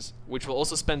cages, which will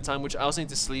also spend time, which I also need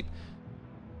to sleep.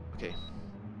 Okay.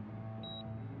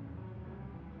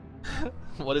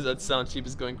 What does that sound? Cheap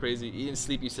is going crazy. Eat and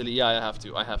sleep, you silly. Yeah, I have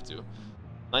to. I have to.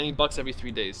 $90 every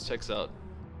 3 days. Checks out.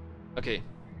 Okay.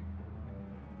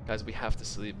 Guys, we have to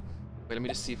sleep. Wait, let me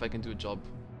just see if I can do a job.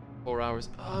 4 hours.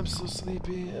 Oh, I'm so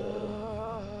sleepy.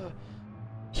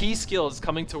 Key skills.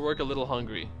 Coming to work a little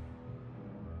hungry.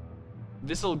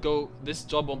 This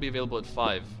job won't be available at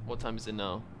 5. What time is it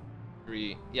now?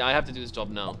 3. Yeah, I have to do this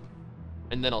job now.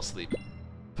 And then I'll sleep.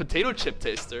 Potato chip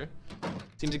taster.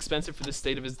 Seems expensive for the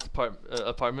state of his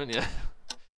apartment. Yeah.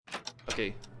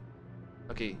 Okay.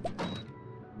 Okay.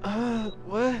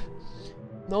 What?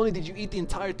 Not only did you eat the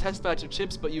entire test batch of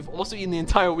chips, but you've also eaten the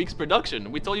entire week's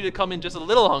production. We told you to come in just a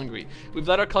little hungry. We've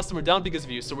let our customer down because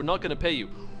of you, so we're not gonna pay you.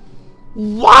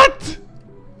 What?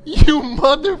 You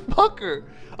motherfucker!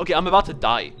 Okay, I'm about to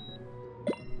die.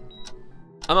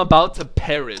 I'm about to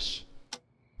perish.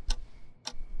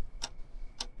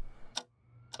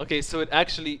 Okay, so it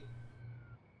actually...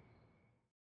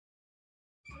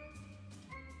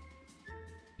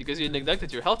 Because you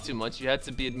neglected your health too much, you had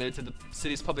to be admitted to the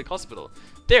city's public hospital.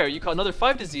 There, you caught another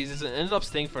 5 diseases and ended up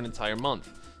staying for an entire month.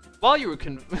 While you were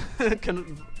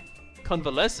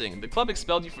convalescing, the club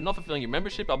expelled you for not fulfilling your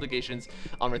membership obligations.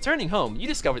 On returning home, you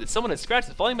discovered that someone had scratched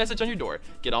the following message on your door.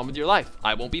 Get on with your life.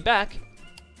 I won't be back.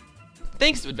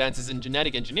 Thanks to advances in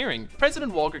genetic engineering,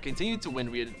 President Walker continued to win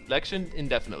re-election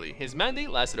indefinitely. His mandate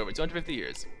lasted over 250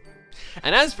 years.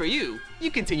 And as for you,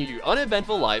 you continued your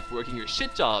uneventful life working your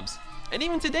shit jobs. And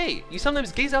even today, you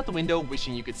sometimes gaze out the window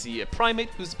wishing you could see a primate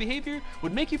whose behavior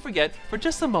would make you forget for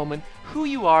just a moment who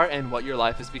you are and what your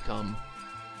life has become.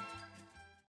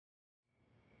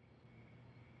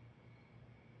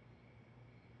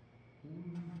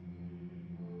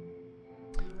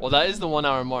 Well, that is the 1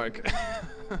 hour mark.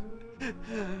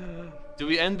 Do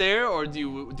we end there, or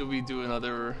do we do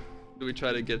another? Do we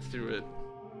try to get through it,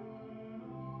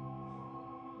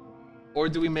 or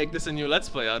do we make this a new Let's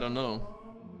Play? I don't know.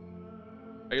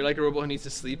 Are you like a robot who needs to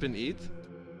sleep and eat?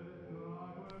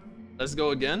 Let's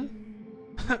go again,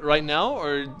 right now,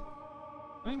 or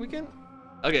I mean we can.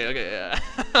 Okay, yeah.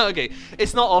 Okay,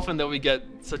 it's not often that we get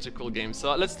such a cool game,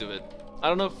 so let's do it. I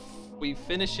don't know if we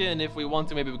finish it, and if we want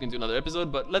to, maybe we can do another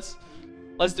episode. But let's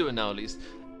do it now at least.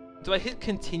 Do I hit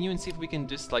continue and see if we can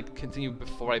just like continue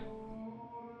before I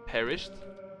perished?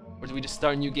 Or do we just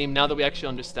start a new game now that we actually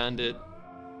understand it?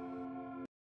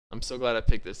 I'm so glad I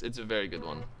picked this. It's a very good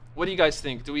one. What do you guys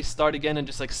think? Do we start again and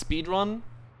just like speed run?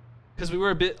 Because we were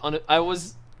a bit on it. I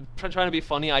was trying to be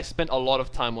funny. I spent a lot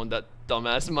of time on that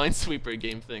dumbass Minesweeper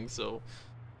game thing. So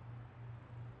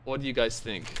what do you guys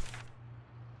think?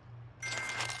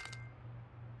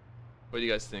 What do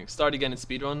you guys think? Start again and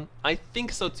speedrun? I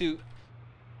think so too.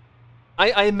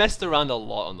 I messed around a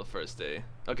lot on the first day.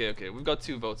 Okay, we've got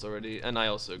 2 votes already, and I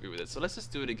also agree with it. So let's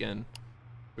just do it again.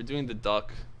 We're doing the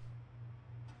duck.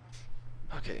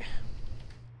 Okay.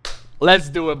 Let's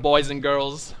do it, boys and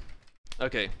girls.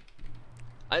 Okay.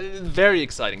 Very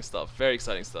exciting stuff. Very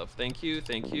exciting stuff. Thank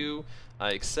you.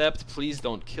 I accept. Please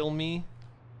don't kill me.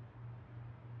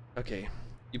 Okay.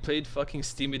 You played fucking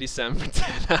Steamity Sam for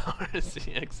 10 hours.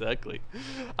 Yeah, exactly.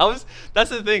 That's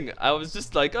the thing. I was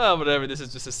just like, oh, whatever. This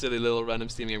is just a silly little random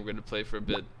Steam game we're going to play for a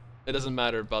bit. It doesn't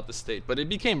matter about the state. But it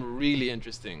became really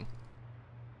interesting.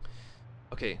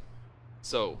 Okay.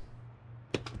 So.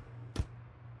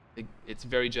 It's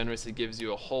very generous. It gives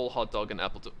you a whole hot dog and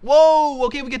apple to... Whoa!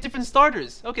 Okay, we get different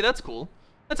starters. Okay, that's cool.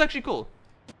 That's actually cool.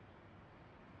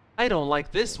 I don't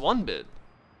like this one bit.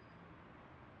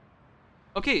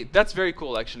 Okay, that's very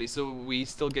cool actually. So we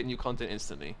still get new content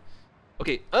instantly.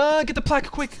 Okay, get the plaque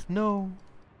quick. No.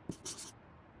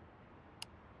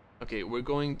 Okay, we're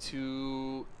going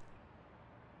to...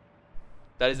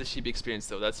 That is the sheep experience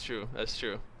though. That's true. That's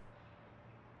true.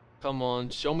 Come on,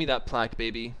 show me that plaque,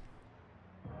 baby.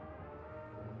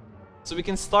 So we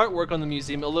can start work on the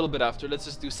museum a little bit after. Let's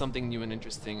just do something new and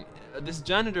interesting. This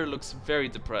janitor looks very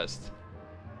depressed.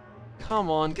 Come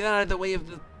on, get out of the way of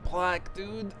the plaque,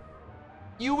 dude.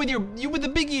 You with the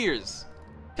big ears.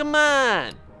 Come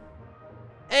on.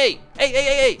 Hey.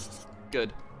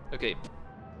 Good. Okay.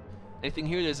 Anything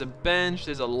here? There's a bench.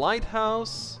 There's a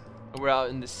lighthouse. And we're out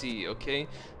in the sea. Okay.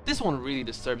 This one really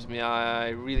disturbs me. I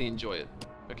really enjoy it.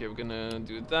 Okay, we're gonna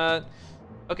do that.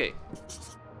 Okay.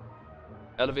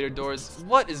 Elevator doors.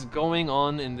 What is going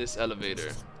on in this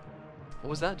elevator? What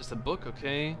was that? Just a book?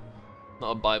 Okay.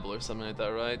 Not a Bible or something like that,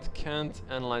 right? Can't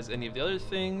analyze any of the other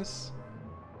things.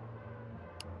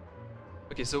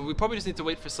 Okay, so we probably just need to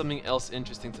wait for something else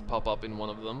interesting to pop up in one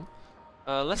of them.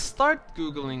 Let's start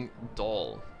Googling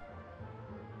doll.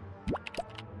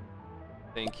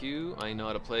 Thank you. I know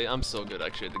how to play. I'm so good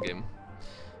actually at the game.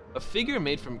 A figure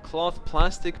made from cloth,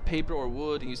 plastic, paper, or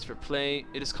wood used for play.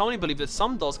 It is commonly believed that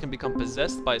some dolls can become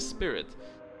possessed by a spirit,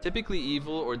 typically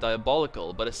evil or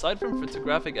diabolical, but aside from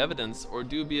photographic evidence or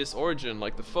dubious origin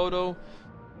like the photo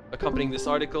accompanying this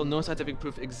article, no scientific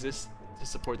proof exists to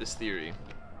support this theory.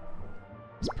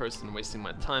 This person wasting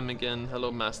my time again.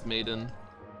 Hello, masked maiden.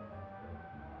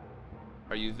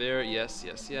 Are you there? Yes.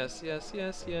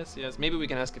 Maybe we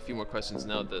can ask a few more questions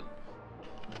now that...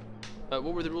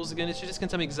 what were the rules again? Is she just gonna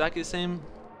tell me exactly the same?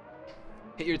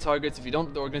 Hit your targets. If you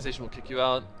don't, the organization will kick you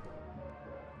out.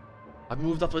 I've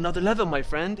moved up another level, my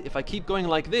friend. If I keep going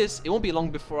like this, it won't be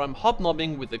long before I'm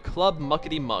hobnobbing with the club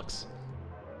muckety mucks.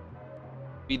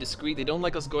 Be discreet. They don't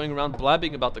like us going around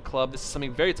blabbing about the club. This is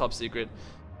something very top secret.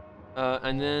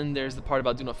 And then there's the part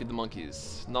about do not feed the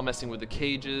monkeys. Not messing with the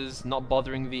cages. Not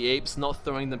bothering the apes. Not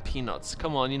throwing them peanuts.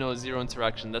 Come on, you know, zero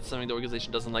interaction. That's something the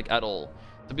organization doesn't like at all.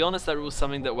 To be honest, that rule is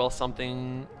something that, well,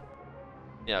 something...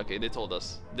 Yeah, okay, they told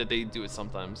us that they do it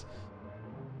sometimes.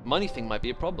 Money thing might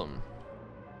be a problem.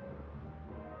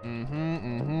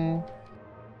 The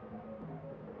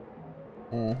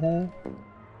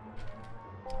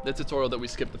tutorial that we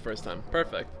skipped the first time.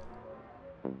 Perfect.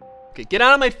 Okay, get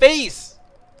out of my face!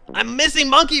 I'm missing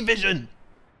monkey vision!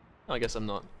 Oh, I guess I'm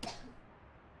not.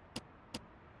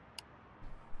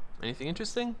 Anything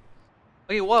interesting?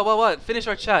 Okay, what? Finish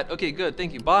our chat. Okay, good.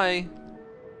 Thank you. Bye.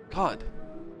 God.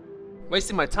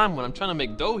 Wasting my time when I'm trying to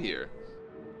make dough here.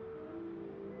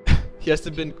 He has to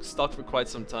have been stuck for quite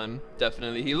some time.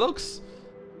 Definitely. He looks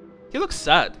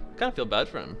sad. Kind of feel bad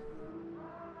for him.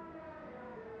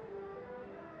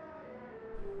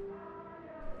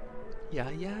 Yeah,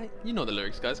 you know the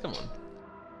lyrics, guys, come on.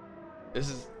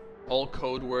 This is all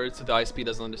code words so the ISP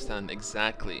doesn't understand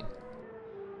exactly.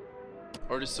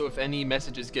 Or just so if any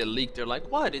messages get leaked, they're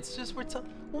like, what? It's just,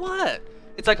 what?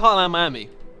 It's like Hotline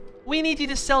Miami. We need you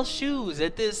to sell shoes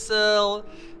at this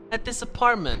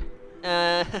apartment.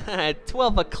 At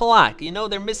 12 o'clock, you know,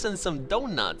 they're missing some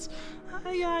donuts.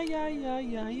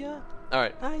 Yeah.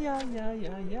 Alright.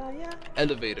 Yeah.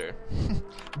 Elevator.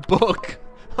 Book.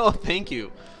 Oh, thank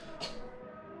you.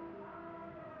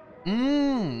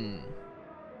 The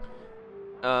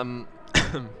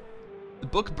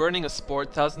book Burning a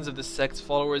Sport, thousands of the sect's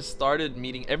followers started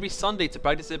meeting every Sunday to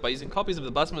practice it by using copies of the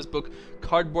blasphemous book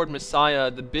Cardboard Messiah,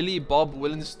 the Billy Bob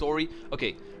Willen story.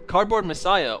 Okay, Cardboard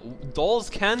Messiah. Dolls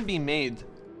can be made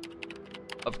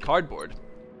of cardboard.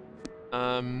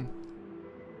 Now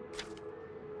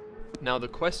the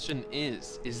question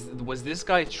was this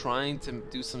guy trying to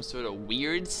do some sort of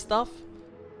weird stuff?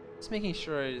 Just making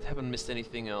sure I haven't missed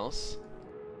anything else.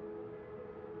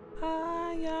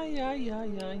 Yeah.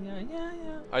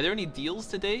 Are there any deals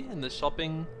today in the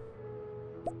shopping?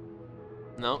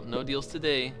 No deals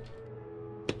today.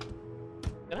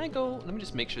 Can I go? Let me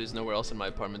just make sure there's nowhere else in my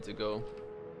apartment to go.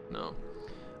 No.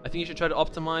 I think you should try to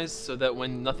optimize so that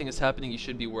when nothing is happening, you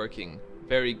should be working.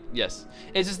 Yes.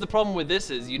 It's just the problem with this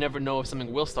is you never know if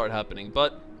something will start happening,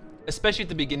 but especially at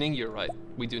the beginning, you're right.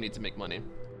 We do need to make money.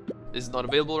 This is not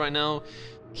available right now.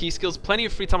 Key skills, plenty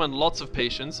of free time and lots of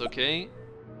patience, okay?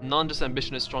 Non-just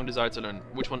ambition and strong desire to learn.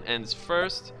 Which one ends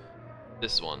first?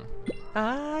 This one.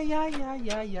 Yeah.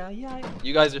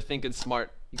 You guys are thinking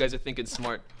smart.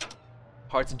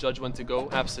 Hard to judge when to go,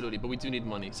 absolutely, but we do need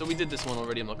money. So we did this one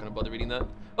already, I'm not gonna bother reading that.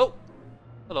 Oh!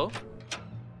 Hello.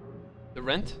 The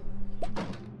rent?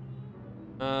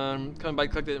 Coming by,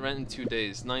 collect the rent in 2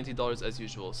 days. $90 as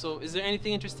usual. So is there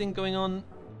anything interesting going on?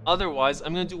 Otherwise,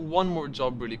 I'm gonna do one more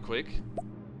job really quick.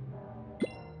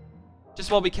 Just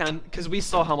while we can, because we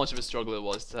saw how much of a struggle it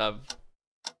was to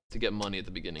get money at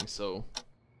the beginning, so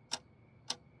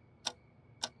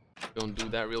go and do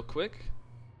that real quick.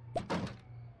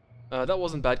 That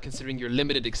wasn't bad considering your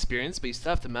limited experience, but you still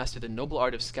have to master the noble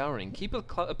art of scouring. Keep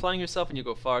applying yourself and you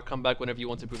go far. Come back whenever you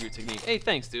want to improve your technique. Hey,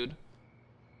 thanks, dude.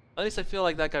 At least I feel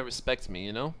like that guy respects me,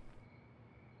 you know?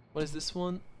 What is this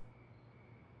one?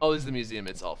 Oh, this is the museum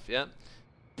itself, yeah?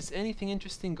 Is anything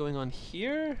interesting going on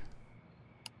here?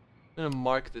 I'm gonna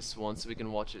mark this one so we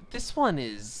can watch it. This one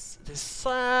is...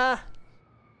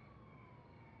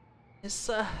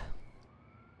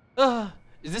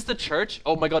 Is this the church?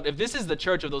 Oh my god, if this is the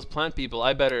church of those plant people,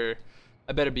 I better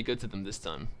be good to them this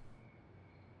time.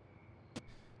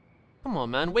 Come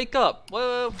on, man, wake up!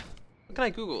 Whoa, what can I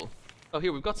Google? Oh,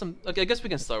 here, we've got some... Okay, I guess we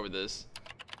can start with this.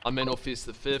 Amenopheus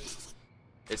V.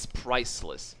 It's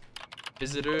priceless.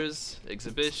 Visitors,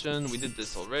 exhibition, we did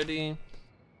this already.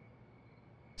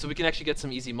 So we can actually get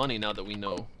some easy money now that we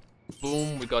know.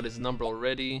 Boom, we got his number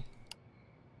already.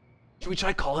 Should we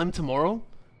try call him tomorrow?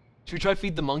 Should we try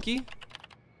feed the monkey?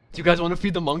 Do you guys want to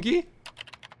feed the monkey?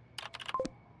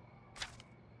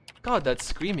 God, that's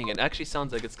screaming. It actually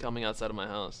sounds like it's coming outside of my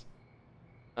house.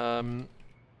 I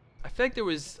feel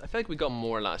like we got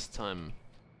more last time.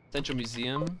 Central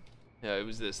Museum. Yeah, it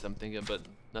was this I'm thinking, but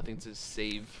nothing to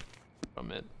save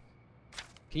from it.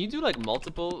 Can you do like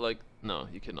multiple? Like, no,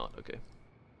 you cannot. Okay.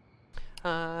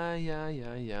 Yeah.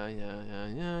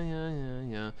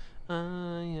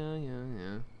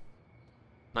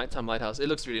 Nighttime lighthouse. It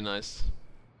looks really nice.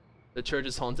 The church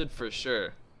is haunted for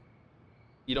sure.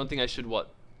 You don't think I should what?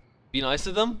 Be nice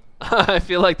to them? I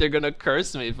feel like they're gonna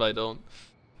curse me if I don't.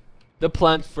 The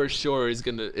plant for sure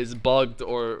is bugged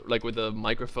or like with a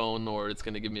microphone, or it's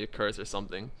gonna give me a curse or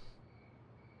something.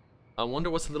 I wonder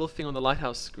what's the little thing on the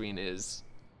lighthouse screen is.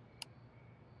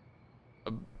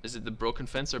 Is it the broken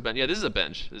fence or bench? Yeah, this is a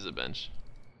bench. This is a bench.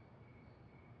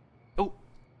 Oh,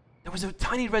 there was a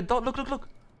tiny red dot. Look, look, look.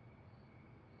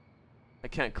 I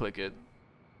can't click it.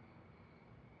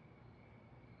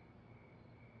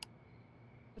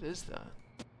 What is that?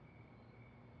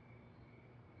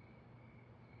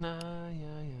 Nah,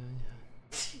 yeah.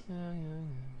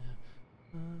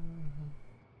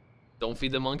 Don't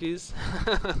feed the monkeys.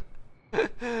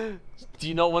 Do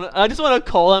you not want to? I just want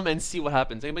to call him and see what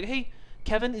happens. I'm like, hey,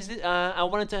 Kevin, is it? I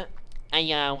wanted to.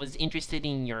 I was interested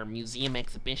in your museum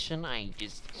exhibition. I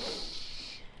just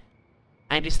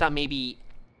thought maybe,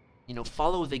 you know,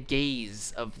 follow the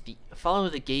gaze of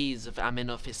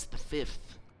Amenophis V.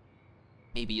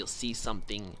 Maybe you'll see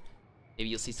something. Maybe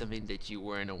you'll see something that you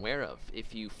weren't aware of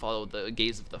if you follow the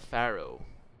gaze of the pharaoh.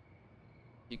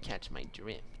 You catch my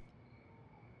drift.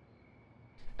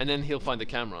 And then he'll find the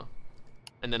camera.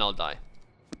 And then I'll die.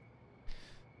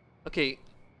 Okay.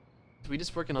 Do we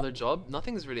just work another job?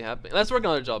 Nothing's really happening. Let's work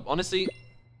another job. Honestly,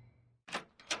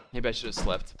 maybe I should have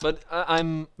slept. But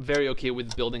I'm very okay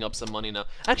with building up some money now.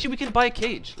 Actually, we can buy a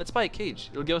cage. Let's buy a cage.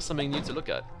 It'll give us something new to look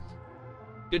at.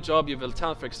 Good job, you have a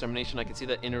talent for extermination. I can see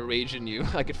that inner rage in you.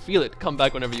 I can feel it. Come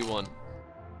back whenever you want.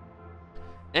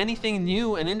 Anything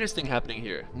new and interesting happening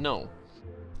here? No.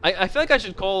 I feel like I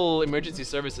should call emergency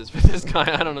services for this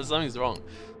guy. I don't know, something's wrong.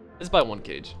 Let's buy one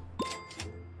cage.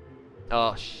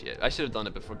 Oh shit, I should have done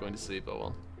it before going to sleep, oh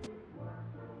well.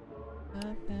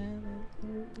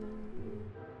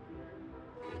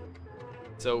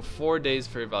 So 4 days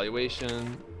for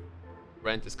evaluation.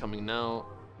 Rent is coming now.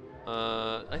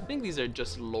 I think these are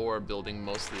just lore building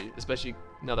mostly, especially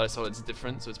now that I saw it's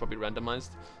different, so it's probably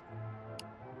randomized.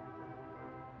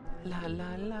 La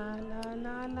la la la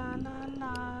la la la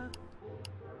la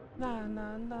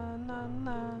la la la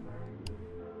la.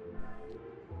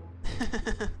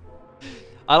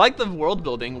 I like the world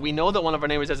building. We know that one of our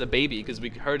neighbors has a baby because we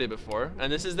heard it before,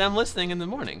 and this is them listening in the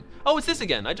morning. Oh, it's this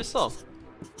again. I just saw.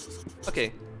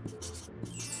 Okay.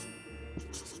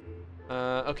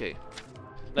 Okay.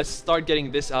 Let's start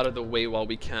getting this out of the way while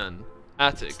we can.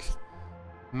 Attic.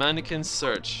 Mannequin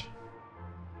search.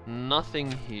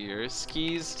 Nothing here.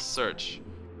 Skis search.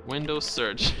 Window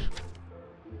search.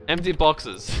 Empty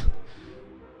boxes.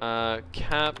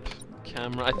 Cap.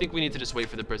 Camera. I think we need to just wait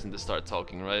for the person to start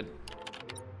talking, right?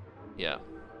 Yeah,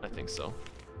 I think so.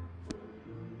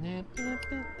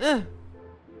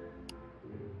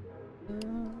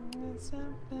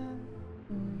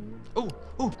 Oh,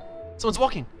 oh, someone's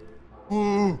walking.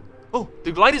 Ooh. Oh,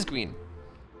 the light is green.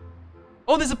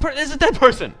 Oh, there's a dead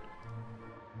person.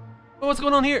 Oh, what's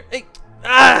going on here? Hey,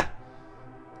 I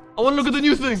want to look at the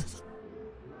new thing.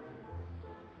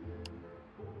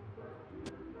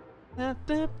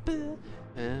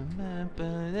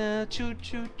 Choo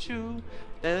choo choo,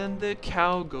 and the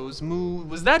cow goes moo.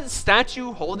 Was that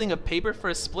statue holding a paper for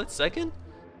a split second?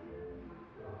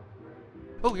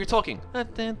 Oh, you're talking.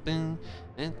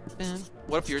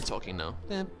 What if you're talking now?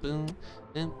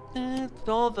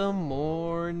 All the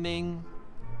morning.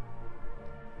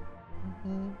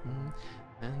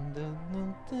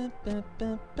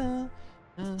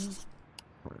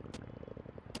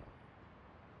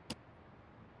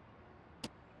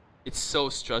 It's so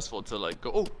stressful to like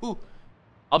go, oh, ooh,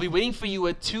 I'll be waiting for you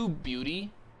at 2,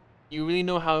 beauty. You really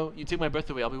know how you take my breath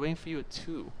away. I'll be waiting for you at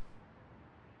 2.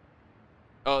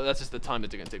 Oh, that's just the time that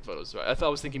they're gonna take photos, right? I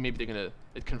was thinking maybe they're gonna,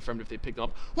 it confirmed if they picked them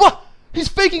up. What? He's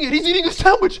faking it! He's eating a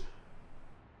sandwich!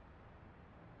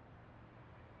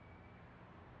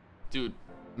 Dude,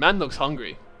 man looks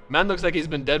hungry. Man looks like he's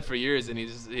been dead for years and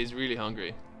he's really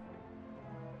hungry.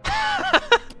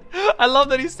 I love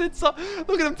that he sits up.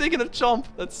 Look at him taking a chomp.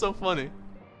 That's so funny.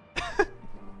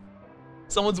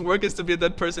 Someone's work is to be a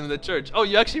dead person in the church. Oh,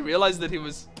 you actually realized that it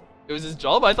was his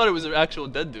job? I thought it was an actual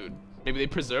dead dude. Maybe they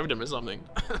preserved him or something.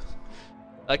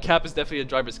 That cap is definitely a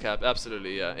driver's cap.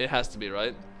 Absolutely, yeah. It has to be,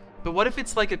 right? But what if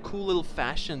it's like a cool little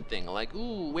fashion thing? Like,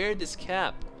 ooh, wear this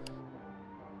cap.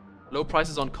 Low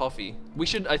prices on coffee. We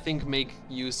should, I think, make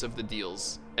use of the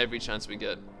deals every chance we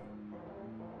get.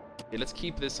 Okay, let's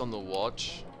keep this on the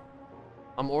watch.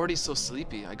 I'm already so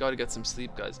sleepy. I gotta get some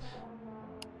sleep, guys.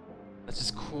 Let's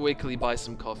just quickly buy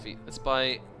some coffee. Let's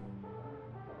buy...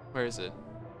 Where is it?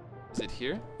 Is it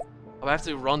here? Oh, I have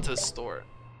to run to the store.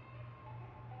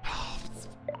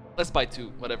 Let's buy 2,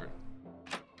 whatever.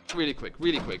 Really quick,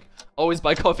 really quick. Always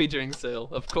buy coffee during sale.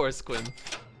 Of course, Quinn.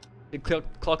 You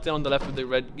clock down on the left with the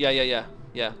red...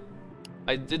 Yeah.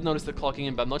 I did notice the clocking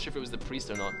in, but I'm not sure if it was the priest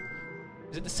or not.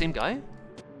 Is it the same guy?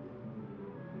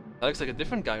 That looks like a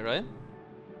different guy, right?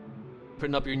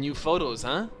 Putting up your new photos,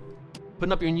 huh?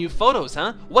 Putting up your new photos,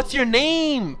 huh? What's your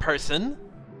name, person?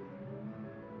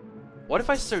 What if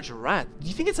I search rat? Do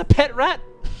you think it's a pet rat?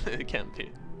 It can't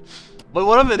be. But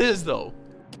what if it is, though?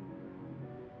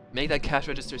 Make that cash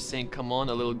register saying, come on,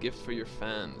 a little gift for your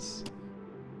fans.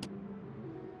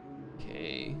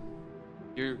 Okay.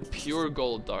 You're pure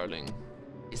gold, darling.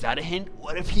 Is that a hint?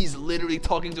 What if he's literally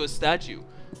talking to a statue?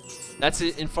 That's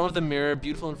it, in front of the mirror,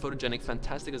 beautiful and photogenic,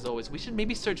 fantastic as always. We should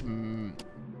maybe search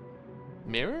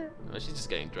mirror? Oh, she's just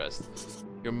getting dressed.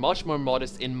 You're much more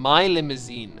modest in my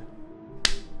limousine.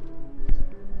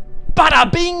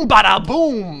 Bada bing, bada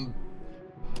boom,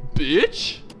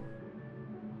 bitch.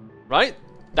 Right?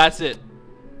 That's it.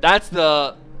 That's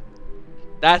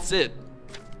it.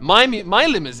 My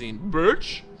limousine,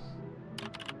 bitch.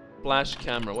 Flash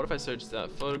camera. What if I search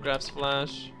that? Photographs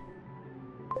flash.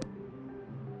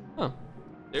 Huh.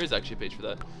 There is actually a page for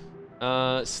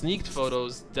that. Sneaked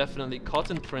photos, definitely.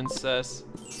 Cotton princess.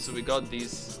 So we got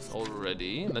these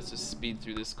already. Let's just speed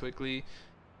through this quickly.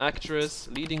 Actress,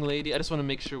 leading lady. I just want to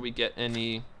make sure we get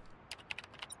any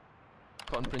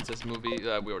Cotton Princess movie. We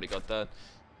already got that.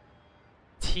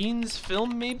 Teens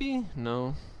film, maybe?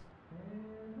 No.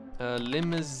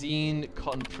 Limousine,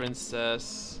 Cotton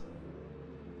Princess.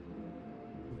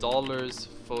 Dollars,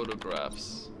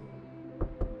 photographs.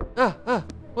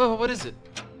 Whoa, what is it?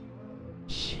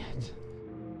 Shit.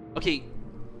 Okay,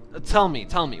 tell me,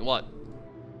 what?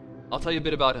 I'll tell you a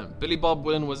bit about him. Billy Bob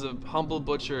Willen was a humble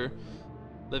butcher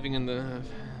living in the...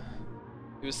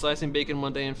 He was slicing bacon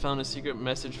one day and found a secret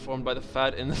message formed by the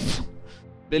fat in the...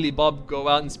 Billy Bob, go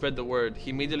out and spread the word. He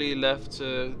immediately left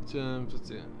to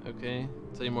okay,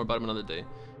 tell you more about him another day.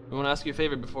 We want to ask you a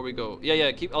favor before we go.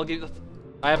 Yeah, I'll give...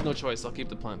 I have no choice. I'll keep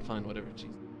the plan. Fine, whatever.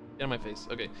 Jeez. Get on my face.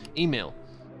 Okay. Email.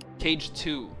 Cage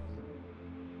 2.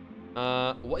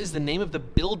 What is the name of the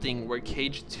building where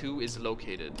Cage 2 is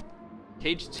located?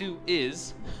 Cage 2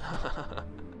 is...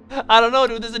 I don't know,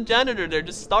 dude. There's a janitor there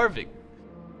just starving.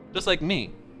 Just like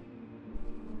me.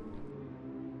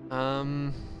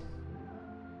 I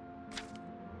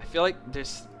feel like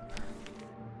there's...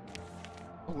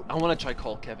 Oh, I want to try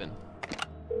call Kevin.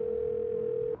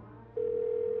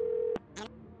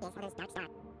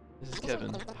 This is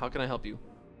Kevin. How can I help you?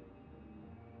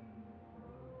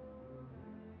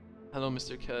 Hello,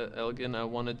 Mr. Elgin. I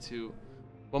wanted to...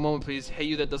 One moment, please. Hey,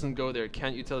 you that doesn't go there.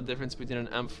 Can't you tell the difference between an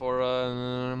amphora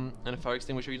and a fire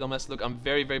extinguisher, you dumbass? Look, I'm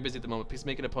very, very busy at the moment. Please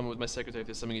make an appointment with my secretary if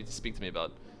there's something you need to speak to me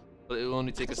about. But it will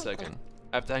only take a second.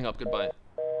 I have to hang up. Goodbye.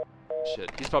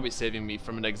 Shit. He's probably saving me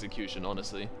from an execution,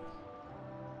 honestly.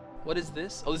 What is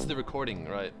this? Oh, this is the recording,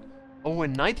 right? Oh,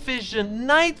 and night vision!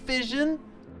 Night vision!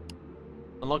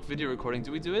 Unlock video recording.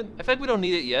 Do we do it? I feel like we don't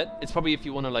need it yet. It's probably if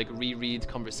you want to, like, reread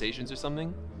conversations or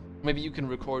something. Maybe you can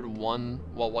record one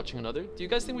while watching another. Do you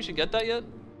guys think we should get that yet?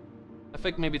 I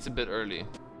think maybe it's a bit early.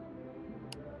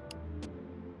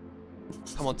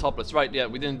 Come on, topless. Right, yeah,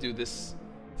 we didn't do this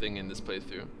thing in this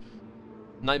playthrough.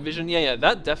 Night vision, yeah,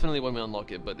 that definitely when we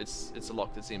unlock it, but it's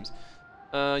locked, it seems.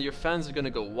 Your fans are gonna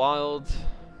go wild.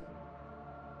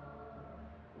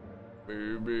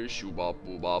 Baby shoobop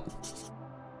boobop.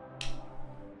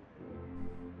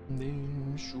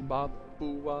 Shoobop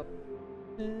boobop.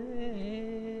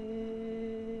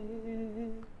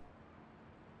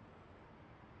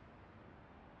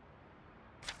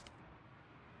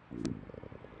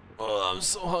 Oh, I'm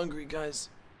so hungry, guys.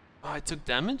 Oh, I took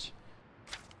damage?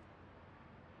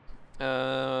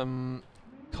 Cotton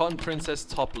Princess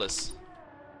topless.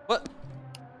 What?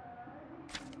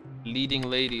 Leading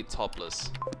lady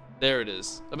topless. There it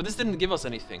is. Oh, but this didn't give us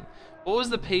anything. What was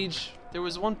the page? There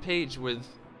was one page with...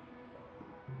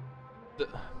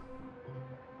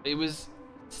 It was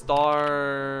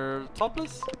star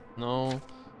topless? No.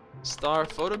 Star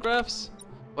photographs?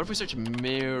 What if we search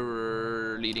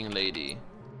mirror leading lady?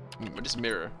 Just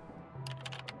mirror.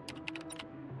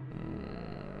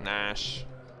 Nash.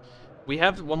 We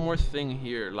have one more thing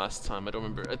here last time. I don't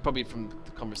remember. It's probably from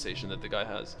the conversation that the guy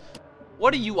has.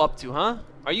 What are you up to, huh?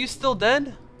 Are you still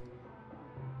dead?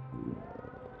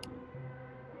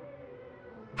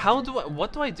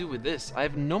 What do I do with this? I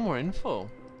have no more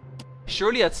info.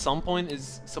 Surely at some point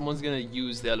someone's gonna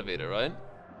use the elevator, right?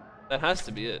 That has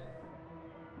to be it.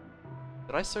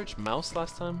 Did I search mouse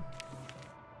last time?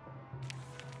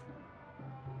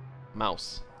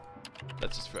 Mouse.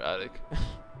 That's just for attic.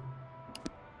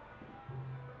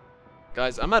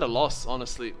 Guys, I'm at a loss,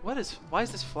 honestly. Why is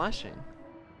this flashing?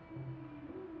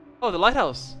 Oh, the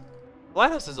lighthouse. The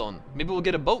lighthouse is on. Maybe we'll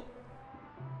get a boat.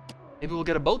 Maybe we'll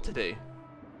get a boat today.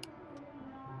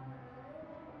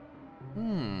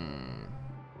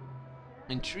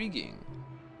 Intriguing.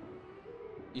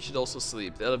 You should also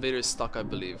sleep. The elevator is stuck, I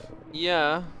believe.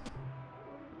 Yeah.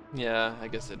 Yeah, I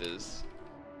guess it is.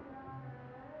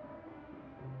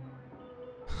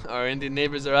 Our Indian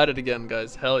neighbors are at it again,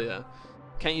 guys. Hell yeah.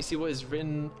 Can't you see what is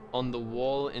written on the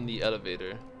wall in the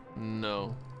elevator?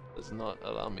 No. Does not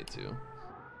allow me to.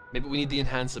 Maybe we need the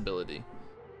enhance ability.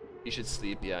 You should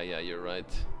sleep. Yeah, you're right.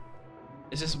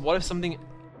 It's just, what if something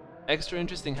extra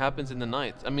interesting happens in the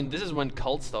night? I mean, this is when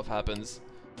cult stuff happens.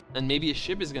 And maybe a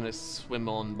ship is gonna swim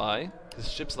on by.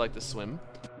 Because ships like to swim.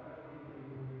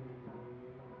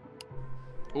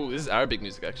 Ooh, this is Arabic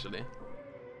music, actually.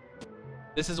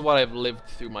 This is what I've lived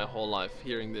through my whole life,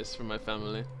 hearing this from my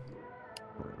family.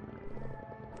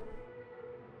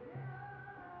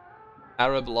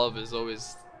 Arab love is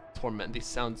always torment. They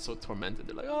sound so tormented.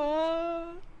 They're like,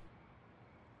 ah.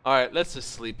 Alright, let's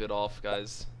just sleep it off,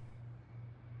 guys.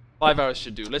 5 hours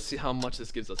should do. Let's see how much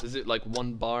this gives us. Is it like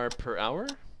 1 bar per hour?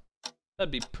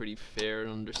 That'd be pretty fair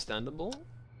and understandable.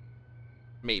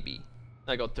 Maybe.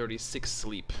 I got 36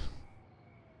 sleep.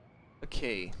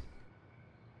 Okay.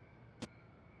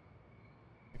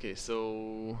 Okay,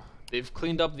 so they've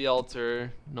cleaned up the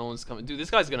altar. No one's coming. Dude, this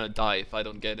guy's gonna die if I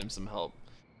don't get him some help.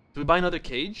 Do we buy another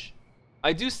cage?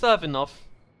 I do still have enough.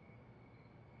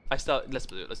 Let's do it. Let's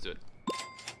do it.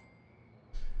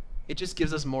 It just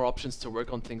gives us more options to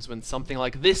work on things when something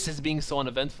like this is being so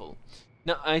uneventful.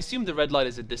 Now, I assume the red light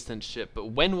is a distant ship, but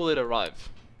when will it arrive?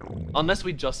 Unless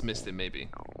we just missed it, maybe.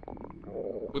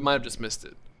 We might have just missed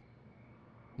it.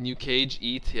 New cage,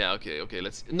 eat. Yeah, okay,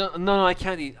 let's... No, I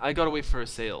can't eat. I gotta wait for a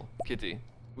sale, Kitty.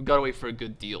 We gotta wait for a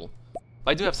good deal.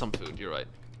 I do have some food, you're right.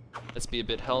 Let's be a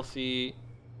bit healthy.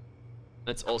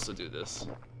 Let's also do this.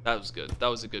 That was good. That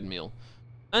was a good meal.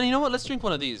 And you know what? Let's drink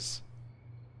one of these.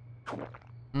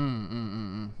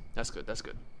 That's good, that's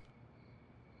good.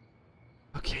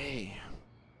 Okay.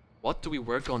 What do we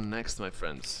work on next, my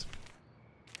friends?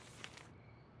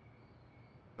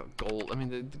 Got gold. I mean,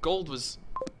 the gold was...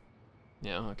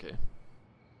 Yeah, okay.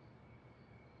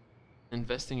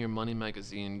 Investing your money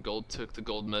magazine. Gold took the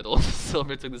gold medal.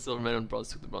 Silver took the silver medal, and bronze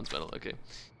took the bronze medal. Okay.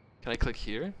 Can I click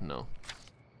here? No.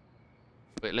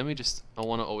 Wait, let me just... I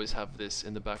want to always have this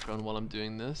in the background while I'm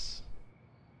doing this.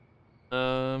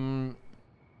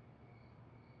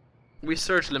 We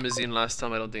searched limousine last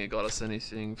time. I don't think it got us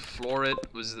anything. Florid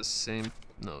was the same...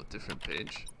 No, different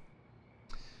page.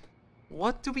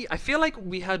 What do we... I feel like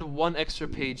we had one extra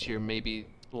page here, maybe...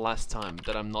 last time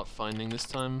that I'm not finding this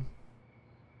time.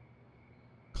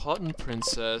 Cotton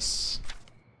Princess.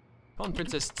 Cotton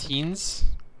Princess teens.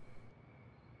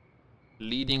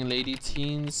 Leading lady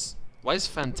teens. Why is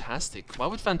Fantastic? Why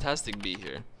would Fantastic be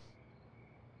here?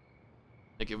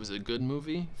 Like it was a good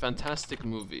movie? Fantastic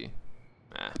movie.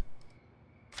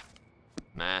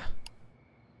 Nah.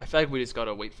 I feel like we just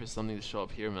gotta wait for something to show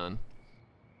up here, man.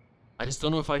 I just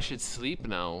don't know if I should sleep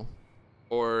now.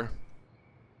 Or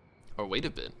wait a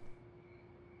bit.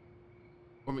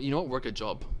 Or you know what? Work a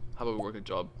job. How about we work a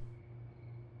job?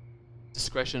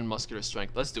 Discretion and muscular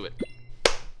strength. Let's do it.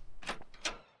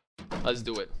 Let's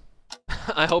do it.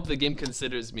 I hope the game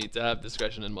considers me to have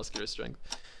discretion and muscular strength.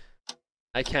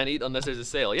 I can't eat unless there's a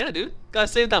sale. Yeah, dude. Gotta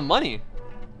save that money.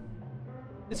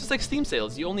 It's just like Steam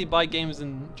sales. You only buy games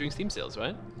during Steam sales,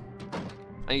 right?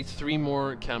 I need 3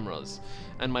 more cameras.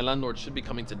 And my landlord should be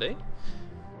coming today.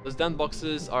 Those damn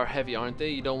boxes are heavy, aren't they?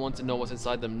 You don't want to know what's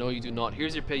inside them. No, you do not.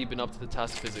 Here's your pay. You've been up to the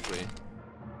task physically.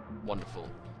 Wonderful.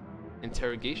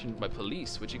 Interrogation by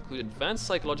police, which include advanced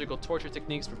psychological torture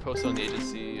techniques proposed on the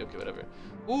agency. Okay, whatever.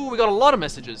 Ooh, we got a lot of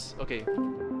messages. Okay.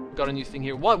 Got a new thing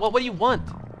here. What do you want?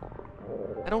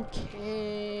 I don't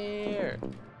care.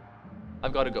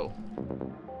 I've got to go.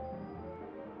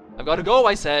 I've got to go,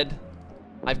 I said.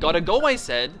 I've got to go, I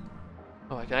said.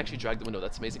 Oh, I can actually drag the window.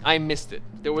 That's amazing. I missed it.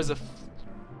 There was a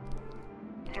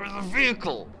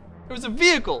vehicle. There was a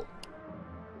vehicle.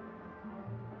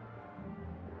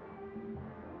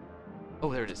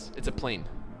 Oh, there it is. It's a plane.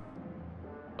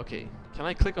 Okay. Can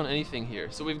I click on anything here?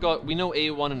 So we know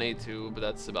A1 and A2, but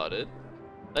that's about it.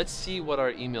 Let's see what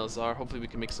our emails are. Hopefully we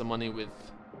can make some money with...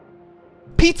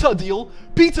 Pizza deal!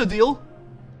 Pizza deal!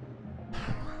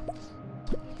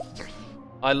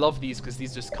 I love these because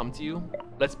these just come to you.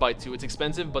 Let's buy 2. It's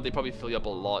expensive, but they probably fill you up a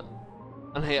lot.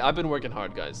 And hey, I've been working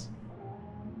hard, guys.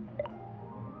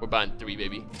 We're buying 3,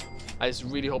 baby. I just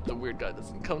really hope the weird guy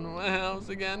doesn't come to my house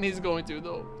again. He's going to,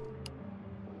 though.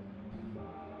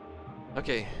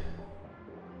 Okay.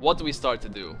 What do we start to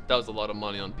do? That was a lot of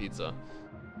money on pizza.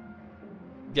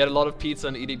 Get a lot of pizza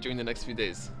and eat it during the next few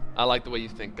days. I like the way you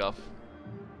think, Guff.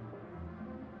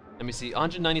 Let me see.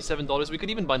 $197. We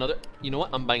could even buy another... You know what?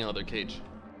 I'm buying another cage.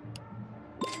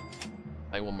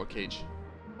 Buy one more cage.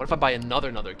 What if I buy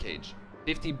another cage?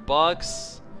 50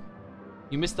 bucks.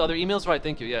 You missed the other emails? Right,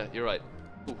 thank you. Yeah, you're right.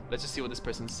 Ooh, let's just see what this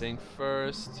person's saying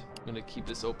first. I'm gonna keep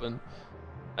this open.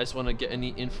 I just want to get any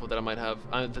info that I might have.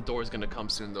 The door is gonna come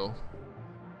soon though.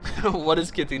 What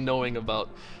is Kitty knowing about?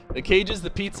 The cages, the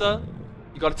pizza.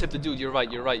 You gotta tip the dude. You're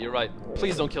right, you're right, you're right.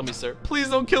 Please don't kill me, sir. Please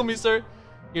don't kill me, sir.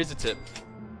 Here's the tip.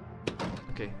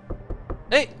 Okay.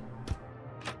 Hey!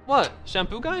 What?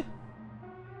 Shampoo guy?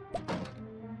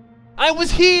 I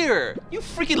was here! You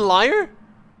freaking liar!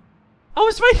 I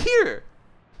was right here!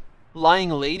 Lying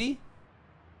lady?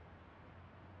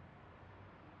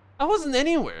 I wasn't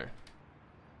anywhere.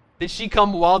 Did she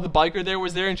come while the biker there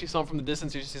was there and she saw him from the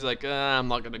distance and she's like, I'm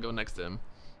not gonna go next to him.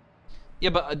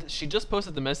 Yeah, but she just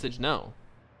posted the message now.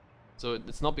 So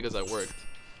it's not because I worked.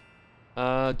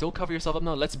 Don't cover yourself up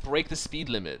now. Let's break the speed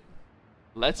limit.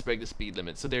 Let's break the speed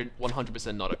limit. So they're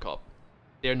 100% not a cop.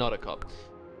 They're not a cop.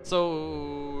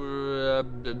 So,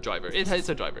 driver. It's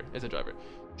a driver. It's a driver.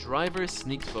 Driver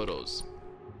sneaked photos.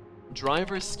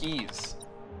 Driver skis.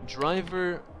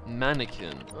 Driver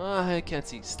mannequin. I can't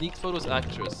see. Sneaked photos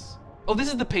actress. Oh, this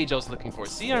is the page I was looking for.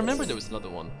 See, I remember there was another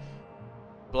one.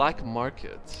 Black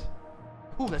market.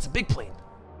 Ooh, that's a big plane.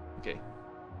 Okay.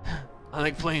 I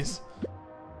like planes.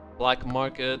 Black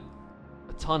market.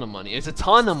 A ton of money. It's a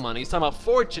ton of money. He's talking about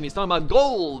fortune. He's talking about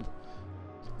gold.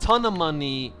 Ton of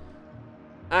money.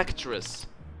 Actress.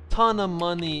 Ton of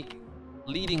money.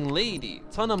 Leading lady.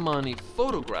 Ton of money.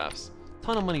 Photographs.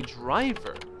 Ton of money.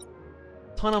 Driver.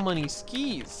 Ton of money.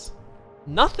 Skis.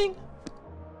 Nothing?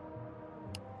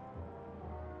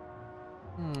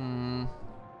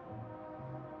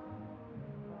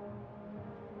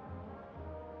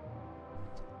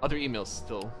 Other emails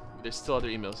still. There's still other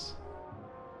emails.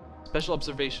 Special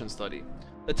observation study.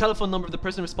 The telephone number of the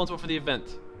person responsible for the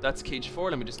event. That's cage 4.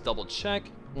 Let me just double check.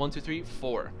 1, 2, 3,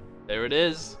 4. There it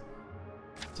is.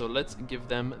 So let's give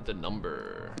them the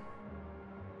number.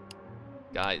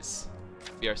 Guys,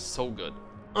 we are so good.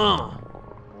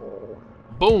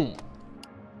 Boom.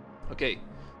 Okay.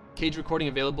 Cage recording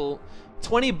available.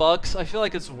 20 bucks. I feel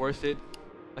like it's worth it.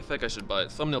 I feel like I should buy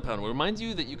it. Thumbnail panel. It reminds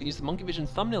you that you can use the Monkey Vision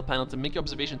thumbnail panel to make your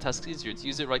observation tasks easier. To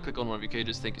use it, right click on one of your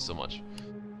cages. Thank you so much.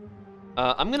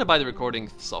 I'm gonna buy the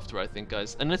recording software, I think,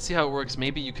 guys. And let's see how it works.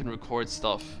 Maybe you can record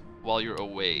stuff while you're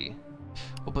away.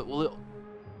 Oh, but will it...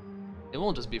 It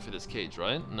won't just be for this cage,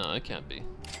 right? No, it can't be.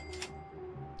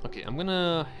 Okay, I'm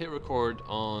gonna hit record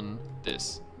on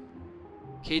this.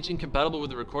 Cage incompatible with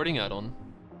the recording add-on.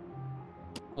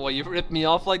 Why, you ripped me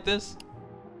off like this?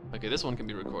 Okay, this one can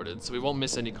be recorded, so we won't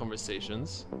miss any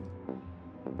conversations.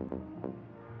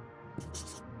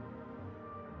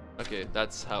 Okay,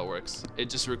 that's how it works. It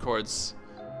just records.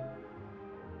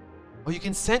 Oh, you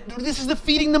can send... Dude, this is the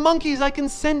feeding the monkeys! I can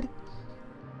send...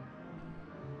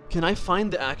 Can I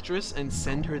find the actress and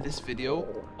send her this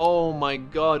video? Oh my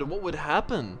god, what would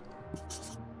happen?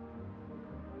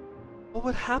 What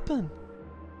would happen?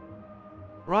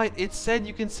 Right, it said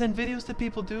you can send videos to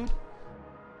people, dude.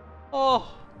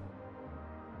 Oh.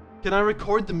 Can I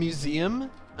record the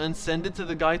museum and send it to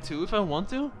the guy too if I want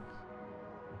to?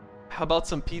 How about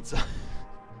some pizza?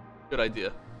 Good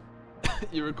idea.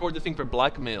 You record the thing for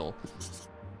blackmail.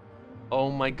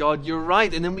 Oh my god, you're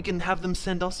right, and then we can have them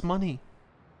send us money.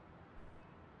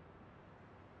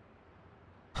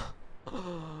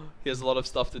 He has a lot of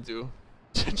stuff to do.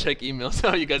 Check emails.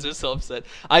 Oh, you guys are so upset.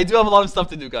 I do have a lot of stuff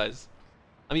to do, guys.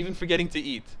 I'm even forgetting to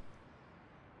eat.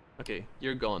 Okay,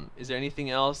 you're gone. Is there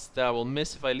anything else that I will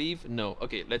miss if I leave? No.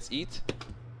 Okay, let's eat.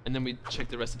 And then we check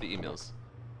the rest of the emails.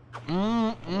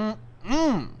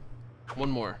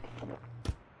 One more.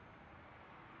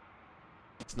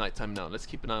 It's nighttime now. Let's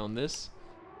keep an eye on this.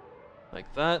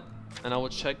 Like that. And I will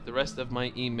check the rest of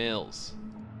my emails.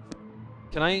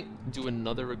 Can I do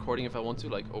another recording if I want to?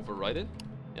 Like overwrite it?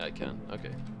 Yeah, I can.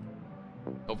 Okay.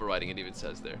 Overwriting it even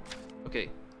says there. Okay.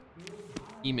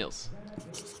 Emails.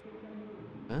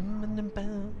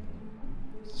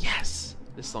 Yes!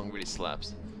 This song really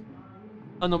slaps.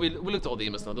 Oh no, we looked at all the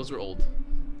emails now. Those were old.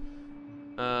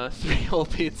 3 old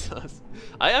pizzas.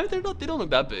 They don't look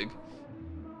that big.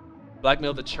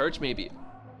 Blackmail the church, maybe.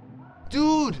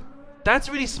 Dude! That's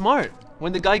really smart.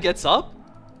 When the guy gets up,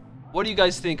 what do you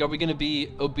guys think? Are we gonna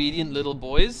be obedient little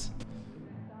boys?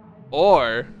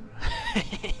 Or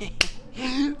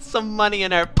some money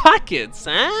in our pockets,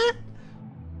 huh?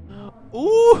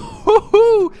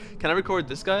 Ooh! Can I record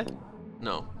this guy?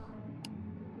 No.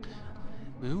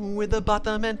 We're the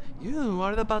bottom man. You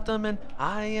are the bottom man.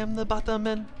 I am the bottom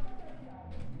man.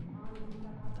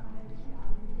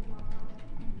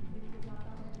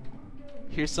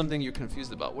 Here's something you're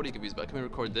confused about. What are you confused about? Can we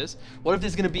record this? What if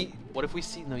there's gonna be... What if we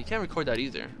see... No, you can't record that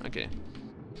either. Okay.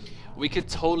 We could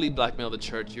totally blackmail the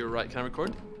church. You're right. Can I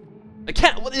record? I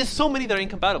can't. Well, there's so many that are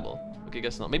incompatible. Okay,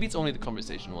 guess not. Maybe it's only the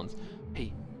conversation ones.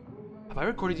 Hey, have I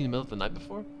recorded you in the middle of the night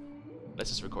before? Let's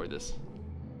just record this.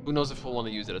 Who knows if we'll want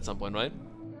to use it at some point, right?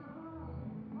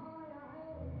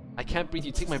 I can't breathe.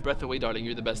 You take my breath away, darling.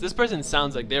 You're the best. This person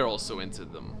sounds like they're also into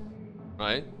them,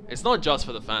 right? It's not just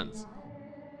for the fans.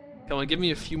 Come on, give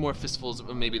me a few more fistfuls.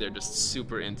 Maybe they're just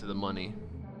super into the money.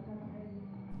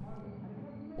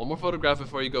 One more photograph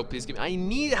before you go, please give me. I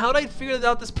need. How did I figure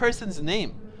out this person's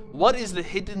name? What is the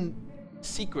hidden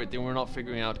secret that we're not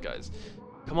figuring out, guys?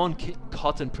 Come on,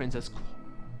 Cotton Princess.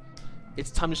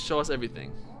 It's time to show us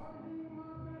everything.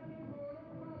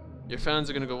 Your fans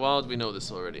are gonna go wild. We know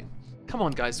this already. Come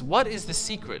on, guys. What is the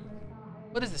secret?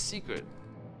 What is the secret?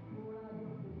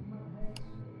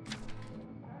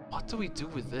 What do we do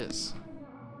with this?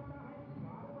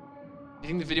 You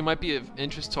think the video might be of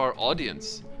interest to our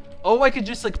audience? Oh, I could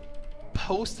just like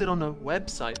post it on a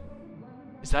website.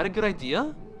 Is that a good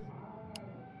idea?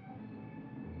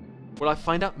 Will I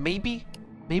find out? Maybe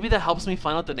that helps me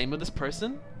find out the name of this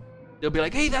person. They'll be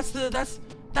like, hey, that's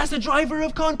the driver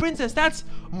of Con Princess. That's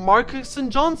Marcus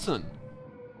and Johnson.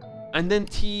 And then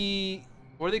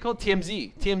what are they called?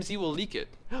 TMZ. TMZ will leak it.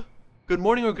 Good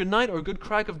morning or good night or good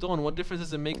crack of dawn. What difference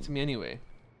does it make to me anyway?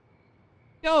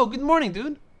 Yo, good morning,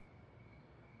 dude.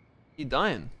 You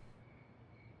dying?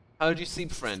 How did you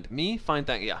sleep, friend? Me? Fine,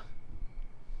 thank. Yeah.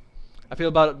 I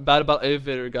feel bad about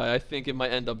Elevator Guy. I think it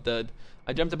might end up dead.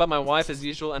 I dreamt about my wife as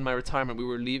usual and my retirement. We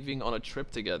were leaving on a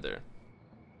trip together.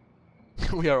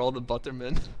 We are all the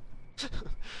buttermen.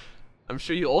 I'm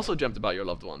sure you also dreamt about your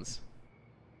loved ones.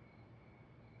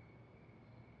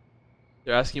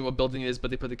 They're asking what building it is,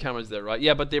 but they put the cameras there, right?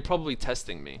 Yeah, but they're probably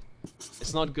testing me.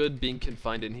 It's not good being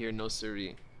confined in here, no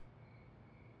siree.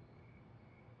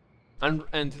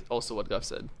 And also what Guff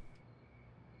said.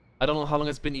 I don't know how long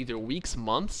it's been, either weeks,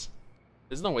 months.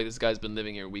 There's no way this guy's been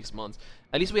living here weeks, months.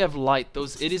 At least we have light.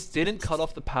 Those idiots didn't cut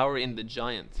off the power in the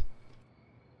Giant.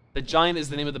 The Giant is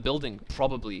the name of the building,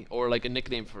 probably, or like a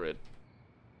nickname for it.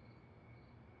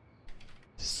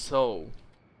 So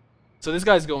this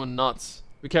guy's going nuts.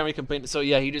 We can't really complain. So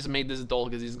yeah, he just made this doll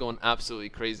because he's going absolutely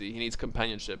crazy. He needs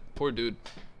companionship. Poor dude.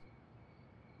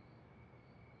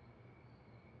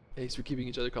 Hey, so we're keeping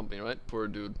each other company, right? Poor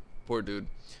dude. Poor dude.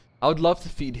 I would love to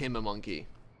feed him a monkey.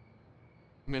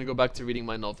 I'm gonna go back to reading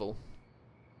my novel.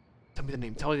 Tell me the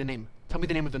name. Tell me the name. Tell me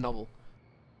the name of the novel.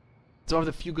 It's one of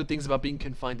the few good things about being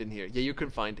confined in here. Yeah, you're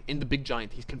confined. In the Big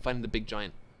Giant. He's confined in the Big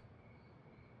Giant.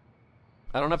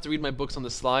 I don't have to read my books on the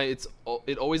sly.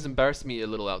 It always embarrassed me a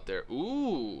little out there.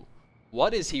 Ooh.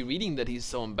 What is he reading that he's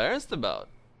so embarrassed about?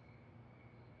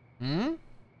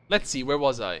 Let's see. Where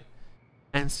was I?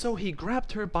 And so he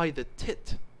grabbed her by the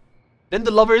tit. Then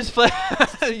the lovers fled.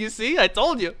 You see? I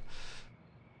told you.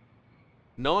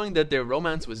 Knowing that their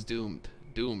romance was doomed.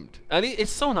 Doomed. I mean, it's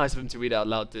so nice of him to read out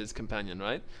loud to his companion,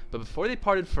 right? But before they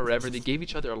parted forever, they gave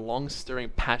each other a long, stirring,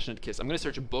 passionate kiss. I'm going to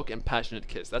search a book and passionate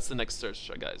kiss. That's the next search,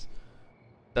 guys.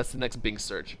 That's the next Bing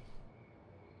search.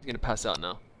 He's going to pass out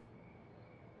now.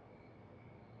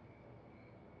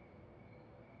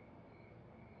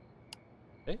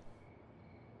 Okay.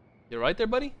 You right there,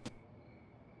 buddy?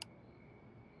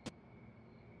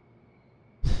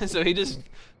 So he just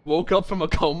woke up from a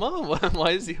coma?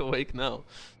 Why is he awake now?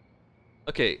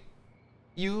 Okay.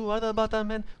 You are the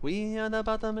bottom we are the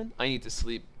bottom I need to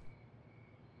sleep.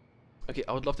 Okay,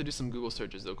 I would love to do some Google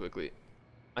searches though quickly.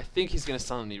 I think he's gonna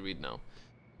silently read now.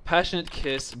 Passionate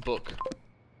Kiss book.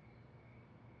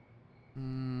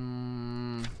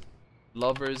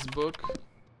 Lovers book.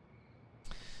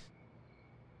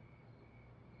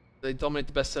 They dominate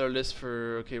the bestseller list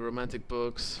for, okay, romantic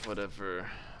books, whatever.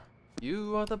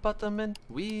 You are the bottom men,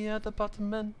 we are the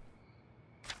bottom men.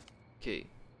 Okay.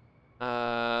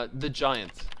 The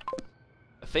Giant.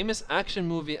 A famous action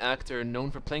movie actor known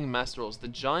for playing master roles. The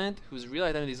Giant, whose real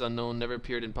identity is unknown, never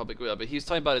appeared in public. But he's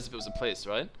talking about it as if it was a place,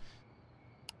 right?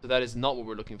 So that is not what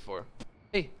we're looking for.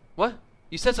 Hey, what?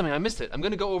 You said something, I missed it. I'm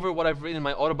gonna go over what I've written in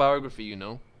my autobiography, you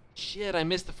know. Shit, I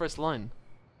missed the first line.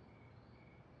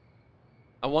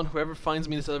 I want whoever finds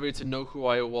me in this elevator to know who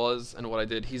I was and what I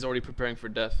did. He's already preparing for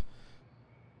death.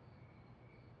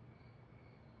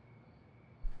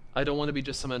 I don't want to be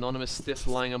just some anonymous stiff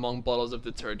lying among bottles of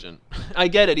detergent. I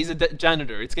get it, he's a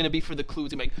janitor. It's gonna be for the clue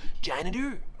to make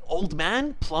janitor? Old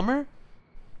man? Plumber?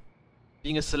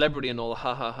 Being a celebrity and all,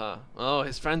 ha ha ha. Oh,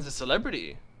 his friend's a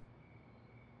celebrity.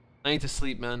 I need to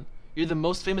sleep, man. You're the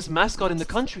most famous mascot in the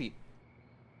country.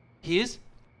 He is?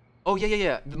 Oh,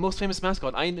 yeah. The most famous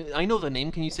mascot. I know the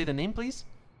name. Can you say the name, please?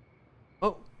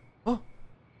 Oh.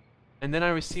 And then I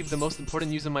received the most important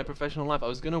news in my professional life. I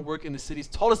was gonna work in the city's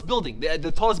tallest building.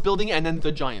 The tallest building and then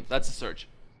the giant. That's a search.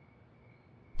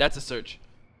 That's a search.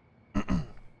 I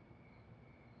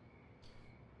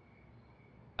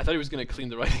thought he was gonna clean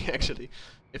the writing actually.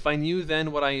 If I knew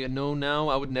then what I know now,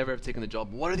 I would never have taken the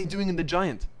job. What are they doing in the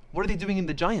giant? What are they doing in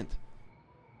the giant?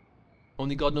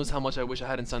 Only God knows how much I wish I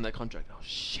hadn't signed that contract. Oh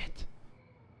shit.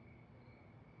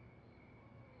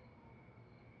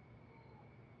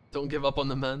 Don't give up on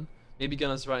the man. Maybe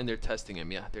Gunna's right and they're testing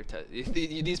him. Yeah,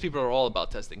 these people are all about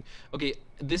testing. Okay,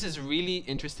 this is really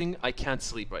interesting. I can't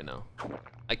sleep right now.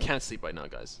 I can't sleep right now,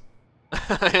 guys.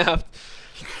 I have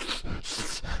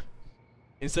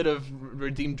instead of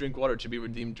redeem drink water, it should be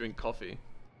redeem drink coffee.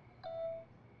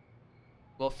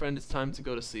 Well, friend, it's time to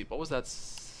go to sleep. What was that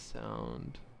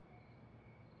sound?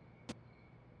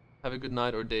 Have a good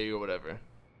night or day or whatever.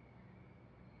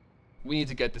 We need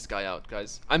to get this guy out,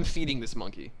 guys. I'm feeding this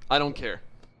monkey. I don't care.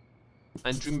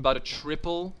 And dream about a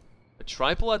triple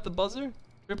at the buzzer?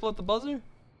 Triple at the buzzer?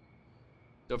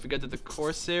 Don't forget that the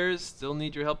Corsairs still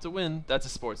need your help to win. That's a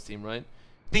sports team, right?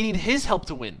 They need his help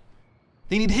to win.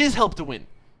 They need his help to win.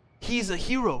 He's a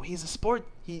hero. He's a sport.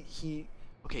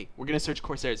 Okay, we're gonna search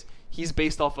Corsairs. He's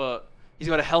based off he's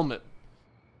got a helmet.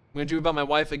 I'm gonna dream about my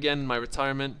wife again, my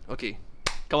retirement. Okay,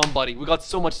 come on, buddy. We got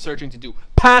so much searching to do.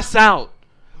 Pass out.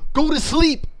 Go to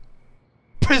sleep.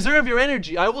 Preserve your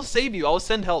energy. I will save you. I will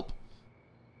send help.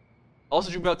 Also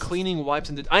dream about cleaning wipes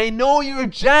and I know you're a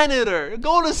janitor.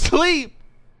 Go to sleep.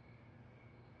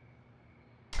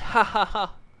 Ha ha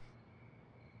ha.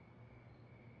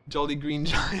 Jolly Green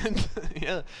Giant.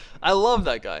 Yeah, I love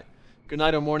that guy. Good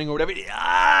night or morning or whatever.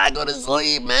 Ah, go to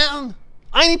sleep, man.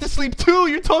 I need to sleep too.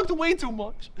 You talked way too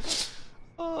much.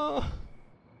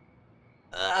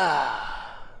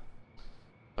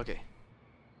 Okay.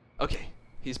 Okay.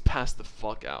 He's passed the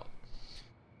fuck out.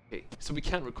 Okay, so we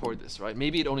can't record this, right?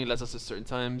 Maybe it only lets us at certain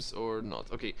times or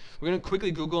not. Okay, we're gonna quickly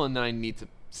Google and then I need to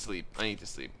sleep. I need to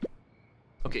sleep.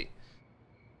 Okay.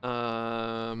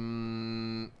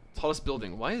 Tallest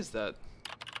building. Why is that?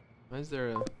 Why is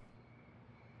there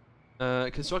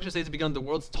a... construction stage has begun the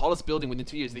world's tallest building within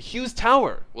 2 years. The Hughes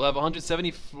Tower will have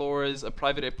 170 floors, a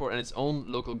private airport, and its own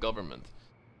local government.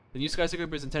 The new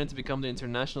skyscraper is intended to become the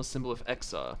international symbol of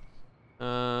Exa.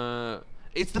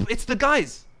 It's the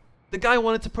guys! The guy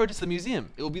wanted to purchase the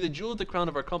museum. It will be the jewel of the crown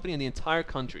of our company and the entire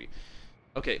country.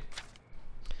 Okay.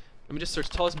 Let me just search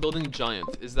tallest building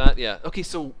giant. Is that... yeah. Okay,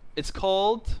 so it's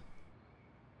called...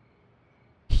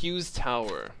 Hughes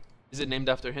Tower. Is it named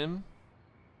after him?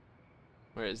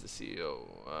 Where is the CEO?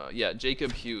 Yeah,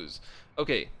 Jacob Hughes.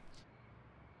 Okay.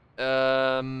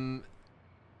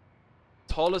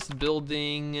 Tallest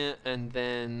building and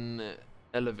then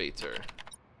elevator.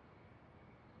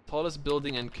 Tallest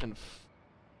building and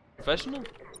professional?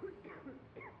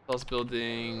 Tallest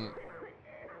building.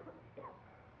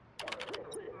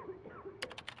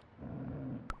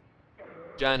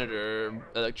 Janitor,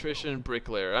 electrician,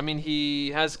 bricklayer. I mean, he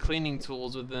has cleaning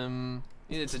tools with him.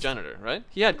 It's a janitor, right?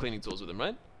 He had cleaning tools with him,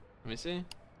 right? Let me see.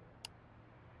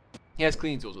 He has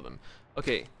cleaning tools with him.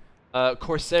 Okay.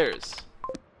 Corsairs.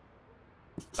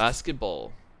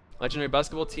 Basketball. Legendary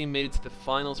basketball team made it to the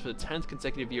finals for the 10th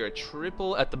consecutive year. A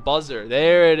triple at the buzzer.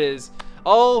 There it is.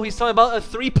 Oh, he's talking about a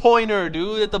three-pointer,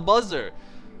 dude, at the buzzer.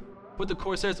 Put the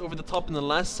Corsairs over the top in the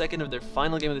last second of their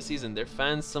final game of the season. Their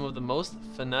fans, some of the most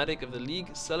fanatic of the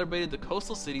league, celebrated the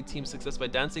Coastal City team's success by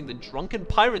dancing the drunken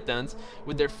pirate dance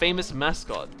with their famous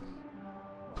mascot.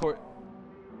 Okay.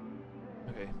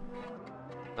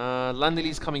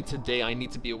 Landely's coming today. I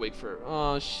need to be awake for...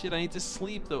 oh, shit, I need to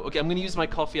sleep, though. Okay, I'm going to use my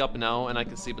coffee up now, and I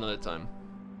can sleep another time.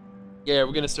 Yeah,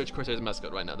 we're going to search Corsairs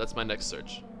mascot right now. That's my next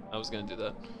search. I was going to do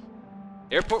that.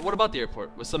 Airport? What about the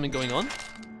airport? Was something going on?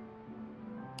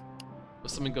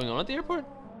 Was something going on at the airport?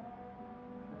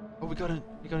 Oh, we got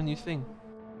a new thing.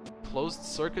 Closed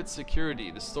circuit security.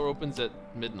 The store opens at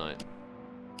midnight.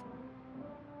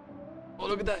 Oh,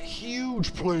 look at that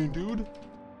huge plane, dude.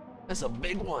 That's a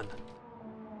big one.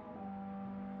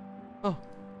 Oh,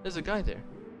 there's a guy there.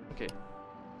 Okay.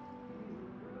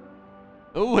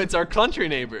 Oh, it's our country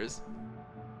neighbors.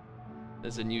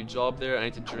 There's a new job there. I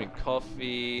need to drink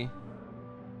coffee.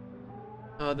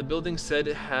 The building said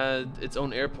it had its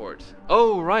own airport.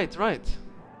 Oh, right.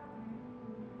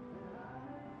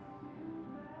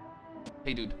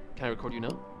 Hey, dude, can I record you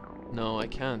now? No, I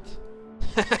can't.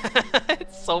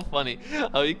 It's so funny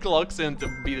how he clocks in to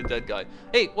be the dead guy.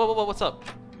 Hey, what's up?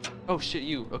 Oh, shit,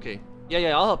 you. Okay.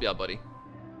 Yeah, I'll help you out, buddy.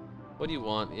 What do you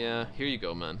want? Yeah, here you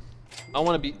go, man. I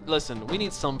want to be... listen, we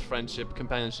need some friendship,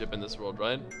 companionship in this world,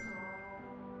 right?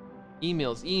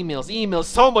 Emails.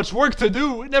 So much work to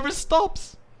do. It never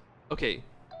stops. Okay.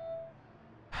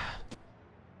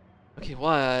 Okay,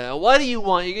 what do you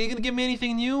want? You gonna give me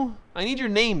anything new? I need your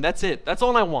name, that's it. That's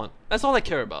all I want. That's all I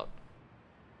care about.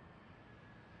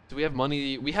 Do we have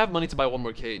money? We have money to buy one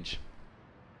more cage.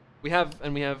 We have,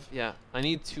 yeah. I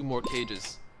need 2 more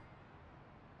cages.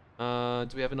 Do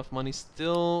we have enough money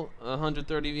still?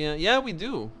 130, yeah, we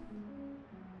do.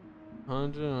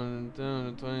 100,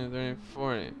 120, 30,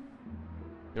 40.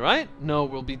 You right? No,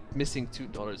 we'll be missing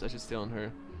 $2. I should stay on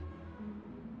her.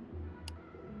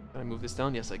 Can I move this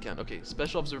down? Yes, I can. Okay,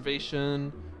 special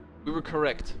observation. We were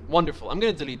correct. Wonderful. I'm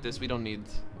gonna delete this. We don't need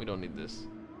this.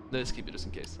 Let's keep it just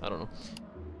in case. I don't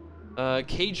know.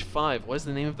 Cage 5. What is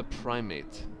the name of the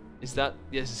primate? Is that...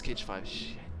 Yes, it's Cage 5.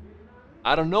 Shit.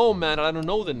 I don't know, man. I don't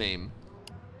know the name.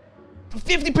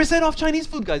 50% off Chinese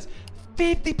food, guys.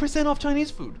 50% off Chinese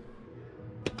food.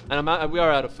 And we are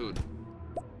out of food.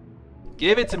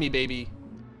 Give it to me, baby.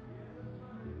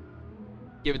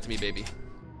 Give it to me, baby.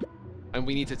 And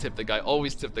we need to tip the guy.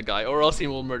 Always tip the guy, or else he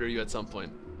will murder you at some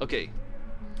point. Okay.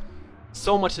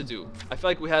 So much to do. I feel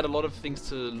like we had a lot of things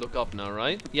to look up now,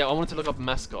 right? Yeah, I wanted to look up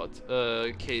mascot.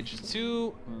 Cage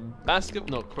 2,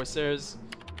 no, Corsairs,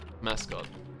 mascot.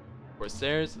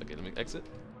 Corsairs, okay, let me exit.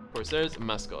 Corsairs,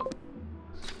 mascot.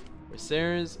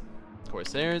 Corsairs,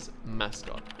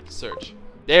 mascot. Search.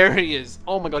 There he is.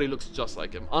 Oh my god, he looks just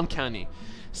like him. Uncanny.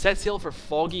 Set sail for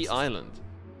Foggy Island.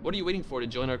 What are you waiting for to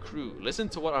join our crew? Listen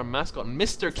to what our mascot,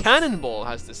 Mr. Cannonball,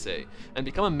 has to say, and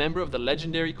become a member of the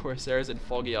legendary Corsairs at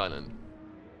Foggy Island.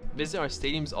 Visit our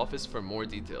stadium's office for more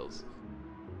details.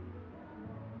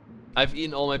 I've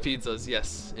eaten all my pizzas,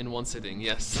 yes, in one sitting,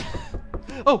 yes.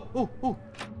 Oh.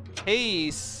 Hey,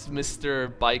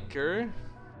 Mr. Biker.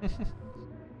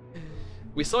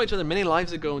 We saw each other many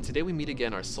lives ago, and today we meet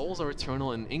again. Our souls are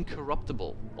eternal and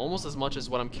incorruptible, almost as much as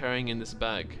what I'm carrying in this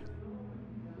bag.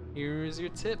 Here's your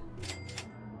tip.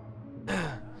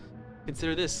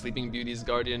 Consider this, Sleeping Beauty's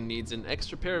guardian needs an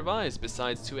extra pair of eyes.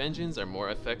 Besides, 2 engines are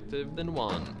more effective than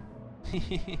 1.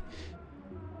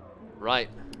 Right.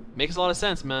 Makes a lot of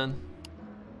sense, man.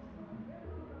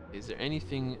 Is there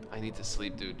anything... I need to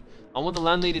sleep, dude. I want the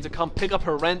landlady to come pick up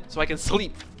her rent so I can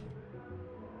sleep.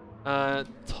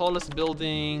 Tallest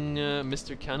building,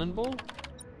 Mr. Cannonball?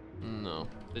 No.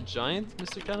 The giant,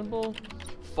 Mr. Cannonball?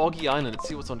 Foggy Island. Let's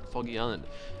see what's on Foggy Island.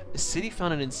 A city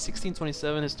founded in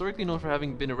 1627, historically known for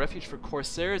having been a refuge for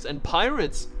corsairs and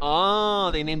pirates.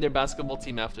 Ah, they named their basketball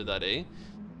team after that, eh?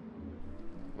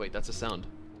 Wait, that's a sound.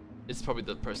 It's probably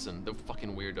the person, the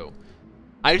fucking weirdo.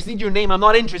 I just need your name. I'm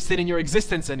not interested in your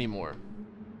existence anymore.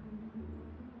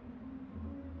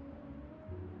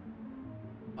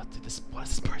 What does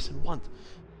this person want?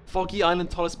 Foggy Island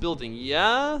tallest building.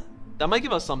 Yeah, that might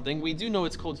give us something. We do know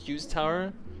it's called Hughes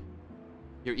Tower.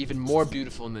 You're even more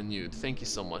beautiful than nude. Thank you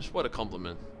so much. What a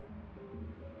compliment.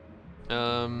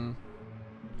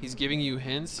 He's giving you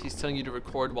hints. He's telling you to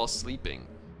record while sleeping.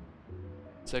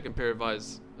 Second pair of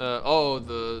eyes. Oh,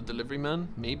 the delivery man?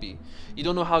 Maybe. You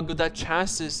don't know how good that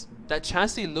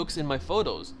chassis looks in my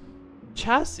photos.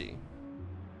 Chassis?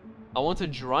 I want to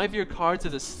drive your car to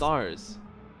the stars.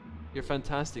 You're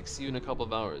fantastic. See you in a couple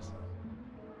of hours.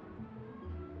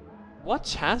 What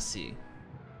chassis?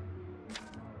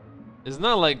 Isn't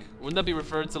that like, wouldn't that be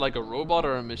referred to like a robot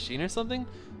or a machine or something?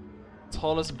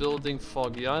 Tallest building,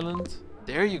 Foggy Island.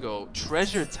 There you go.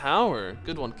 Treasure Tower.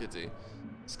 Good one, Kitty.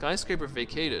 Skyscraper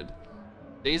vacated.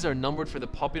 Days are numbered for the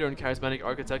popular and charismatic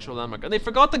architectural landmark. And they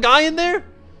forgot the guy in there?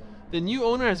 The new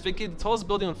owner has vacated the tallest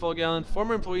building on Foggy Island.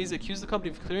 Former employees accuse the company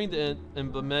of clearing the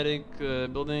emblematic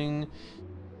building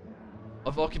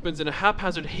of occupants in a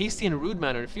haphazard, hasty, and rude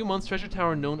manner. In a few months, Treasure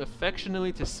Tower, known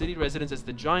affectionately to city residents as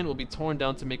the Giant, will be torn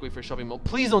down to make way for a shopping mall.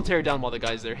 Please don't tear it down while the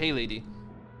guy's there. Hey, lady.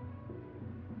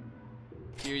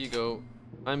 Here you go.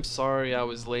 I'm sorry I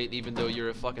was late, even though you're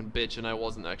a fucking bitch and I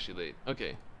wasn't actually late.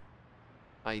 Okay.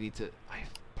 I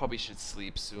probably should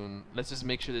sleep soon. Let's just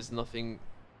make sure there's nothing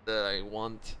that I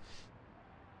want.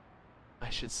 I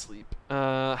should sleep.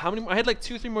 How many more? I had like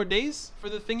 2-3 more days for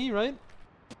the thingy, right?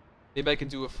 Maybe I can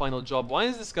do a final job. Why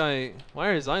is this guy... Why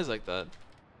are his eyes like that?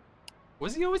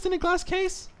 Was he always in a glass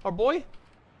case? Our boy?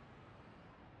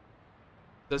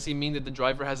 Does he mean that the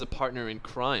driver has a partner in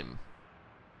crime?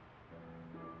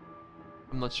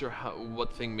 I'm not sure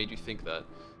what thing made you think that.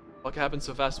 What happened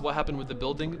so fast? What happened with the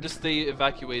building? Just they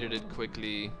evacuated it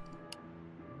quickly.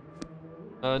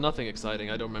 Nothing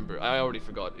exciting. I don't remember. I already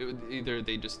forgot. Either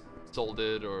they just sold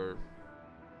it or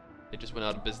it just went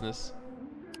out of business.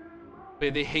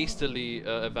 They hastily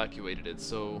evacuated it,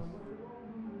 so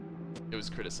it was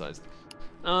criticized.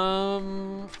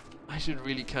 I should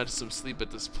really catch some sleep at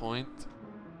this point.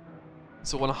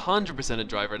 So 100% a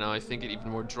driver now. I think it even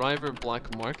more driver,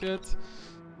 black market,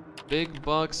 big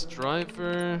bucks,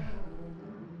 driver.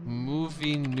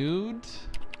 Movie nude.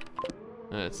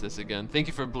 It's this again. Thank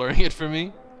you for blurring it for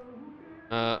me.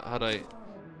 How'd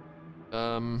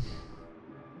I?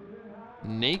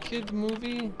 Naked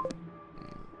movie.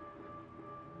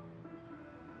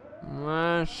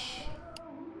 Mash.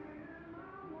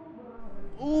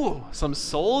 Ooh, some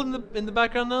soul in the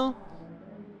background now.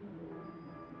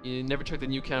 You never checked the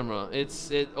new camera.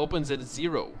 It opens at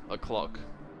 0 o'clock.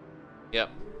 Yep.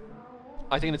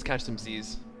 I think it's catch some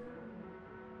Z's.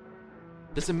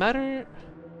 Does it matter?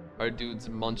 Our dude's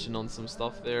munching on some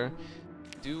stuff there.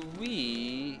 Do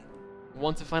we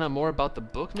want to find out more about the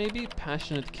book maybe?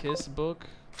 Passionate Kiss book?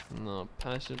 No,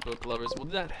 Passionate Book Lovers. Will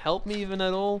that help me even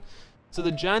at all? So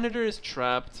the janitor is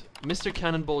trapped. Mr.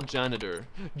 Cannonball Janitor.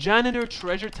 Janitor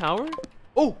Treasure Tower?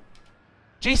 Oh!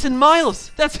 Jason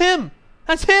Miles! That's him!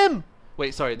 That's him!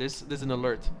 Wait, sorry, there's an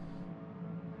alert.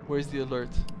 Where's the alert?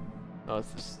 Oh,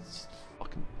 it's just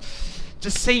fucking...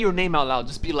 Just say your name out loud.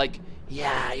 Just be like,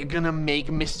 yeah, you're gonna make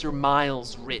Mr.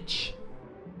 Miles rich.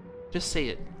 Just say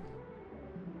it.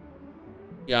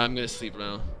 Yeah, I'm gonna sleep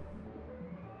now.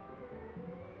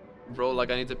 Bro,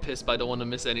 like I need to piss, but I don't want to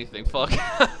miss anything. Fuck.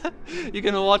 You're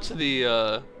gonna watch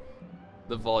the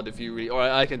VOD if you or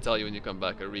I can tell you when you come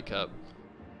back, a recap.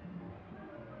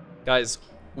 Guys,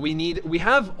 we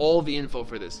have all the info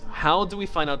for this. How do we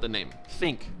find out the name?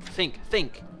 Think.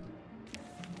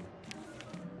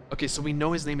 Okay, so we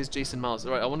know his name is Jason Miles.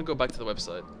 Alright, I want to go back to the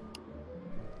website.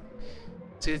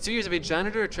 So he's 2 years of age,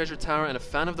 janitor, a treasure tower, and a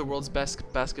fan of the world's best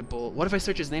basketball. What if I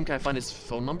search his name? Can I find his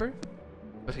phone number?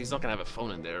 But he's not gonna have a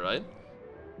phone in there, right?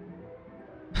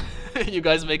 You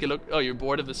guys make it look... Oh, you're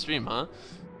bored of the stream, huh?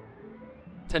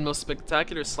 10 most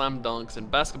spectacular slam dunks in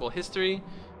basketball history.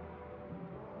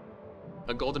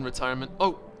 A golden retirement.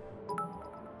 Oh!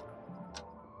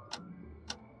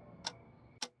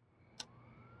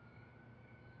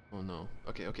 Oh no.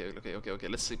 Okay.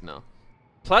 Let's sleep now.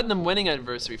 Platinum wedding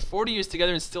anniversary. 40 years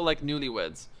together and still like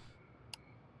newlyweds.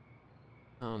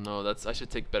 Oh no, that's... I should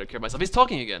take better care of myself. He's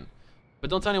talking again. But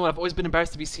don't tell anyone. I've always been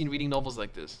embarrassed to be seen reading novels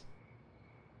like this.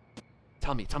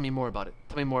 Tell me more about it.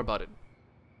 Tell me more about it.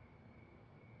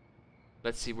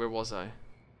 Let's see, where was I?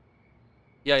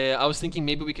 Yeah, I was thinking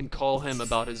maybe we can call him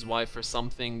about his wife or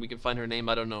something. We can find her name,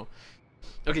 I don't know.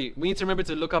 Okay, we need to remember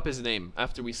to look up his name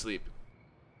after we sleep.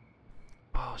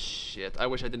 Oh shit, I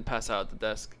wish I didn't pass out at the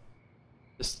desk.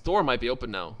 The store might be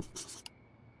open now.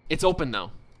 It's open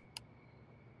now.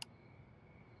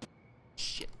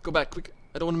 Shit, go back quick.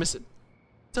 I don't want to miss it.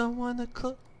 Don't wanna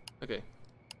close. Okay.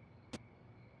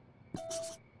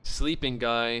 Sleeping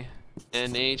guy.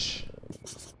 NH.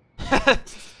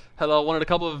 Hello, I wanted a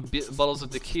couple of bottles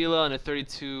of tequila and a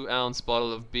 32-ounce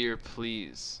bottle of beer,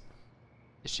 please.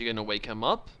 Is she gonna wake him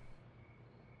up?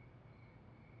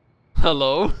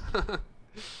 Hello?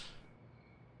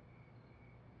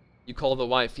 You call the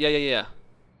wife. Yeah.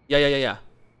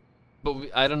 But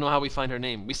I don't know how we find her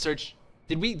name. We search.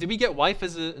 Did we get wife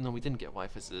as a... No, we didn't get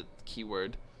wife as a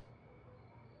keyword.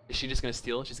 Is she just gonna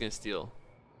steal? She's gonna steal.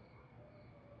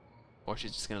 Or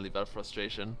she's just gonna leave out of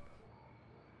frustration.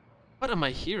 What am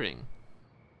I hearing?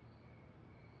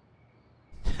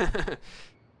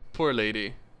 Poor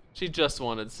lady. She just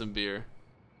wanted some beer.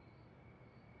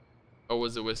 Or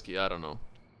was it whiskey? I don't know.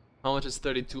 How much is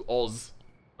 32 Oz?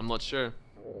 I'm not sure.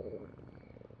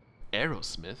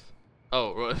 Aerosmith?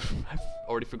 Oh, I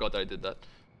already forgot that I did that.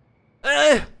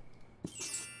 I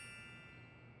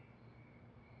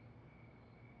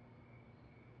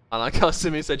like how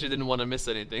Simi said she didn't want to miss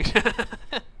anything.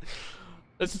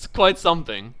 This is quite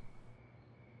something.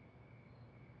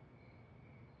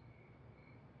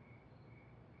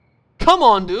 Come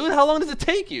on, dude. How long does it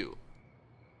take you?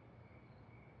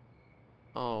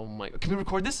 Oh my... Can we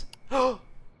record this?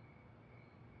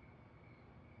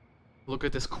 Look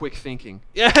at this quick thinking.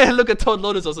 Yeah, look at Toad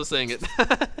Lotus also saying it.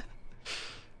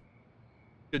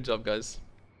 Good job, guys.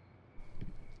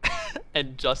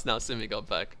 And just now Simi got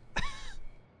back.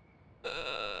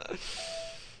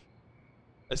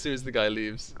 As soon as the guy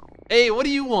leaves. Hey, what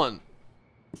do you want?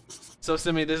 So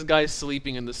Simi, this guy's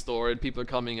sleeping in the store and people are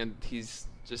coming and he's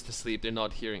just asleep. They're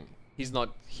not hearing. He's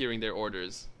not hearing their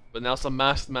orders. But now some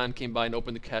masked man came by and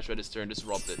opened the cash register and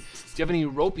disrupted it. Do you have any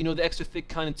rope? You know, the extra thick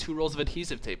kind and 2 rolls of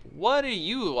adhesive tape. What are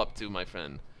you up to, my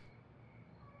friend?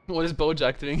 What is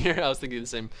Bojack doing here? I was thinking the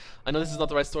same. I know this is not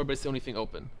the right store, but it's the only thing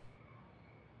open.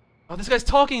 Oh, this guy's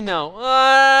talking now.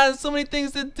 Ah, so many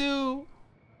things to do.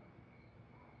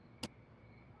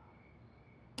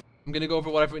 I'm gonna go over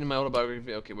what I've written in my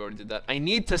autobiography. Okay, we already did that. I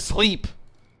need to sleep.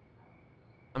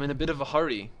 I'm in a bit of a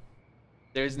hurry.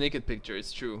 There's naked picture,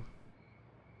 it's true.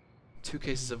 2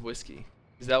 cases of whiskey.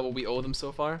 Is that what we owe them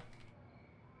so far?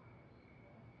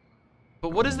 But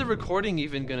what is the recording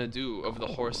even gonna do of the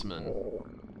horseman?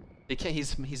 They can't.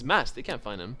 He's masked. They can't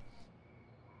find him.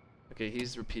 Okay,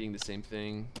 he's repeating the same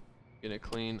thing. Gonna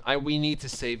clean. We need to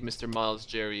save Mr. Miles,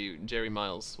 Jerry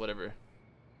Miles, whatever.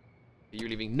 You're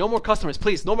leaving. No more customers,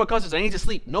 please. No more customers. I need to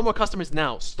sleep. No more customers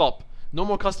now. Stop. No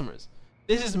more customers.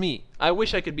 This is me. I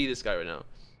wish I could be this guy right now.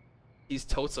 He's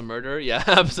totes a murderer. Yeah,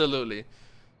 absolutely.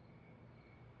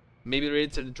 Maybe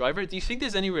related to the driver. Do you think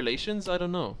there's any relations? I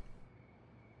don't know.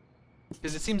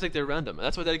 Because it seems like they're random.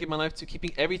 That's why I dedicate my life to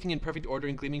keeping everything in perfect order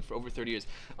and gleaming for over 30 years.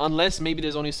 Unless maybe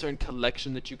there's only a certain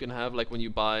collection that you can have, like when you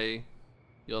buy,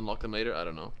 you'll unlock them later. I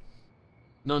don't know.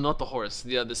 No, not the horse.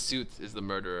 Yeah, the suit is the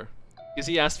murderer. Because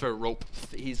he asked for a rope.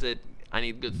 He said, I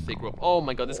need good thick rope. Oh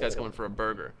my god, this guy's coming for a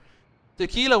burger.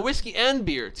 Tequila, whiskey, and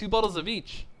beer. 2 bottles of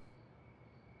each.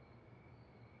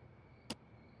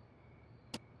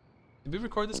 Did we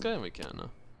record this guy? We can, no.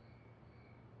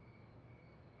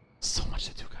 So much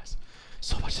to do, guys.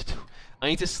 So much to do. I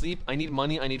need to sleep. I need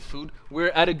money. I need food. We're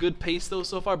at a good pace, though,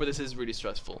 so far, but this is really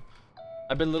stressful.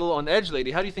 I've been a little on edge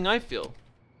lately. How do you think I feel?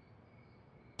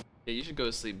 Yeah, you should go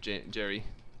to sleep, Jerry.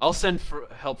 I'll send for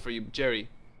help for you, Jerry.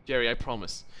 Jerry, I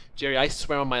promise. Jerry, I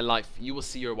swear on my life, you will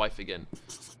see your wife again.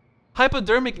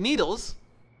 Hypodermic needles?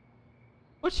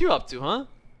 What you up to, huh?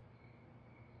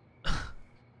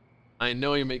 I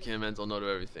know you're making a mental note of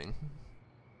everything.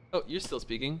 Oh, you're still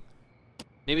speaking.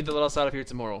 Maybe they'll let us out of here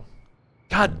tomorrow.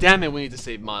 God damn it, we need to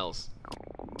save Miles.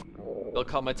 They'll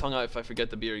cut my tongue out if I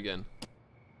forget the beer again.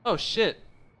 Oh shit.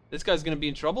 This guy's gonna be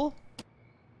in trouble?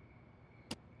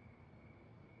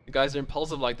 The guys are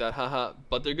impulsive like that, haha.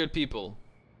 But they're good people.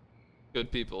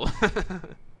 Good people.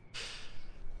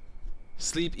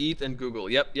 Sleep, eat, and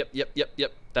Google. Yep.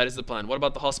 That is the plan. What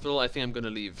about the hospital? I think I'm gonna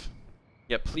leave.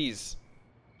 Yeah, please.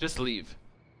 Just leave.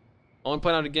 I want to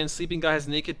point out again, sleeping guy has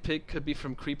naked pic could be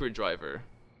from Creeper Driver.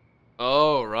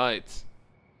 Oh, right.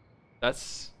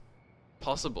 That's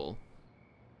possible.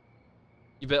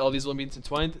 You bet all these will be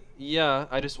intertwined? Yeah,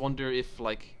 I just wonder if,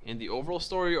 like, in the overall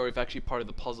story or if actually part of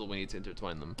the puzzle we need to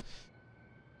intertwine them.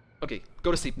 Okay,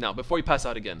 go to sleep now, before you pass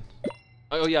out again.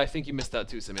 Oh yeah, I think you missed that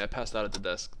too, Simmy. I passed out at the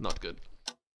desk. Not good.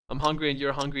 I'm hungry and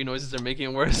you're hungry. Noises are making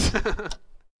it worse.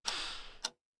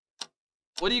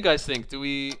 What do you guys think? Do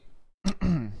we...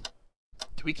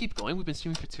 do we keep going? We've been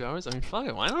streaming for 2 hours? I mean, fuck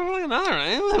it. Why not,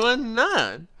 right? Why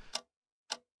not?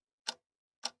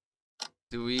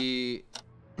 Do we...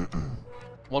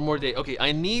 one more day. Okay,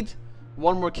 I need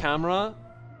one more camera.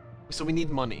 So we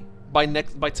need money. By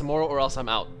tomorrow or else I'm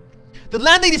out. The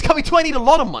landlady's coming too! I need a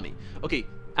lot of money! Okay,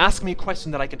 ask me a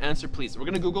question that I can answer, please. We're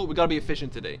gonna Google. We gotta be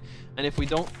efficient today. And if we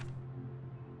don't...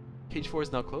 Cage 4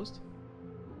 is now closed?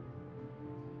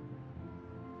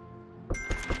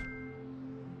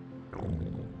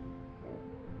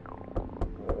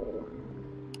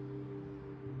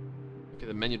 Okay,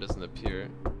 the menu doesn't appear.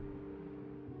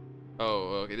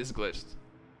 Oh, okay, this is glitched.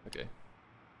 Okay.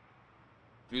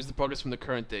 Use the progress from the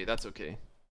current day. That's okay.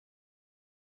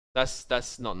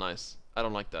 That's not nice. I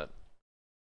don't like that.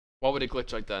 Why would it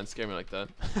glitch like that and scare me like that?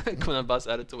 Conan Bus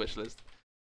added to wishlist.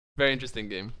 Very interesting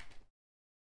game.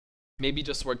 Maybe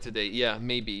just work today. Yeah,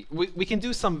 maybe. We can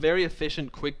do some very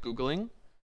efficient, quick Googling.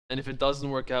 And if it doesn't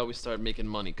work out, we start making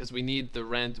money. Because we need the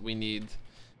rent, we need...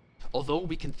 Although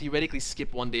we can theoretically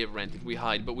skip 1 day of rent if we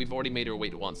hide, but we've already made her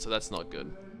wait once, so that's not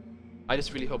good. I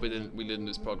just really hope we didn't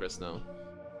lose progress now.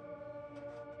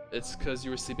 It's because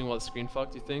you were sleeping while the screen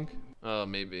fucked, you think?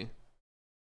 Maybe.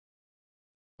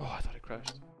 Oh, I thought it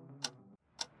crashed.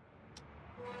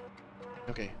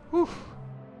 Okay. Whew.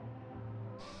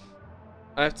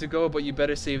 I have to go, but you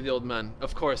better save the old man.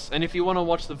 Of course. And if you want to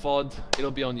watch the VOD,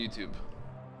 it'll be on YouTube.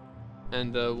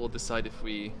 And we'll decide if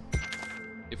we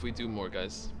do more,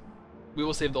 guys. We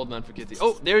will save the old man for Kitty.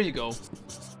 Oh, there you go.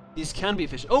 These can be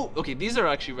efficient. Oh, okay, these are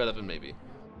actually relevant, maybe.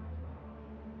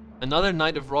 Another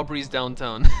night of robberies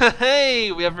downtown.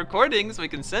 Hey, we have recordings, we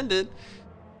can send it.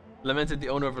 Lamented the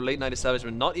owner of a late night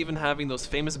establishment. Not even having those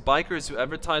famous bikers who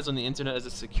advertise on the internet as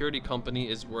a security company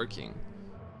is working.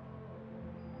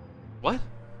 What?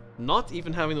 Not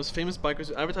even having those famous bikers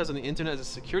who advertise on the internet as a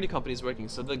security company is working.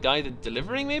 So the guy that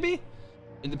delivering, maybe?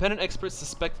 Independent experts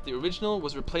suspect that the original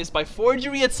was replaced by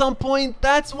forgery at some point.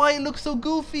 That's why it looks so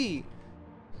goofy.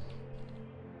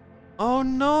 Oh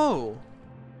no.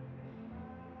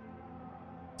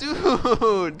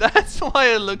 Dude, that's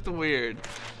why it looked weird.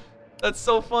 That's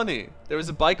so funny. There was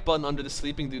a bike button under the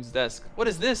sleeping dude's desk. What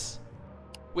is this?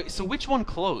 Wait, so which one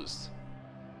closed?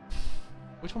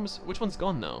 Which one's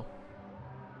gone now?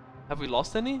 Have we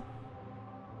lost any?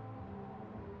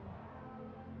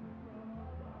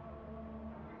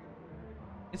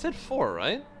 It said 4,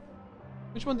 right?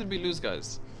 Which one did we lose,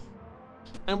 guys?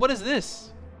 And what is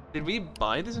this? Did we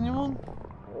buy this anyone?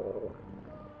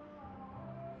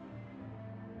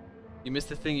 You missed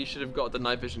the thing, you should have got the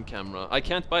night vision camera. I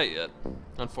can't buy it yet,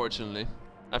 unfortunately.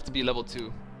 I have to be level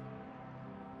 2.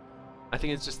 I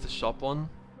think it's just the shop one.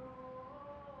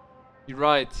 You're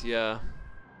right, yeah.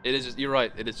 It is just, you're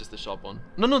right, it is just the shop one.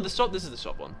 No, this is the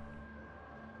shop one.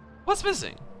 What's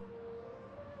missing?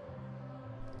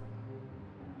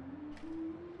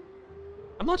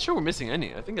 I'm not sure we're missing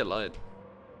any. I think I lied.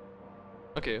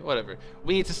 Okay, whatever.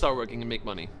 We need to start working and make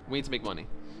money. We need to make money.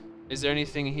 Is there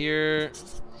anything here?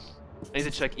 I need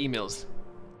to check emails.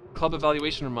 Club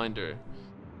evaluation reminder.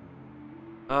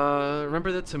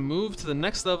 Remember that to move to the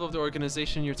next level of the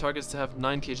organization, your target is to have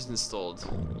 9 cages installed.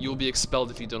 You will be expelled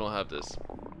if you do not have this.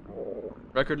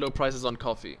 Record low prices on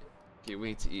coffee. Okay, we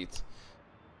need to eat.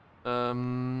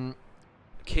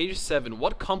 Cage 7.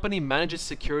 What company manages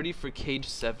security for Cage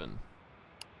 7?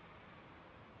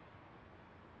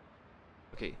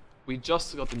 Okay, we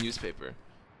just got the newspaper.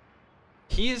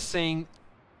 He is saying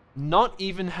not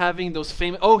even having those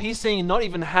famous... Oh, he's saying not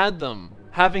even had them.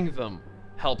 Having them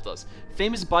helped us.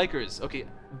 Famous bikers. Okay,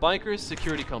 bikers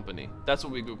security company. That's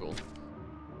what we Googled.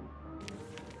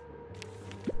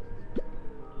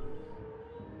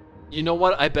 You know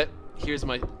what? I bet... Here's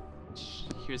my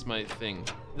thing.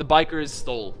 The bikers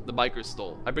stole. The bikers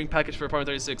stole. I bring package for apartment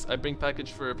 36. I bring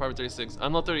package for apartment 36.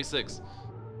 I'm not 36.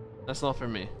 That's not for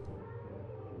me.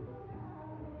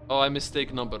 Oh, I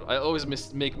mistake number. I always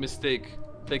make mistake.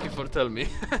 Thank you for telling me.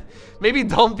 Maybe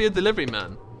don't be a delivery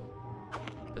man.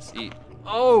 Let's eat.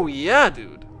 Oh yeah,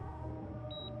 dude.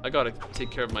 I gotta take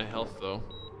care of my health though.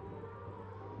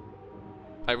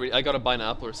 I gotta buy an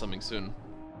apple or something soon.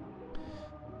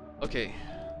 Okay.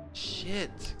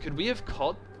 Shit. Could we have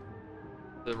caught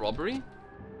the robbery?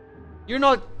 You're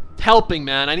not helping,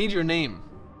 man. I need your name.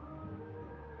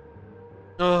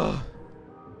 Ugh.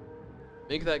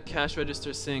 Make that cash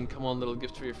register sing. Come on, little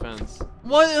gift for your fans.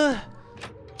 What?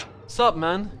 Sup,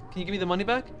 man? Can you give me the money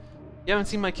back? You haven't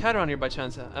seen my cat around here by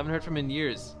chance. I haven't heard from him in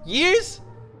years. Years?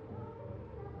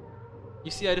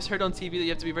 You see, I just heard on TV that you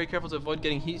have to be very careful to avoid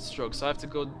getting heat stroke, so I have to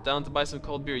go down to buy some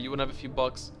cold beer. You wouldn't have a few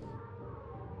bucks.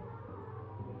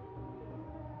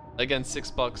 Again,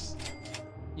 $6.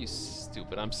 You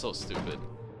stupid. I'm so stupid.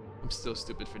 I'm still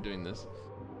stupid for doing this.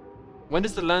 When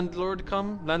does the landlord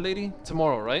come? Landlady?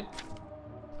 Tomorrow, right?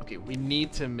 Okay, we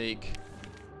need to make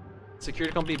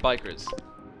security company bikers.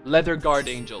 Leather guard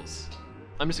angels.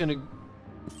 I'm just gonna...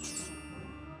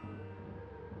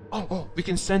 Oh, we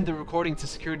can send the recording to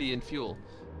security and fuel.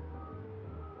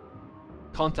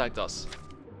 Contact us.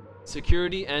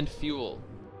 Security and fuel.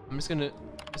 I'm just gonna...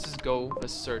 Let's just go.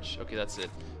 Let's search. Okay, that's it.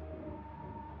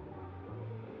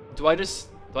 Do I just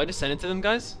send it to them,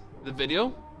 guys? The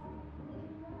video?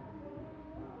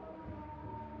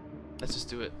 Let's just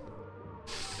do it.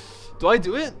 Do I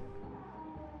do it?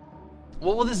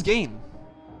 What will this gain?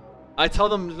 I tell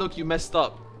them, look, you messed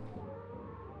up.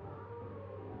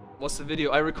 What's the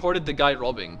video? I recorded the guy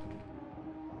robbing.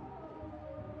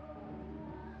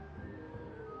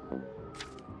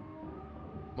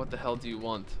 What the hell do you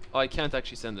want? Oh, I can't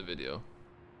actually send the video.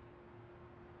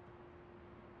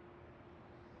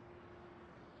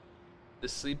 The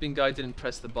sleeping guy didn't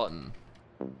press the button.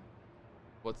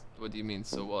 What do you mean,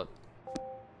 so what?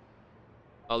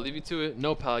 I'll leave you to it.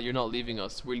 No, pal, you're not leaving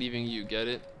us. We're leaving you, get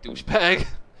it? Douchebag.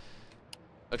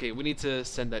 Okay, we need to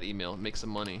send that email, make some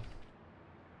money.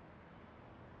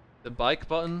 The bike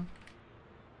button?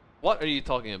 What are you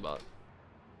talking about?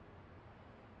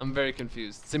 I'm very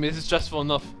confused. Simi, this is stressful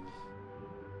enough.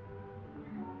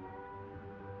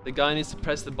 The guy needs to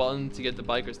press the button to get the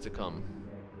bikers to come.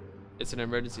 It's an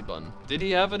emergency button. Did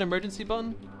he have an emergency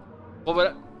button? Well,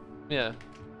 but yeah.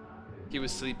 He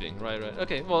was sleeping. Right.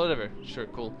 Okay, well, whatever. Sure,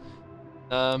 cool.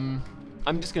 I'm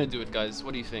just gonna do it, guys.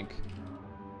 What do you think?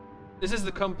 This is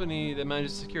the company that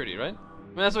manages security, right? I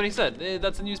mean, that's what he said.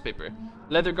 That's a newspaper.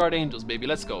 Leather Guard Angels, baby.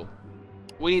 Let's go.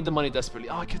 We need the money desperately.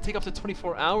 Oh, it could take up to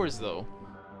 24 hours, though.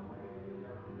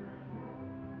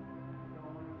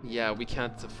 Yeah, we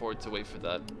can't afford to wait for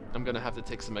that. I'm gonna have to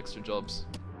take some extra jobs.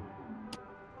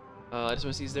 I just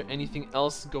want to see, is there anything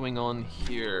else going on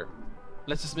here?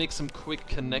 Let's just make some quick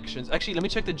connections. Actually, let me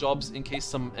check the jobs in case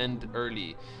some end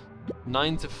early.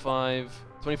 9 to 5,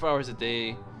 24 hours a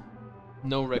day.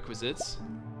 No requisites.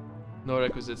 No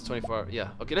requisites, 24 hours. Yeah,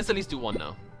 okay, let's at least do one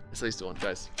now. Let's at least do one,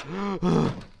 guys.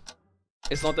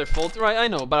 It's not their fault, right? I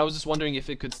know, but I was just wondering if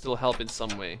it could still help in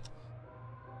some way.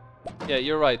 Yeah,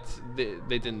 you're right. They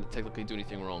didn't technically do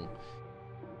anything wrong.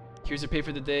 Here's your pay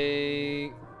for the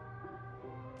day.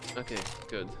 Okay,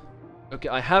 good. Okay,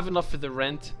 I have enough for the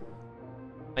rent.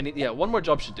 I need, yeah, one more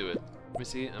job should do it. Let me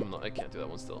see. I can't do that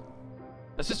one still.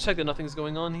 Let's just check that nothing's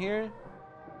going on here.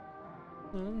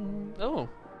 Oh.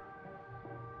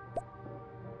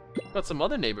 Got some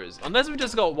other neighbors. Unless we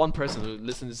just got one person who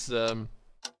listens to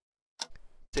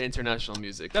international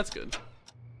music. That's good.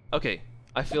 Okay.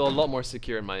 I feel a lot more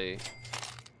secure in my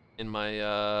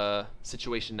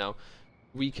situation now.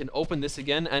 We can open this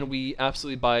again, and we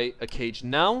absolutely buy a cage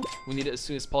now. We need it as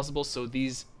soon as possible, so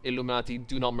these Illuminati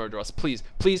do not murder us. Please,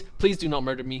 please, please do not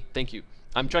murder me. Thank you.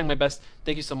 I'm trying my best.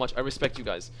 Thank you so much. I respect you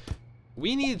guys.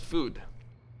 We need food.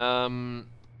 And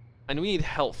we need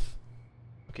health.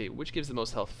 Okay, which gives the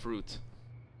most health? Fruit.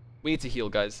 We need to heal,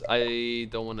 guys. I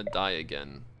don't want to die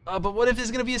again. But what if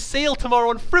there's going to be a sale tomorrow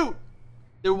on fruit?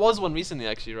 There was one recently,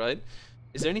 actually, right?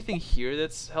 Is there anything here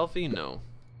that's healthy? No.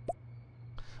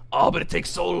 Oh, but it takes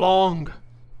so long.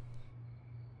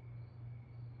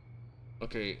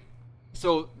 Okay.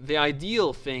 So the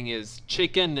ideal thing is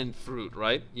chicken and fruit,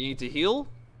 right? You need to heal,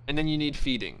 and then you need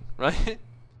feeding, right?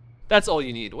 That's all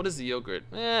you need. What is the yogurt?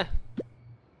 Eh.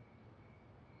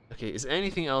 Okay, is there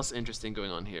anything else interesting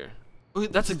going on here? Oh,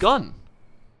 that's a gun.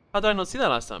 How did I not see that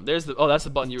last time? There's the... Oh, that's the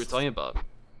button you were talking about.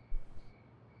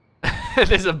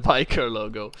 There's a biker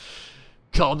logo.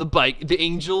 Call the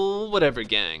Angel whatever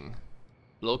gang.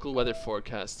 Local weather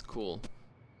forecast. Cool.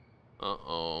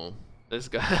 Uh-oh. This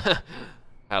guy...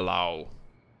 Hello.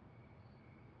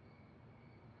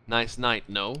 Nice night,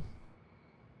 no?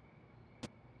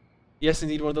 Yes,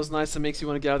 indeed, one of those nights that makes you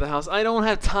want to get out of the house. I don't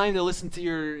have time to listen to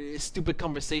your stupid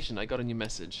conversation. I got a new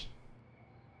message.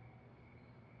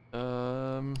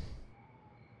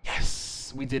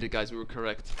 Yes! We did it, guys. We were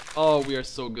correct. Oh, we are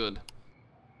so good.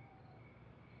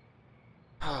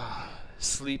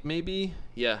 Sleep, maybe?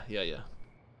 Yeah.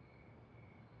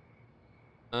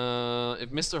 If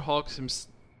Mr. Hawk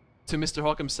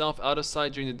himself out of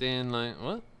sight during the day and night.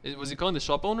 What? Was he calling the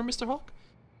shop owner Mr. Hawk?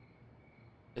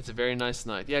 It's a very nice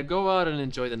night. Yeah, go out and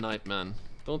enjoy the night, man.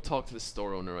 Don't talk to the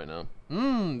store owner right now.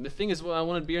 The thing is, well, I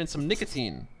wanted beer and some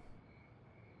nicotine.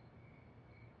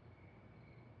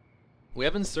 We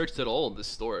haven't searched at all this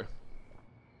store.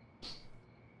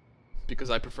 Because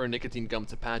I prefer nicotine gum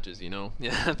to patches, you know?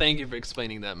 Yeah, thank you for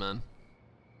explaining that, man.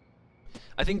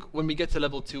 I think when we get to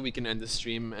level 2, we can end the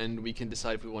stream and we can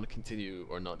decide if we want to continue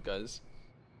or not, guys.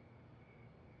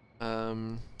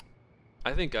 I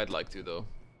think I'd like to, though.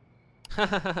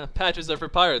 Patches are for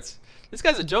pirates. This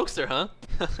guy's a jokester, huh?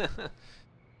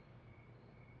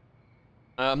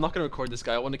 I'm not gonna record this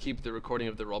guy. I want to keep the recording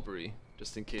of the robbery,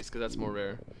 just in case, because that's more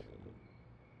rare.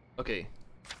 Okay.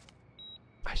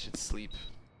 I should sleep.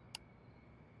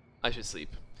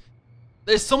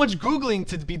 There's so much Googling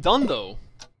to be done, though.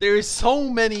 There is so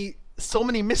many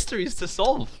mysteries to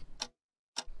solve.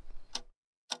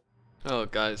 Oh,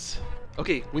 guys.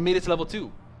 Okay, we made it to level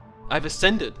 2. I've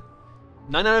ascended.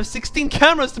 9 out of 16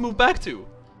 cameras to move back to.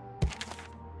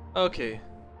 Okay.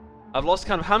 I've lost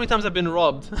count of how many times I've been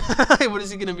robbed. What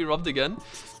is he gonna be robbed again?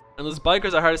 And those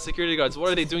bikers are hired as security guards.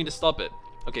 What are they doing to stop it?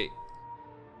 Okay.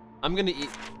 I'm gonna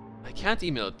I can't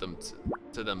email it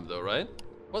to them though, right?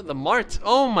 What, the mart?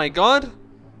 Oh my god!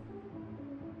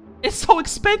 It's so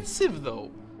expensive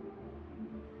though!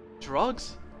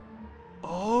 Drugs?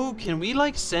 Oh, can we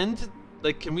like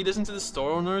can we listen to the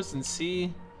store owners and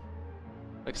see...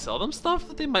 Like sell them stuff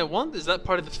that they might want? Is that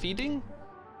part of the feeding?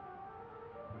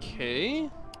 Okay.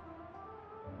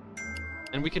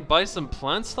 And we could buy some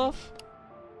plant stuff?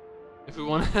 If we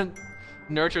want to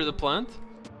nurture the plant?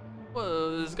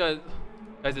 Well, this guy...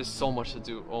 Guys, there's so much to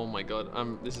do. Oh my god,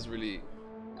 this is really...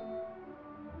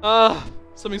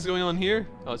 something's going on here.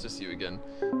 Oh, it's just you again.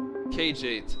 Cage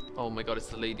 8. Oh my god, it's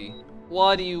the lady.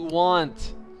 What do you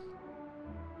want?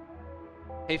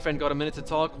 Hey friend, got a minute to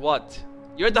talk? What?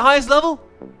 You're at the highest level?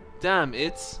 Damn,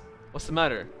 what's the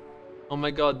matter? Oh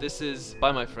my god, this is...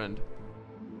 Bye, my friend.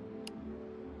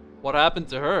 What happened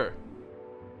to her?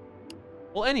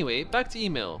 Well, anyway, back to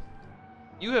email.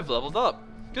 You have leveled up.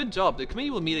 Good job. The committee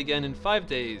will meet again in 5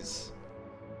 days.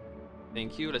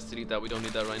 Thank you. Let's delete that. We don't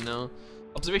need that right now.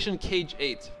 Observation Cage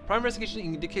 8. Prime investigation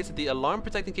indicates that the alarm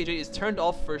protecting Cage 8 is turned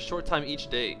off for a short time each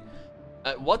day.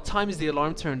 At what time is the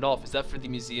alarm turned off? Is that for the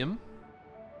museum?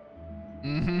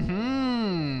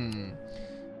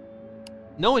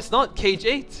 No, it's not Cage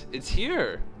 8. It's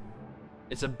here.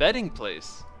 It's a betting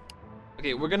place.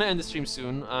 Okay, we're gonna end the stream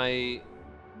soon. I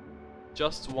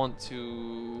just want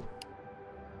to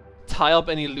tie up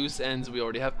any loose ends we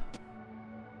already have.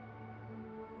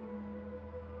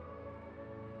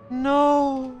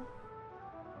 No.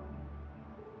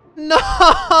 No.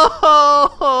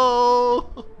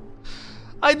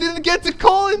 I didn't get to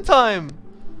call in time.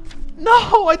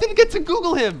 No, I didn't get to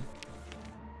Google him.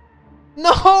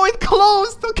 No, it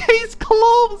closed. Okay, it's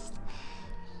closed.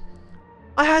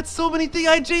 I had so many things.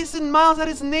 I had Jason Miles, I had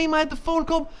his name, I had the phone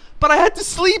call, but I had to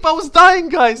sleep. I was dying,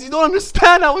 guys. You don't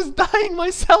understand. I was dying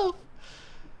myself.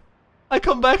 I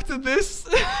come back to this.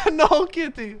 No,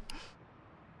 Kitty.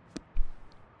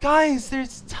 Guys,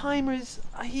 there's timers.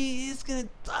 He is gonna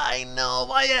die. No,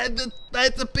 I had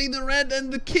to pay the rent,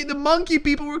 and the monkey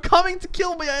people were coming to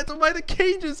kill me. I had to buy the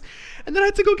cages, and then I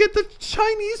had to go get the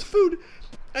Chinese food,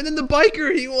 and then the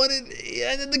biker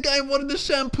and then the guy wanted the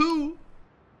shampoo.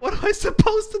 What am I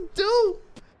supposed to do?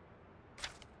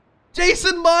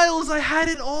 Jason Miles, I had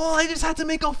it all. I just had to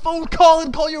make a phone call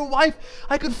and call your wife.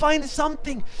 I could find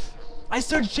something. I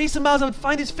searched Jason Miles, I would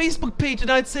find his Facebook page, and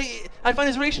I'd find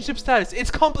his relationship status. It's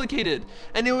complicated.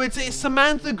 And it would say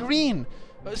Samantha Green.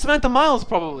 Samantha Miles,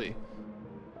 probably.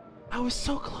 I was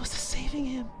so close to saving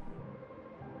him.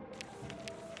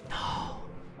 No.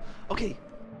 Okay.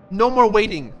 No more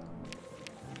waiting.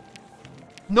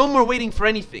 No more waiting for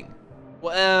anything.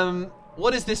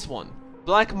 What is this one?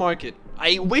 Black market.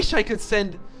 I wish I could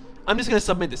send... I'm just gonna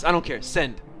submit this. I don't care.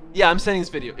 Send. Yeah, I'm sending this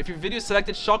video. If your video is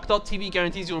selected, Shock.tv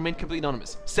guarantees you'll remain completely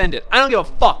anonymous. Send it. I don't give a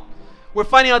fuck. We're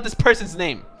finding out this person's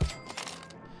name.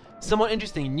 Somewhat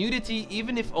interesting. Nudity,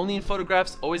 even if only in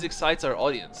photographs, always excites our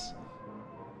audience.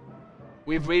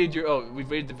 We've rated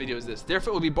the video as this.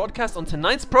 Therefore, it will be broadcast on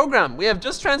tonight's program. We have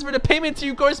just transferred a payment to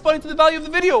you corresponding to the value of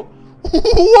the video.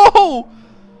 Whoa!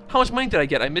 How much money did I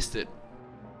get? I missed it.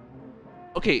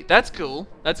 Okay, that's cool.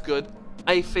 That's good.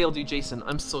 I failed you, Jason.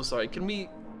 I'm so sorry. Can we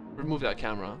remove that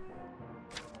camera?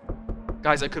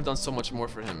 Guys, I could have done so much more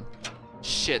for him.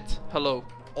 Shit. Hello.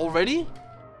 Already?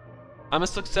 I'm a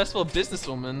successful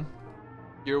businesswoman.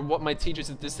 You're what my teachers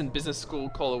at distant business school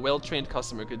call a well-trained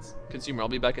consumer. I'll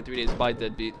be back in 3 days. Bye,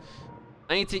 deadbeat.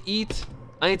 I need to eat.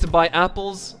 I need to buy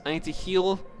apples. I need to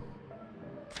heal.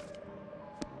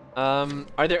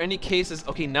 Are there any cases?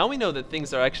 Okay, now we know that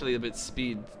things are actually a bit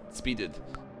speeded.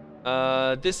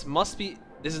 This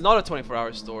is not a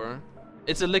 24-hour store.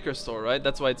 It's a liquor store, right?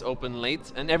 That's why it's open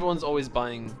late, and everyone's always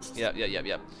buying.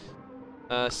 Yeah.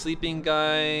 Sleeping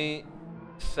guy,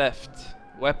 theft,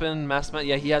 weapon, mass man.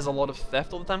 Yeah, he has a lot of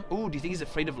theft all the time. Ooh, do you think he's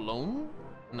afraid of loan?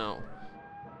 No.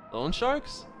 Loan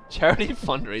sharks? Charity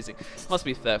fundraising. Must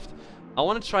be theft. I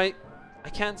want to try. I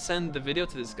can't send the video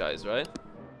to this guy's, right?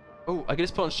 Oh, I can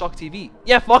just put on Shock TV.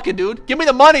 Yeah, fuck it, dude. Give me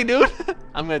the money, dude.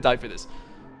 I'm gonna die for this.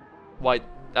 Why?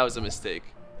 That was a mistake.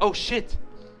 Oh shit.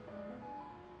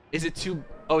 Is it too...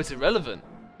 Oh, it's irrelevant.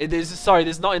 Sorry,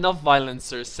 there's not enough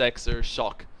violence or sex or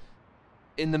shock.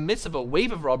 In the midst of a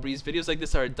wave of robberies, videos like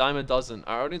this are a dime a dozen.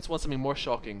 Our audience wants something more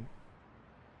shocking.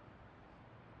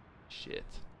 Shit.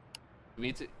 We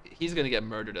need to... He's gonna get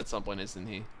murdered at some point, isn't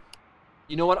he?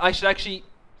 You know what? I should actually...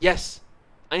 Yes!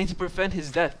 I need to prevent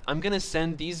his death. I'm gonna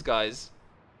send these guys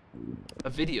a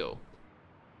video.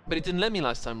 But it didn't let me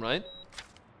last time, right?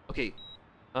 Okay.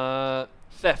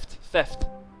 Theft.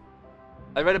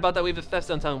 I read about that wave of thefts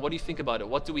downtown. What do you think about it?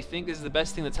 What do we think is the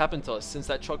best thing that's happened to us since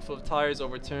that truck full of tires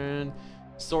overturned?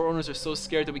 Store owners are so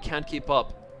scared that we can't keep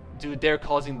up. Dude, they're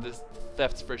causing the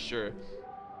thefts for sure.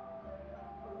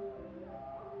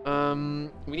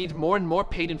 We need more and more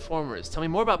paid informers. Tell me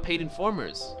more about paid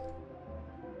informers.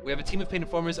 We have a team of paid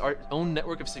informers, our own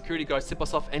network of security guards tip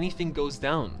us off anything goes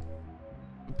down.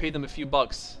 We pay them a few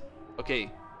bucks. Okay.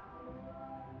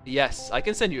 Yes, I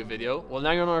can send you a video. Well, now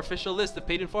you're on our official list of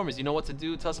paid informers. You know what to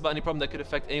do. Tell us about any problem that could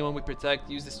affect anyone we protect.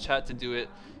 Use this chat to do it.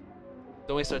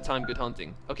 Don't waste our time. Good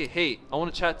hunting. Okay, hey, I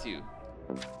want to chat to you.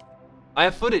 I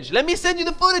have footage. Let me send you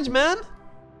the footage, man.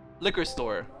 Liquor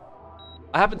store.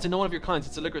 I happen to know one of your clients.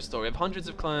 It's a liquor store. We have hundreds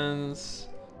of clients.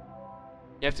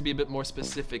 You have to be a bit more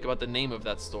specific about the name of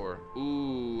that store.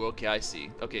 Ooh, okay, I see.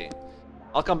 Okay.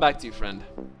 I'll come back to you, friend.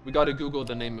 We gotta Google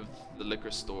the name of the liquor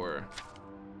store.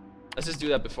 Let's just do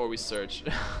that before we search.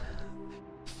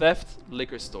 Theft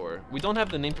liquor store. We don't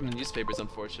have the name from the newspapers,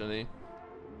 unfortunately.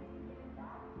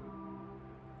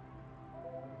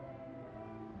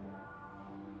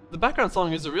 The background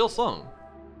song is a real song.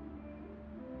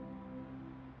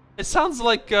 It sounds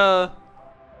like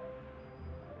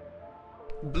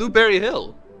Blueberry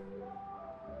Hill.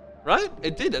 Right?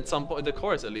 It did at some point, the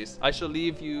chorus at least. I shall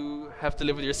leave, you have to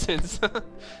live with your sins.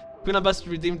 Queen must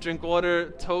redeem drink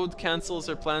water. Toad cancels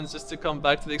her plans just to come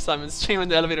back to the excitement stream when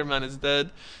the elevator man is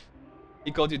dead.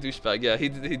 He called you douchebag. Yeah, he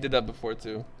did that before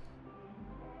too.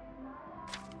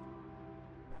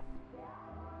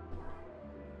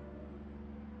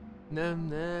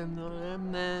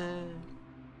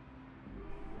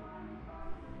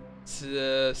 It's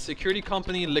a security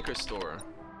company liquor store.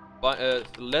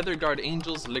 Leather Guard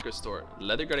Angels liquor store.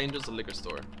 Leather Guard Angels liquor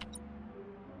store.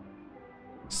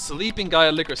 Sleeping guy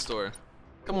at liquor store.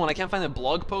 Come on, I can't find a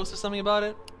blog post or something about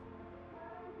it.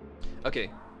 Okay.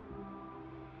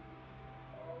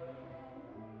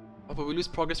 Oh, but we lose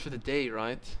progress for the day,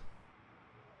 right?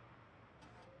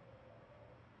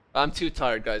 I'm too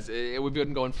tired, guys. We've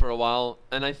been going for a while,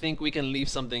 and I think we can leave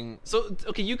something. So,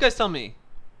 okay, you guys tell me.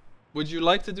 Would you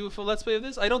like to do a full let's play of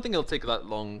this? I don't think it'll take that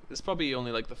long. It's probably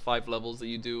only like the 5 levels that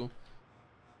you do.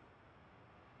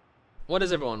 What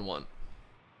does everyone want?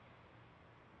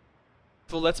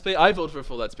 Full let's play? I vote for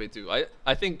full let's play too.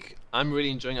 I think I'm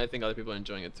really enjoying it. I think other people are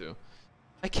enjoying it too.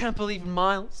 I can't believe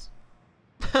Miles.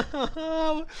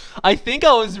 I think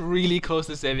I was really close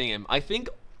to saving him. I think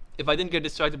if I didn't get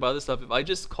distracted by other stuff, if I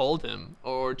just called him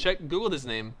or googled his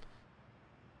name.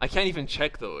 I can't even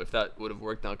check though if that would have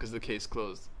worked out because the case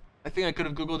closed. I think I could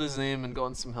have googled his name and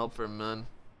gotten some help for him, man.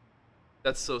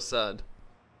 That's so sad.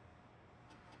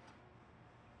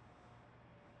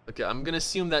 Okay, I'm gonna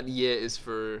assume that yeah is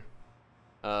for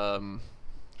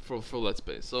let's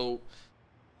play. So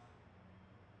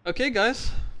okay,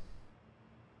 guys.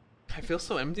 I feel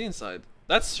so empty inside.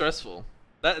 That's stressful.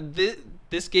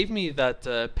 This gave me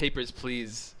that papers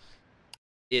please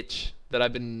itch that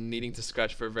I've been needing to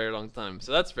scratch for a very long time.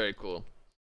 So that's very cool.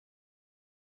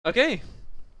 Okay.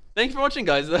 Thank you for watching,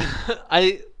 guys.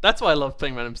 That's why I love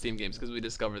playing random Steam games, because we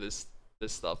discover this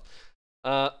stuff.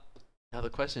 Now the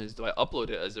question is, do I upload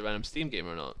it as a random Steam game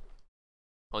or not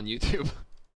on YouTube?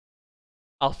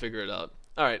 I'll figure it out.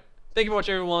 All right. Thank you for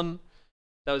watching, everyone.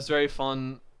 That was very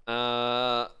fun.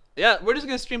 Yeah, we're just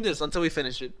gonna stream this until we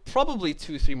finish it. Probably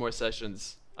 2-3 more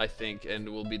sessions, I think, and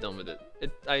we'll be done with it.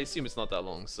 I assume it's not that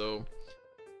long, so.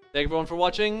 Thank you everyone for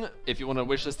watching. If you want to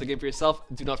wishlist the game for yourself,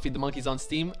 do not feed the monkeys on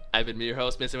Steam. I've been your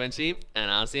host, Mr. Wenchi,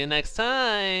 and I'll see you next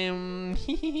time.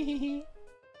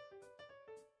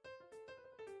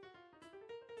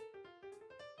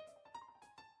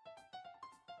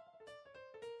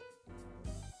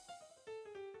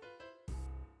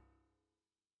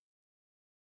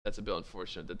 That's a bit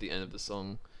unfortunate that the end of the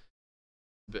song,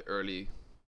 a bit early,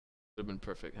 would have been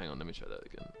perfect. Hang on, let me try that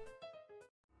again.